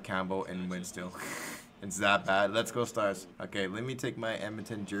call Jack Campbell and win still. It's that bad. Let's go Stars. Okay, let me take my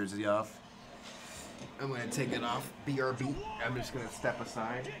Edmonton jersey off. I'm going to take it off. BRB. I'm just going to step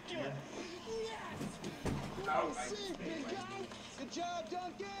aside. Oh, good job,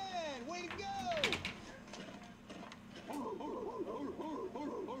 Duncan! Way to go!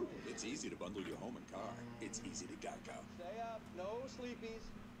 It's easy to bundle your home and car. It's easy to Geico. Stay up, no sleepies.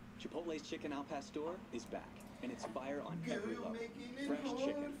 Chipotle's Chicken Al Pastor is back, and it's fire on every level. Fresh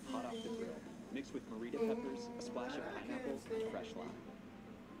chicken, hot off the grill, mixed with Merita peppers, a splash of pineapple, and fresh lime.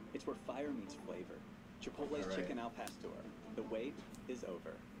 It's where fire meets flavor. Chipotle's Chicken Al Pastor. The wait is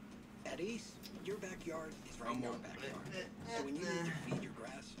over. At Ace, your backyard is right in our backyard. So when you need to feed your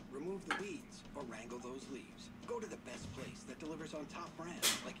grass, remove the weeds, or wrangle those leaves, go to the best place that delivers on top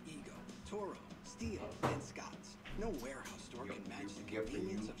brands like Ego, Toro, Steel, and Scott's. No warehouse store can match the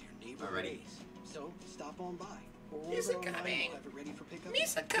convenience of your neighborhood Ace. So stop on by. Misa coming! Have it ready for pickup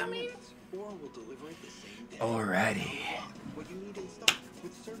Misa coming! Or we'll deliver it the same day. Alrighty. What you need in stock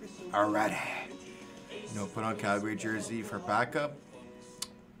with service. Alrighty. No, put on Calgary jersey for backup.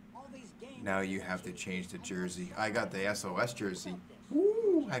 Now you have to change the jersey. I got the S.O.S jersey.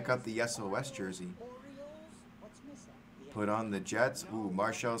 Woo! I got the S.O.S jersey. Put on the Jets. Ooh,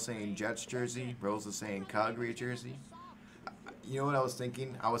 Marshall saying Jets jersey. Rose is saying Calgary jersey. You know what I was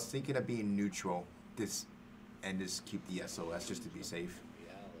thinking? I was thinking of being neutral. And just keep the S.O.S just to be safe.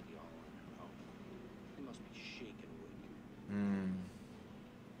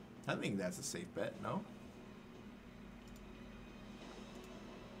 I think that's a safe bet, no?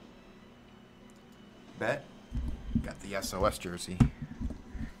 bet. Got the S.O.S jersey.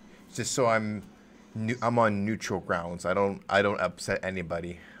 Just so I'm on neutral grounds. I don't upset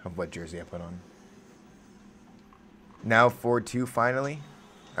anybody of what jersey I put on. Now 4-2 finally.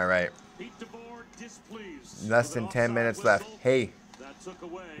 All right. Less than 10 minutes left. Hey,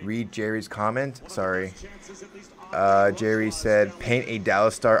 read Jerry's comment. Sorry. Jerry said, paint a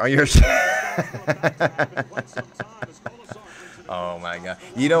Dallas Star on your shirt. Oh my God.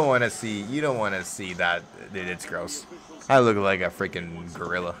 You don't want to see that. Dude, it's gross. I look like a freaking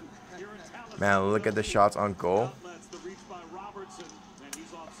gorilla. Man, look at the shots on goal.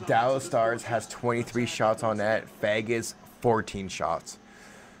 Dallas Stars has 23 shots on net. Vegas 14 shots.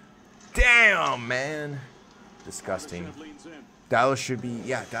 Damn, man. Disgusting. Dallas should be,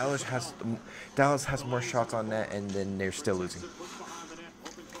 yeah, Dallas has more shots on net, and then they're still losing.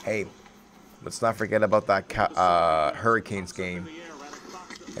 Hey, let's not forget about that Hurricanes game.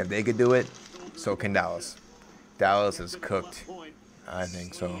 If they could do it, so can Dallas. Dallas is cooked. I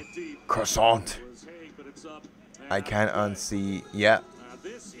think so. Croissant. I can't unsee. Yeah.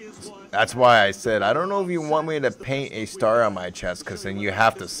 That's why I said, I don't know if you want me to paint a star on my chest, because then you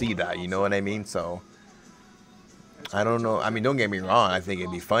have to see that. You know what I mean? So, I don't know. I mean, don't get me wrong. I think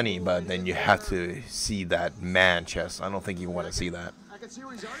it'd be funny, but then you have to see that man chest. I don't think you want to see that.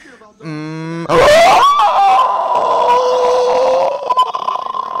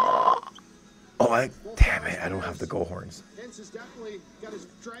 Oh, damn it. I don't have the goal horns.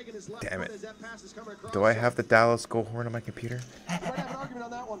 Damn it. Do I have the Dallas goal horn on my computer?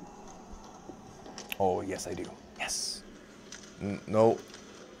 Oh, yes, I do. Yes. No,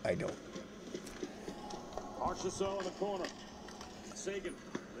 I don't. Archie in the corner. Sagan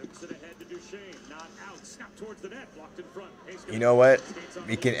lifts it ahead to Duchesne. Not out. Snap towards the net. Blocked in front. You know what?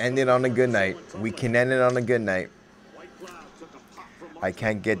 We can end it on a good night. We can end it on a good night. I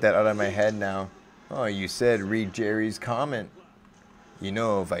can't get that out of my head now. Oh, you said read Jerry's comment. You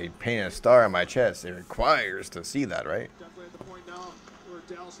know, if I paint a star on my chest, it requires to see that, right?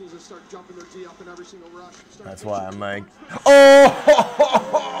 That's why I'm like, oh!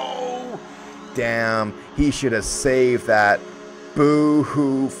 Damn, he should have saved that.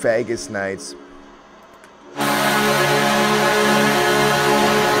 Boo-hoo, Vegas Knights.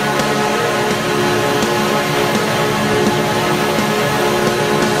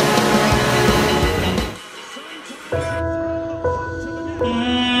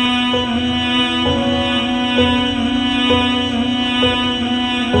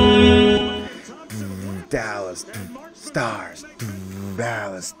 Dallas, Stars,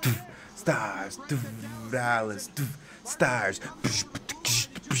 Dallas, Stars, Dallas, Stars.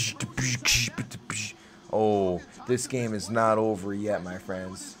 Oh, this game is not over yet, my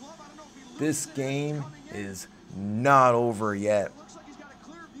friends. This game is not over yet.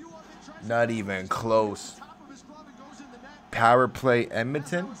 Not even close. Power play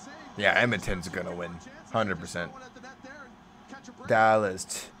Edmonton? Yeah, Edmonton's going to win. 100%.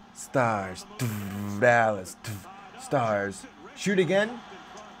 Dallas, Stars, Dallas, Stars. Shoot again.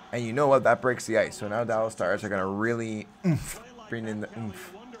 And you know what? That breaks the ice. So now Dallas Stars are going to really bring in the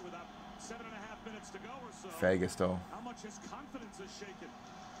oomph. Vegas, though.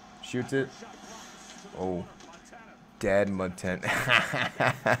 Shoots it. Oh. Edmonton.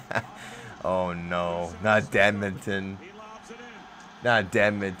 Oh, no. Not Edmonton. Not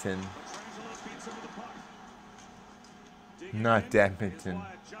Edmonton. Not Edmonton.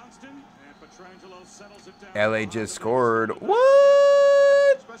 LA just scored. What?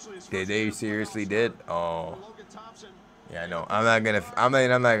 Did they seriously did? Oh. Yeah, no. I'm not gonna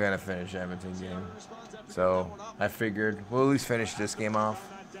finish Edmonton game. So I figured we'll at least finish this game off.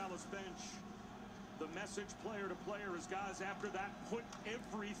 The message player to player is guys after that put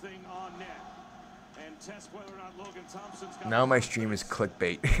everything on net. And test whether or not Logan Thompson's got. Now my stream is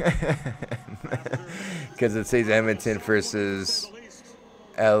clickbait. Because it says Edmonton versus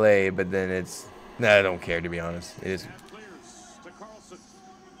LA, but then it's nah, I don't care, to be honest. It is.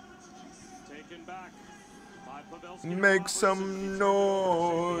 Make some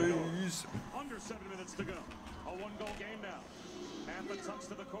noise. Under 7 minutes to go. A one-goal game now. Mantha tucks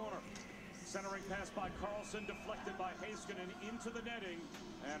to the corner. Centering pass by Carlson, deflected by Heiskanen into the netting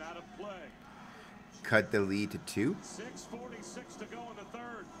and out of play. Cut the lead to 2. 6:46 to go in the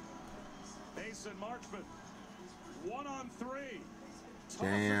third. Mason Marchman, 1-on-3.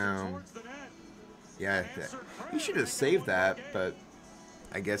 Damn. Yeah, he should have saved that, but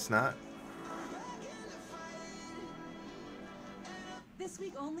I guess not. This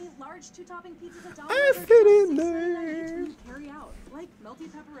week only, large 2-topping pizzas at Domino's. I fit in there. Carry out, like melty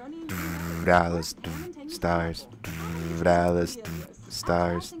pepperoni. Dallas, Stars, Dallas,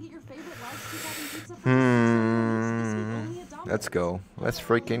 Stars. Let's go. Let's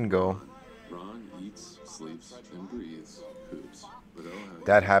freaking go. Ron eats, sleeps, and breathes hoops.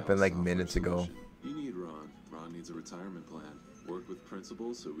 That happened like minutes ago. You need Ron. Ron needs a retirement plan. Work with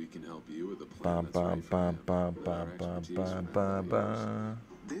principals so we can help you with a plan that's right for him. With our expertise for many years.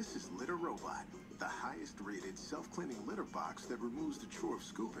 This is Litter Robot, the highest rated self-cleaning litter box that removes the chore of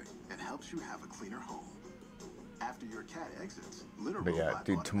scooping and helps you have a cleaner home. After your cat exits, Litter But yeah, Robot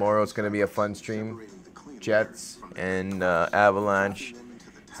dude, tomorrow's gonna be a fun stream. Jets and Avalanche.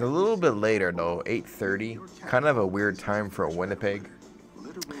 It's a little bit later though, 8:30. Kind of a weird time for Winnipeg.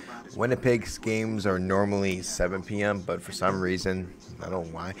 Winnipeg's games are normally 7 p.m., but for some reason, I don't know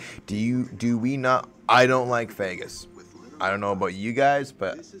why. Do we not? I don't like Vegas. I don't know about you guys,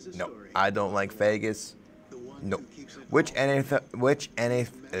 but no, I don't like Vegas. No. Which NHL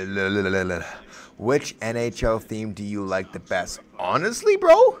theme do you like the best? Honestly,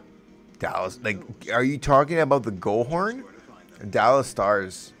 bro, Dallas. Like, are you talking about the goal horn? Dallas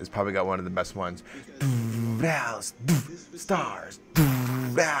Stars has probably got one of the best ones. Dallas Stars.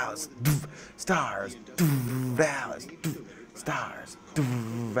 Dallas Stars. Dallas Stars.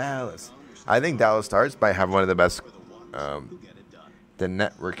 Dallas. I think Dallas Stars might have one of the best. The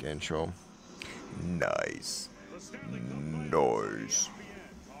network intro. Nice. Nice.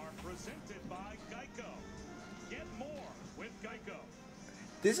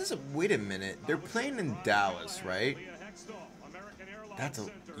 This is a, wait a minute. They're playing in Dallas, right? That's a,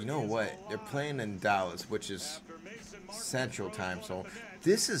 you know what? They're playing in Dallas, which is Central Time. So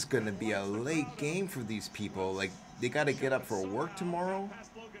this is going to be a late game for these people. Like, they got to get up for work tomorrow.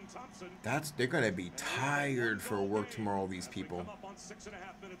 They're going to be tired for work tomorrow, these people.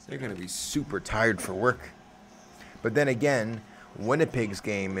 They're going to be super tired for work. But then again, Winnipeg's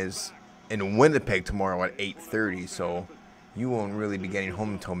game is in Winnipeg tomorrow at 8:30, so you won't really be getting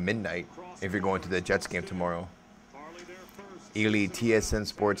home until midnight if you're going to the Jets game tomorrow. Elite TSN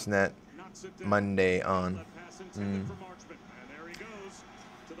Sportsnet, Monday on.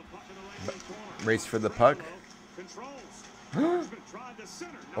 Race for the puck.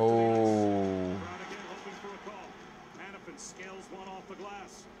 Oh.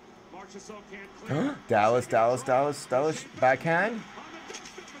 Dallas, backhand.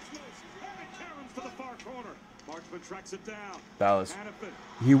 Dallas.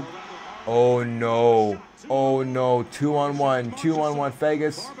 Oh no. 2-on-1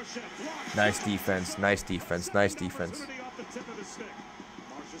 Vegas. Nice defense.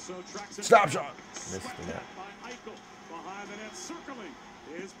 Stop shot. Missed the net.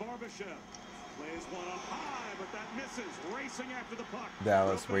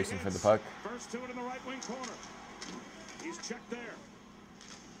 Dallas racing for the puck. First to it in the right wing corner. He's checked there.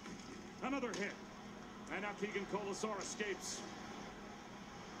 Another hit. And now Keegan Colasar escapes.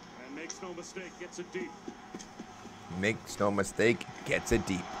 And makes no mistake, gets it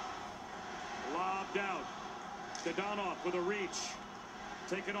deep. Lobbed out. Dadonov with a reach.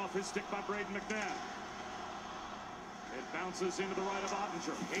 Taken off his stick by Braden McNabb. It bounces into the right of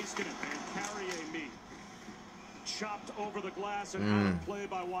Ottinger. Heiskanen and Carrier meet. Chopped over the glass and out of play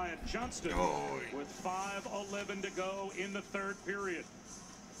by Wyatt Johnston with 5:11 to go in the third period.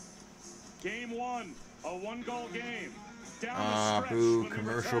 Game one, a one-goal game. Down the stretch. Boo,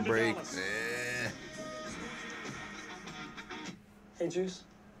 commercial break. Hey, Juice,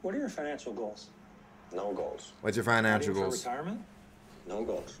 what are your financial goals? No goals. What's your financial goals? Retirement? No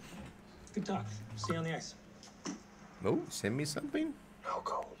goals. Good talk. See you on the ice. Oh, send me something? No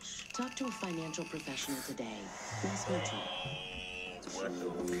goals. Talk to a financial professional today. Mass Mutual.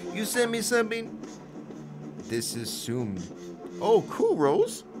 You send me something? This is zoomed. Oh, cool,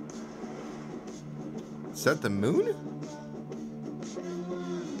 Rose. Is that the moon?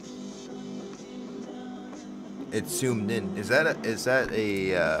 It's zoomed in. Is that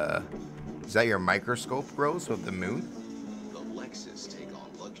your microscope, Rose, with the moon? The Lexus take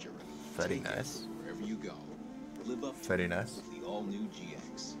on luxury. Very nice. Wherever you go. Live up Very nice. to the all-new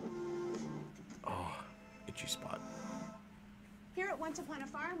GX. Oh, itchy spot. Here at Once Upon a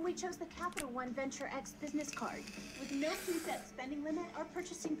Farm, we chose the Capital One Venture X business card. With no preset spending limit, our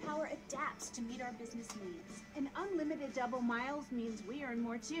purchasing power adapts to meet our business needs. And unlimited double miles means we earn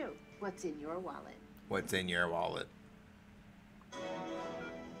more too. What's in your wallet? What's in your wallet?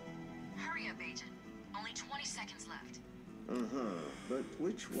 Hurry up, agent. Only 20 seconds left. But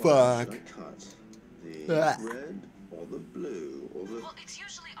which one Fuck. should I cut? The red or the blue or the... Well, it's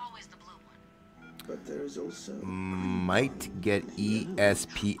usually always the blue one. But there's also... Might get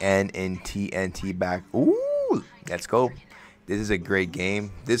ESPN and TNT back. Ooh, let's go. This is a great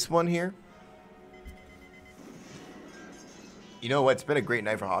game. This one here. You know what? It's been a great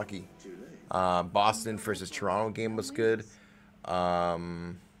night for hockey. Boston versus Toronto game was good,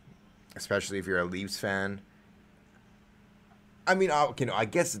 especially if you're a Leafs fan. I mean, I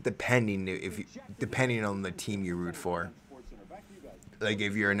guess depending on the team you root for. Like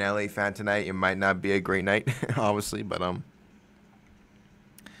if you're an LA fan tonight, it might not be a great night, obviously, but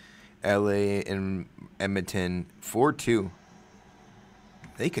LA and Edmonton 4-2.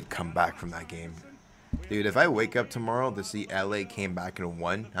 They could come back from that game. Dude, if I wake up tomorrow to see LA came back and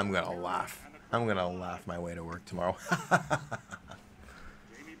won, I'm going to laugh. I'm going to laugh my way to work tomorrow.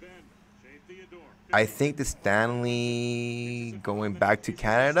 I think the Stanley going back to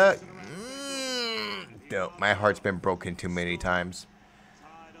Canada, no, my heart's been broken too many times.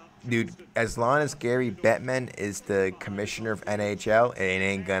 Dude, as long as Gary Bettman is the commissioner of NHL, it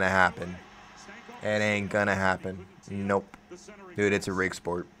ain't going to happen. It ain't going to happen. Nope. Dude, it's a rig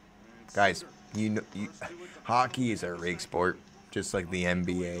sport. Guys, hockey is a rig sport. Just like the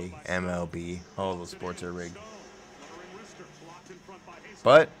NBA, MLB, all those sports are rigged.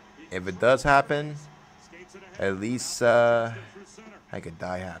 But if it does happen, at least I could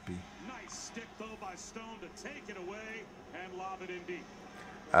die happy.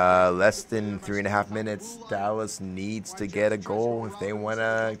 Less than 3.5 minutes. Dallas needs to get a goal if they want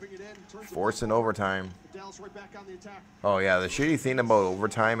to force an overtime. Oh yeah, the shitty thing about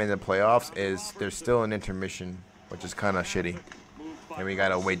overtime in the playoffs is there's still an intermission, which is kind of shitty. And we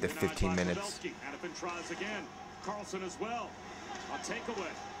gotta wait the 15 minutes.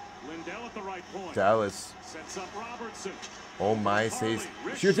 Dallas. Oh my, saves.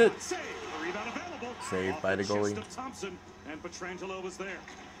 Shoots it. Saved by the goalie. And Pietrangelo was there.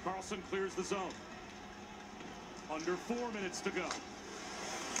 Carlson clears the zone. Under 4 minutes to go.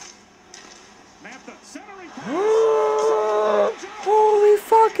 Mantha centering. Holy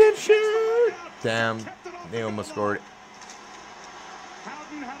fucking shit! Damn, they almost scored.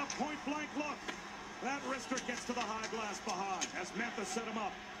 Howden had a point-blank look. That wrister gets to the high glass behind as Mantha set him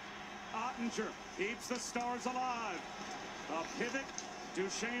up. Ottinger keeps the Stars alive. A pivot.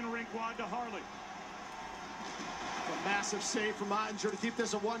 Duchesne rink wide to Harley. A massive save from Ottinger to keep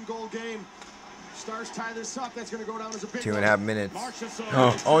this a one-goal game. Stars tie this up. That's going to go down as a big 2.5 minutes.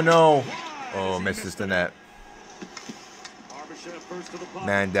 Oh no. Oh, misses the net.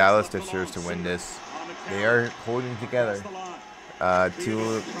 Man, Dallas deserves to win this. They are holding together.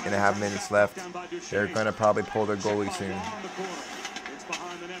 2.5 minutes left. They're going to probably pull their goalie soon.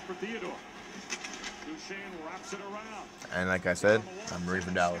 And like I said, I'm rooting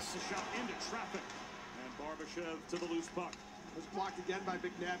for Dallas. To the loose puck. Was blocked again by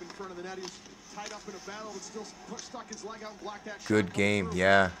McNabb in front of the net. He was tied up in a battle, but still stuck his leg out and blocked that. Good game,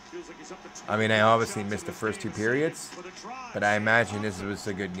 yeah. I mean, I obviously missed the first 2 periods, but I imagine this was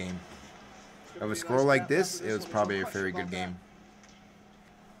a good game. If a score like this, it was probably a very good game.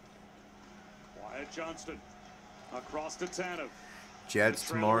 Wyatt Johnston across to Tanev. Jets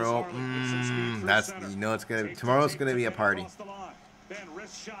tomorrow. That's tomorrow's gonna be a party.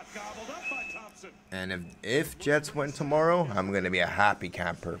 And if Jets win tomorrow, I'm going to be a happy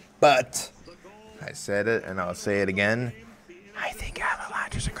camper. But I said it, and I'll say it again. I think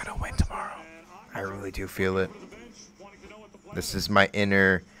Avalanches are going to win tomorrow. I really do feel it. This is my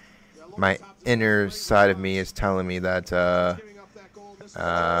inner side of me is telling me that they're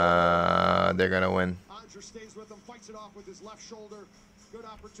going to win. Good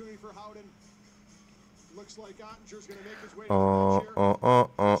opportunity for Howden. Looks like Ottinger's going to make his way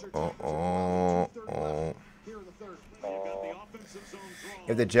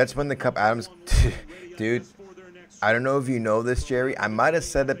If the Jets win the Cup, Adams, dude, I don't know if you know this, Jerry. I might have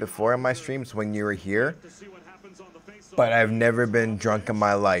said it before in my streams when you were here, but I've never been drunk in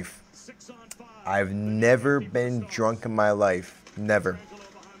my life. I've never been drunk in my life. Never.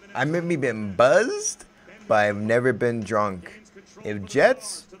 I maybe been buzzed, but I've never been drunk. If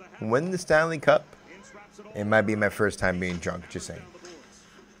Jets win the Stanley Cup, it might be my first time being drunk, just saying.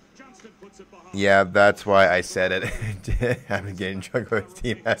 Yeah, that's why I said it. I've been getting drunk with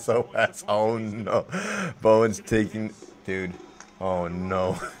Team S.O.S. Oh no. Bowen's taking... Dude. Oh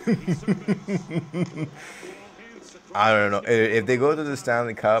no. I don't know. If they go to the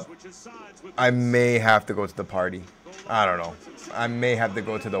Stanley Cup, I may have to go to the party. I don't know. I may have to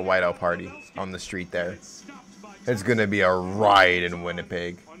go to the whiteout party on the street there. It's going to be a riot in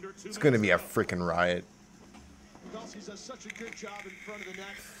Winnipeg. It's going to be a freaking riot. Pavelski does such a good job in front of the net,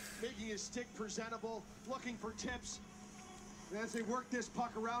 making his stick presentable, looking for tips. And as they work this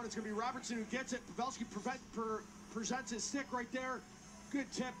puck around, it's going to be Robertson who gets it. Pavelski presents his stick right there.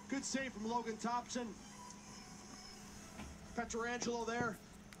 Good tip, good save from Logan Thompson. Pietrangelo there.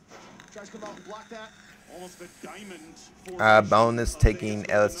 Tries to come out and block that. Bonus taking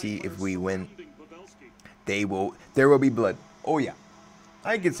LST if we win. There will be blood. Oh yeah.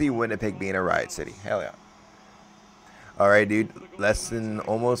 I can see Winnipeg being a riot city. Hell yeah. Alright, dude. Less than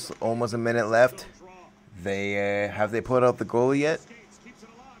almost a minute left. Have they put out the goalie yet?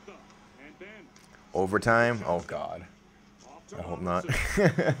 Overtime? Oh god. I hope not.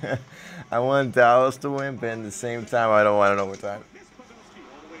 I want Dallas to win, but at the same time I don't want an overtime.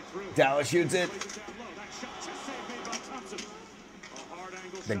 Dallas shoots it.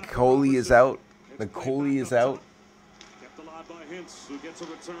 The goalie is out. The goalie is out.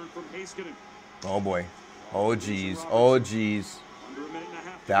 Oh boy. Oh jeez. Oh jeez.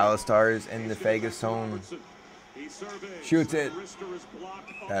 Dallas Stars in the Vegas zone. Shoots it.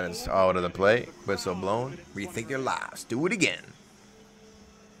 That is out of the play. Whistle blown. Rethink your lives. Do it again.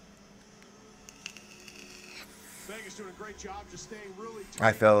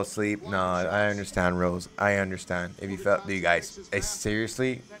 I fell asleep. No, I understand, Rose. I understand. If you felt, you guys,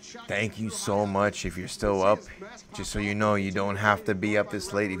 seriously, thank you so much if you're still up. Just so you know, you don't have to be up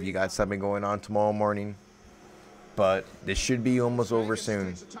this late if you got something going on tomorrow morning. But this should be almost over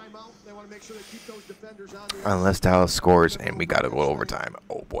soon. Unless Dallas scores and we got to go to overtime.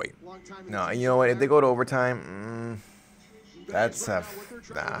 Oh, boy. No, you know what? If they go to overtime, that's nah,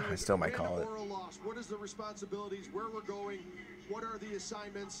 I still might call it. What is the responsibilities? Where we're going? What are the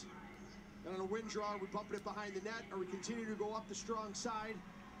assignments? And on a win draw, are we bumping it behind the net? Are we continuing to go up the strong side?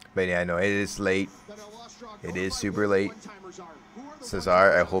 But yeah, I know it is late. It is super late. Cesar,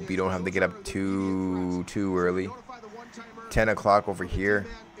 I hope you don't have to get up too early. 10 o'clock over here.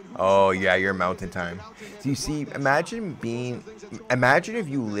 Oh yeah, you're mountain time. Do you see? Imagine if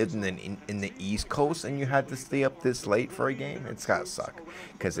you lived in the East Coast and you had to stay up this late for a game. It's gotta suck,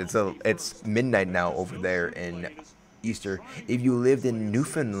 because it's midnight now over there in Easter. If you lived in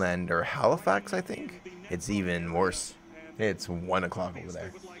Newfoundland or Halifax, I think it's even worse. It's 1 o'clock over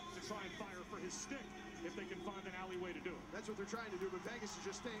there.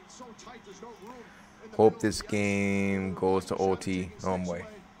 Hope this game goes to OT. Oh boy.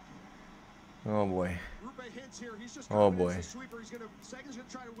 Oh boy. Oh boy.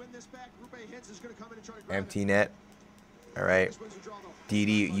 Empty net. All right.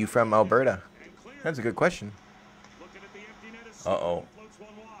 DD, you from Alberta? That's a good question. Uh-oh.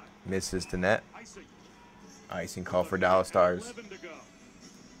 Misses the net. Icing call for Dallas Stars.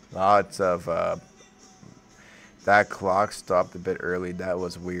 Lots of that clock stopped a bit early. That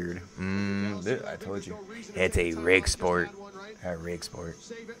was weird. I told you. It's a rig sport. A rig sport.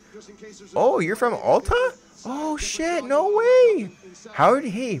 Oh, you're from Alta? Oh shit, no way.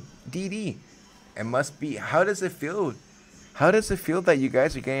 Hey, DD. It must be, how does it feel? How does it feel that you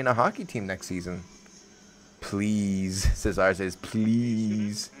guys are getting a hockey team next season? Please. Cesar says,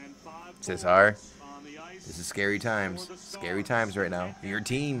 please. Cesar, this is scary times. Scary times right now. Your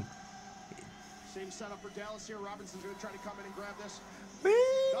team. Same setup for Dallas here. Robinson's going to try to come in and grab this.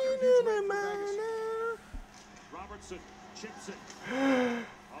 Robertson chips it.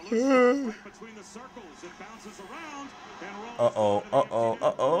 Between the circles, it bounces around.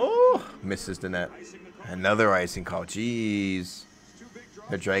 Uh-oh. Misses the net. Another icing call. Jeez.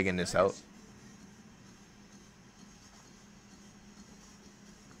 They're dragging this out.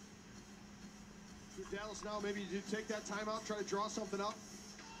 Dallas now, maybe you take that timeout, try to draw something up.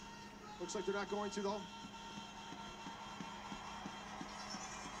 Looks like they're not going to, though.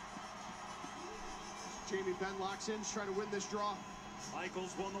 Jamie Benn locks in, trying to win this draw.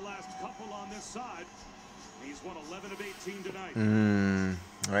 Michaels won the last couple on this side. He's won 11 of 18 tonight.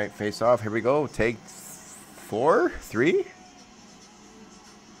 All right, face off. Here we go. Take 3.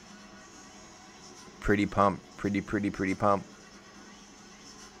 Pretty pump. Pretty pump.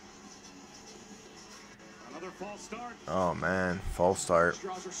 Another false start. Oh man, false start.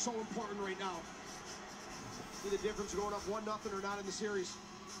 Draws are so important right now. See the difference going up 1-0 or not in the series.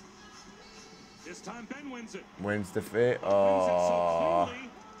 This time Ben wins it. Wins the fit. Oh.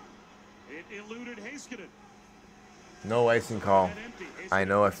 It eluded Heiskanen. No icing call. I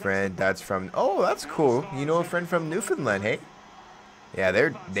know a friend that's from. Oh, that's cool. You know a friend from Newfoundland, hey?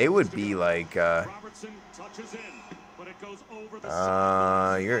 Yeah, they would be like. Robertson touches in, but it goes over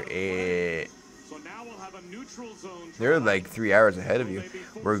the you're it. So now we'll have a neutral zone. They're like 3 hours ahead of you.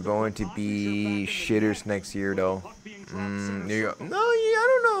 We're going to be shitters next year, though. No, yeah, I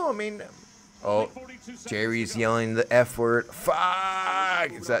don't know. I mean. Oh, Jerry's yelling the F word.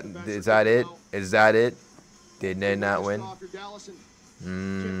 Fuck! Is that it? Is that it? Did they not win?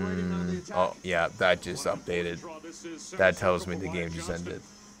 Oh, yeah, that just updated. That tells me the game just ended.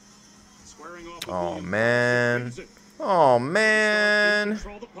 Oh, man. Oh, man.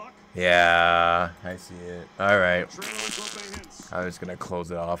 Yeah, I see it. All right. I was going to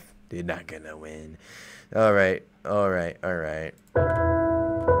close it off. They're not going to win. All right. All right. All right.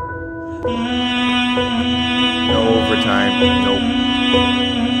 No overtime. Nope.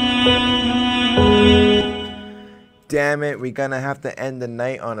 Damn it. We're going to have to end the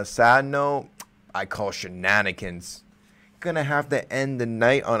night on a sad note. I call shenanigans. Gonna have to end the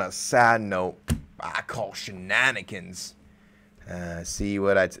night on a sad note. I call shenanigans. See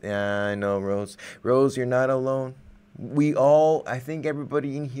what I know, Rose. Rose, you're not alone. We all, I think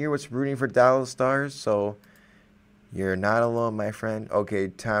everybody in here was rooting for Dallas Stars, so you're not alone, my friend. Okay,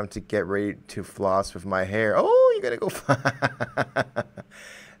 time to get ready to floss with my hair. Oh, you gotta go.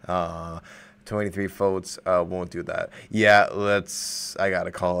 23 votes. Won't do that. Yeah, I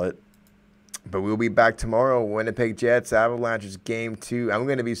gotta call it. But we'll be back tomorrow. Winnipeg Jets, Avalanches, Game 2. I'm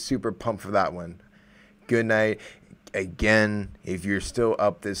going to be super pumped for that one. Good night. Again, if you're still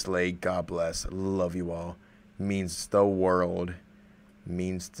up this late, God bless. Love you all. Means the world.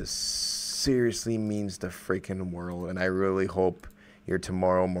 Seriously means the freaking world. And I really hope your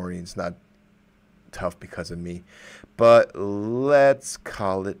tomorrow morning's not tough because of me. But let's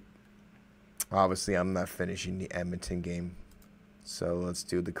call it. Obviously, I'm not finishing the Edmonton game. So let's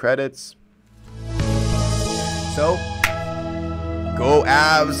do the credits. So, go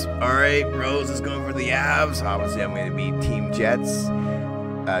Avs. All right, Rose is going for the Avs. Obviously, I'm going to be Team Jets.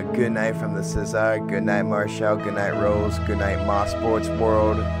 Good night from the Cesar. Good night, Marshall. Good night, Rose. Good night, Moss Sports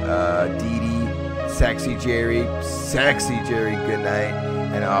World. Dee Dee. Sexy Jerry. Good night.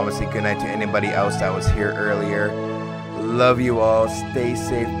 And obviously, good night to anybody else that was here earlier. Love you all. Stay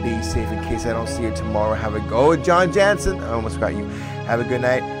safe. Be safe. In case I don't see you tomorrow, have a go. John Jansen. I almost forgot you. Have a good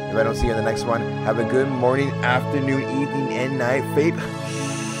night. If I don't see you in the next one, have a good morning, afternoon, evening, and night. Faith.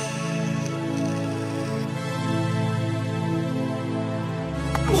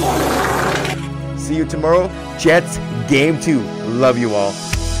 See you tomorrow. Jets Game 2. Love you all.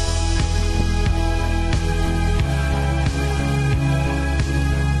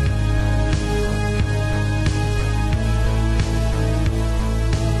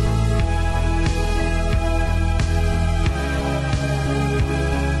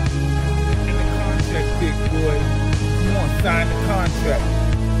 Sign the contract.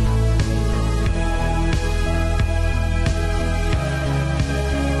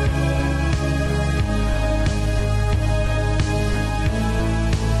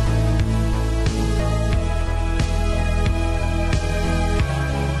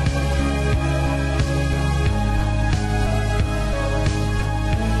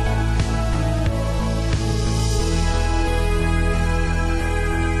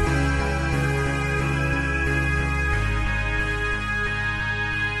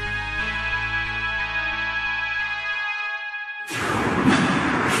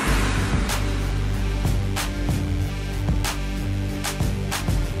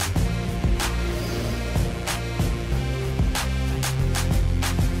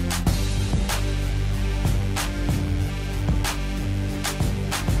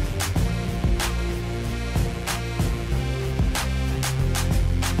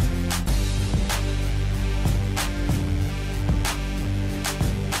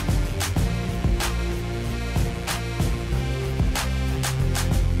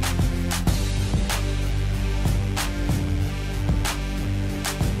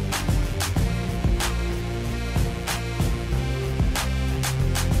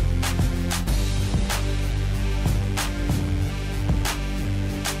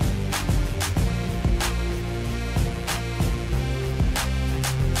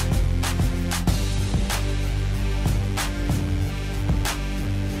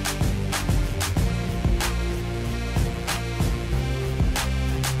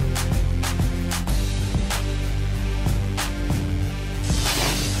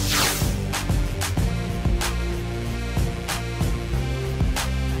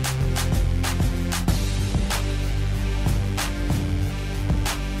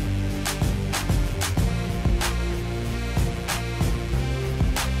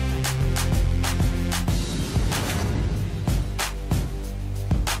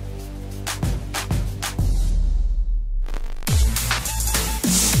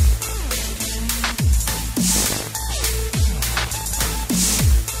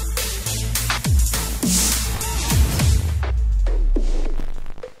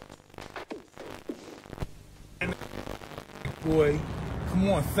 Boy, come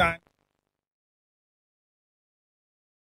on, son.